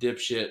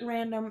dipshit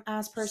random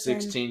ass person.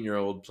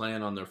 16-year-old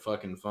playing on their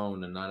fucking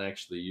phone and not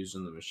actually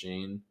using the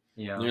machine.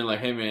 Yeah. And you're like,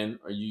 hey man,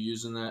 are you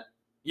using that?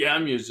 Yeah,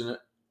 I'm using it.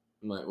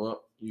 I'm like,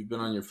 well, you've been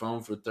on your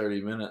phone for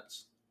 30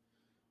 minutes.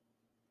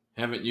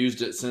 Haven't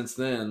used it since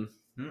then.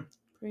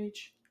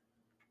 Preach.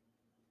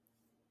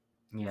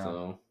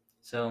 Yeah.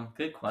 So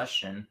good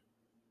question.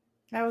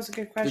 That was a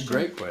good It's question. a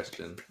great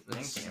question.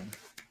 Thank you.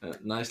 A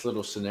nice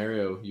little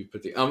scenario you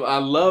put the. I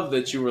love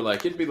that you were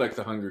like, it'd be like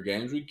the Hunger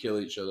Games. We'd kill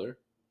each other.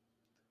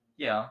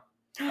 Yeah.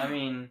 I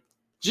mean,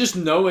 Just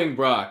knowing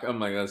Brock, I'm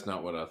like, that's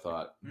not what I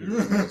thought he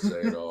was going to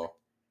say at all.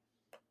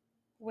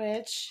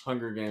 Which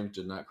Hunger Games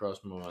did not cross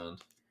my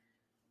mind.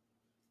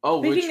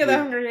 Oh, speaking of the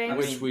Hunger Games,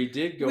 which we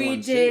did go. we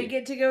and did see.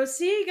 get to go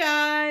see,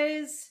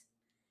 guys,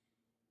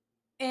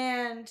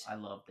 and I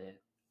loved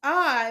it.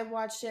 I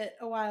watched it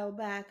a while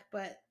back,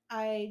 but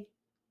I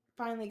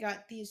finally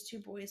got these two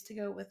boys to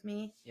go with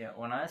me. Yeah,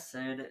 when I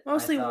said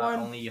Mostly I thought one.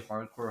 only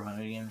hardcore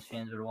Hunger Games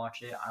fans would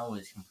watch it, I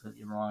was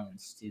completely wrong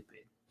and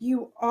stupid.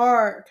 You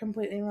are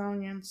completely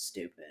wrong and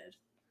stupid.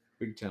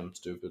 Big time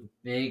stupid.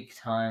 Big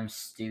time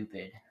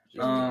stupid.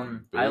 Just a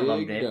I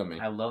loved big it. dummy.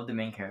 I loved the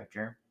main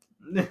character.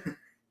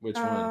 Which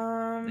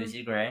one?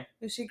 Lucy Gray.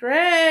 Lucy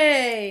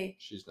Gray.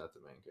 She's not the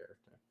main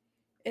character.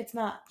 It's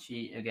not.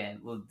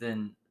 Well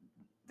then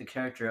the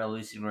character of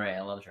Lucy Gray,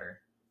 I loved her.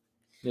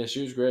 Yeah,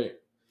 she was great.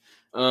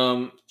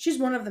 She's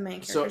one of the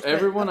main So characters.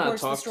 everyone but of I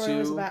course talked the story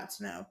was to- about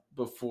Snow.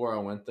 Before I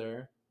went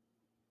there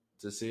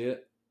to see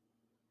it,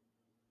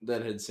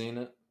 that had seen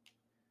it,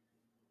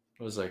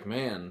 was like,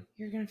 man,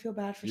 You're gonna feel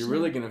bad for you're Snow.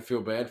 really going to feel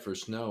bad for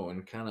Snow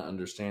and kind of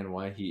understand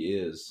why he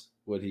is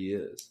what he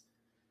is.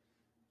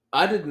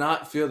 I did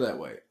not feel that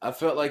way. I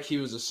felt like he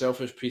was a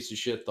selfish piece of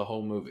shit the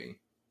whole movie.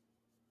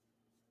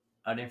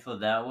 I didn't feel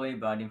that way,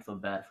 but I didn't feel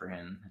bad for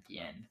him at the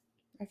end.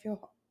 I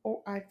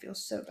feel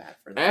so bad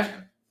for that.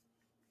 After,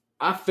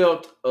 I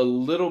felt a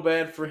little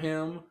bad for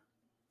him.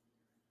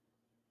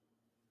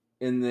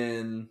 And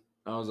then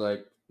I was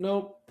like,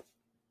 nope.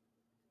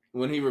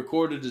 When he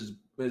recorded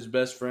his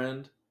best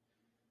friend,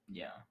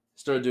 Yeah.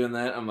 started doing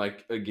that, I'm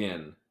like,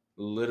 again,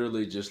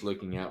 literally just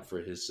looking out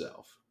for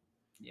himself.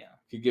 Yeah.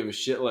 Could give a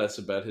shit less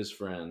about his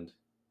friend.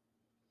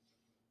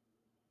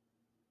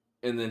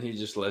 And then he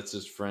just lets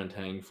his friend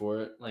hang for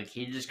it. Like,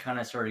 he just kind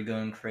of started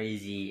going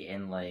crazy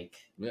and, like,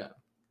 Yeah.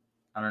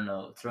 I don't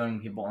know, throwing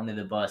people under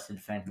the bus to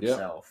defend Yep.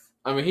 himself.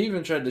 I mean, he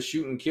even tried to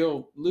shoot and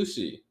kill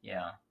Lucy.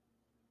 Yeah.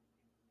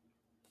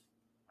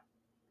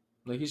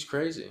 Like, he's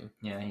crazy.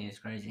 Yeah, he is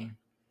crazy.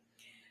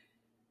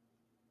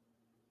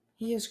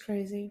 He is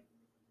crazy.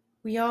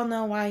 We all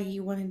know why he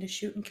wanted to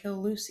shoot and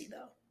kill Lucy,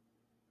 though.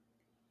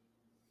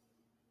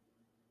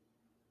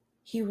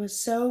 He was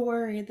so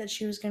worried that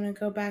she was going to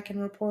go back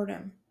and report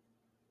him.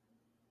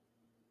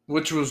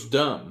 Which was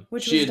dumb.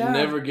 She had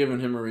never given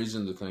him a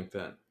reason to think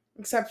that.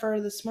 Except for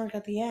the smirk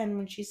at the end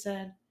when she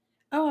said,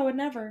 "Oh, I would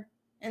never."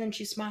 And then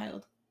she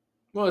smiled.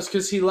 Well, it's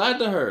because he lied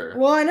to her.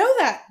 Well, I know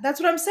that.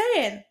 That's what I'm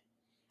saying.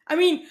 I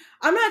mean,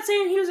 I'm not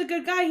saying he was a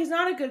good guy. He's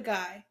not a good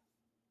guy.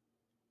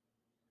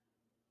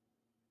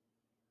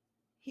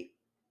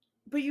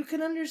 But you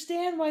can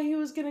understand why he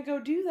was going to go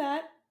do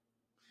that.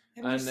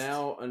 I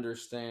now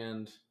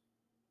understand.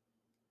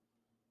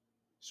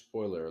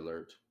 Spoiler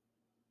alert.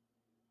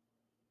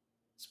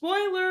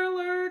 Spoiler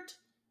alert!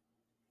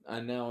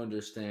 I now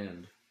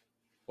understand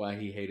why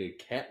he hated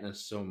Katniss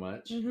so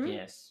much. Mm-hmm.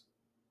 Yes.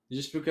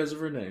 Just because of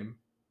her name.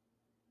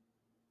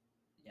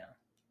 Yeah.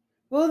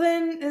 Well,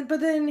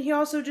 then he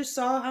also just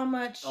saw how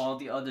much All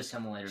the other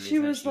similarities. she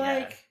was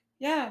like, had.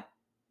 yeah,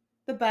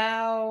 the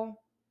bow,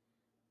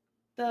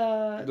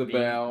 The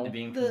bow.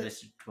 Being from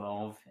District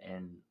 12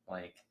 and,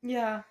 like...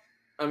 Yeah.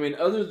 I mean,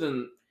 other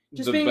than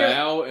Just the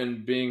bow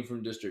and being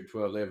from District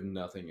 12, they have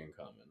nothing in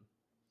common.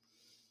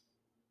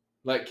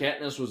 Like,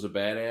 Katniss was a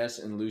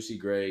badass, and Lucy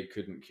Gray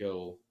couldn't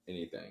kill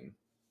anything.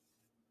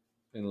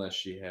 Unless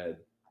she had...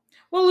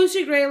 Well,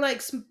 Lucy Gray,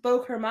 like,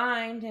 spoke her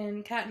mind,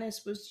 and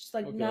Katniss was just,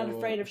 like, not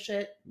afraid of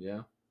shit.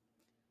 Yeah.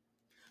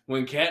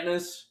 When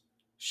Katniss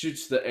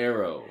shoots the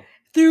arrow...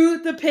 Through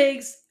the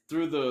pigs.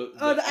 Through the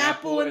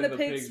apple in the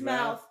pig's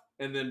mouth.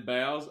 And then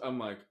bows, I'm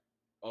like,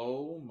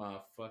 oh my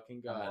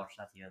fucking God. I watched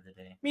that the other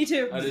day. Me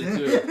too. I did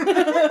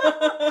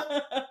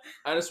too.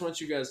 I just want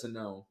you guys to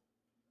know,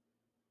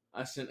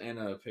 I sent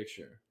Anna a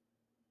picture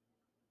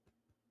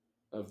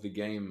of the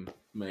game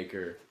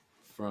maker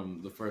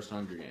from the first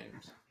Hunger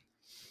Games.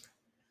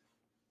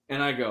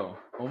 And I go,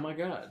 oh my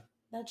God.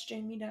 That's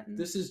Jamie Dutton.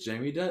 This is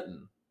Jamie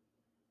Dutton.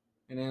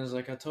 And Anna's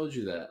like, I told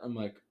you that. I'm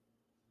like,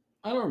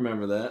 I don't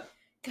remember that.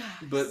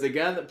 God. But the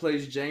guy that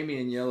plays Jamie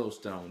in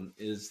Yellowstone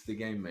is the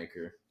game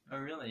maker. Oh,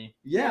 really?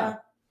 Yeah.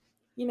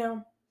 You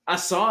know. I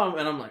saw him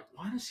and I'm like,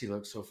 why does he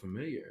look so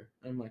familiar?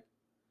 And I'm like,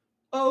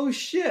 oh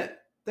shit,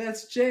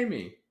 that's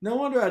Jamie. No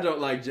wonder I don't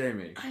like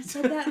Jamie. I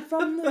said that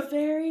from the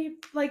very,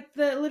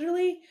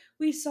 literally,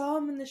 we saw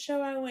him in the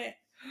show. I went,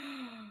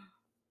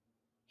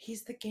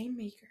 he's the game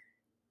maker.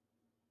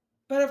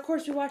 But of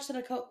course, we watched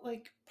it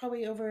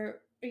probably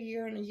over a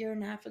year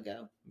and a half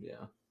ago.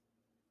 Yeah.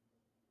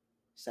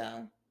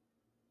 So.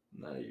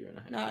 Not a year and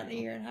a half Not ago.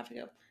 a year and a half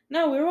ago.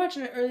 No, we were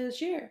watching it earlier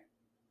this year.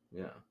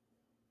 Yeah.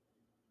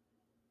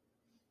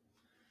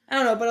 I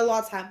don't know, but a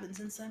lot's happened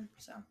since then,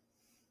 so.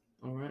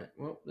 All right.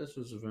 Well, this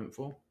was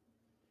eventful.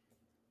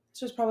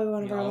 This was probably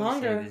one of our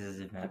longer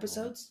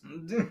episodes.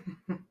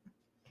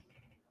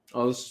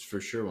 Oh, this is for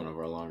sure one of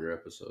our longer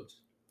episodes.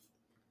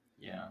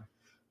 Yeah.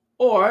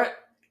 All right.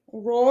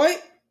 Roy.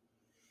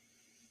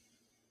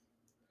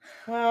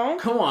 Well.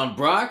 Come on,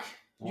 Brock.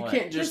 What? You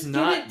can't just get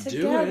not it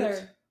do together.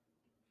 it.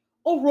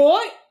 Oh,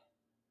 Roy.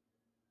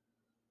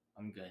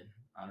 I'm good.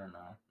 I don't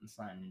know.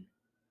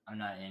 I'm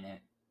not in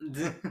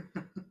it.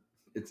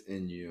 It's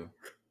in you.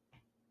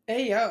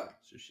 Hey, yo.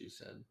 That's what she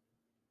said.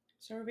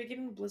 So are we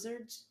getting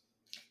blizzards?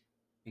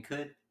 We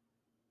could.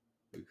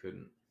 We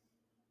couldn't.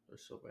 They're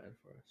so bad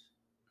for us.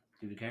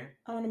 Do we care?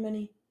 I want a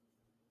mini.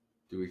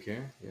 Do we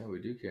care? Yeah, we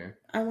do care.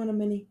 I want a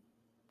mini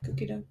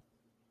cookie dough.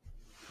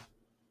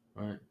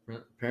 All right.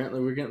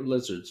 Apparently, we're getting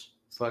blizzards.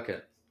 Fuck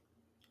it.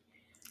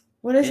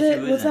 What is Yes,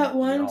 it? it What's that isn't,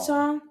 one y'all.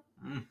 song?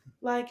 Mm.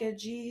 Like a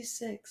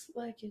G6.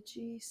 Like a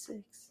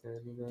G6.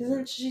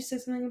 Doesn't she say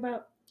something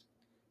about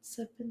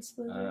sipping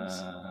slivers?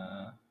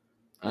 I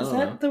Is don't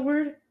that know. the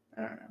word?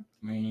 I don't know.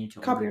 We need to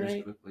order Copyright.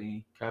 this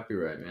quickly.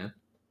 Copyright, man.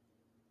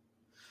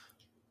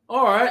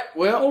 All right.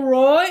 Well, All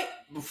right.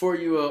 before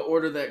you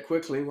order that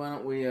quickly, why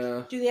don't we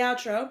Do the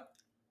outro.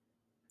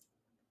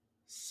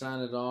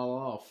 sign it all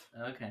off?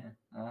 Okay.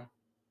 Well,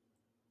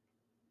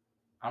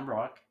 I'm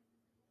Brock.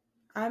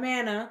 I'm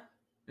Anna.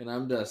 And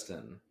I'm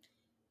Dustin.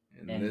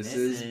 And this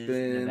is has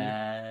been the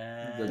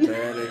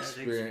bad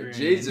Experience.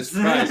 Jesus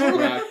Christ, Brock.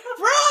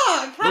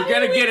 Brock! How We're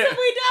gonna many get weeks it. have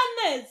we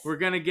done this? We're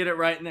going to get it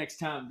right next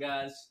time,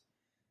 guys.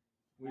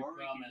 We Or we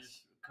can promise.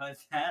 just cut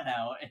that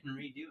out and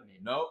redo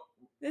it. Nope.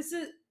 This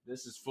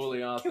is.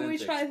 fully authentic. Can we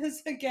try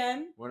this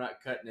again? We're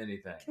not cutting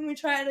anything. Can we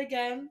try it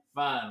again?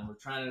 Fine, we're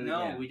trying it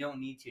No, again. we don't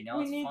need to. Now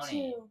we it's need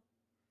funny. to.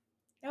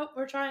 Nope,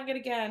 we're trying it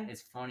again.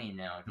 It's funny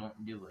now.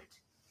 Don't do it.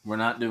 We're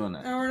not doing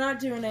it. No, we're not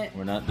doing it.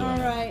 We're not doing All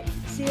it. right.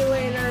 See you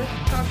later.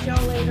 Talk to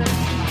y'all later.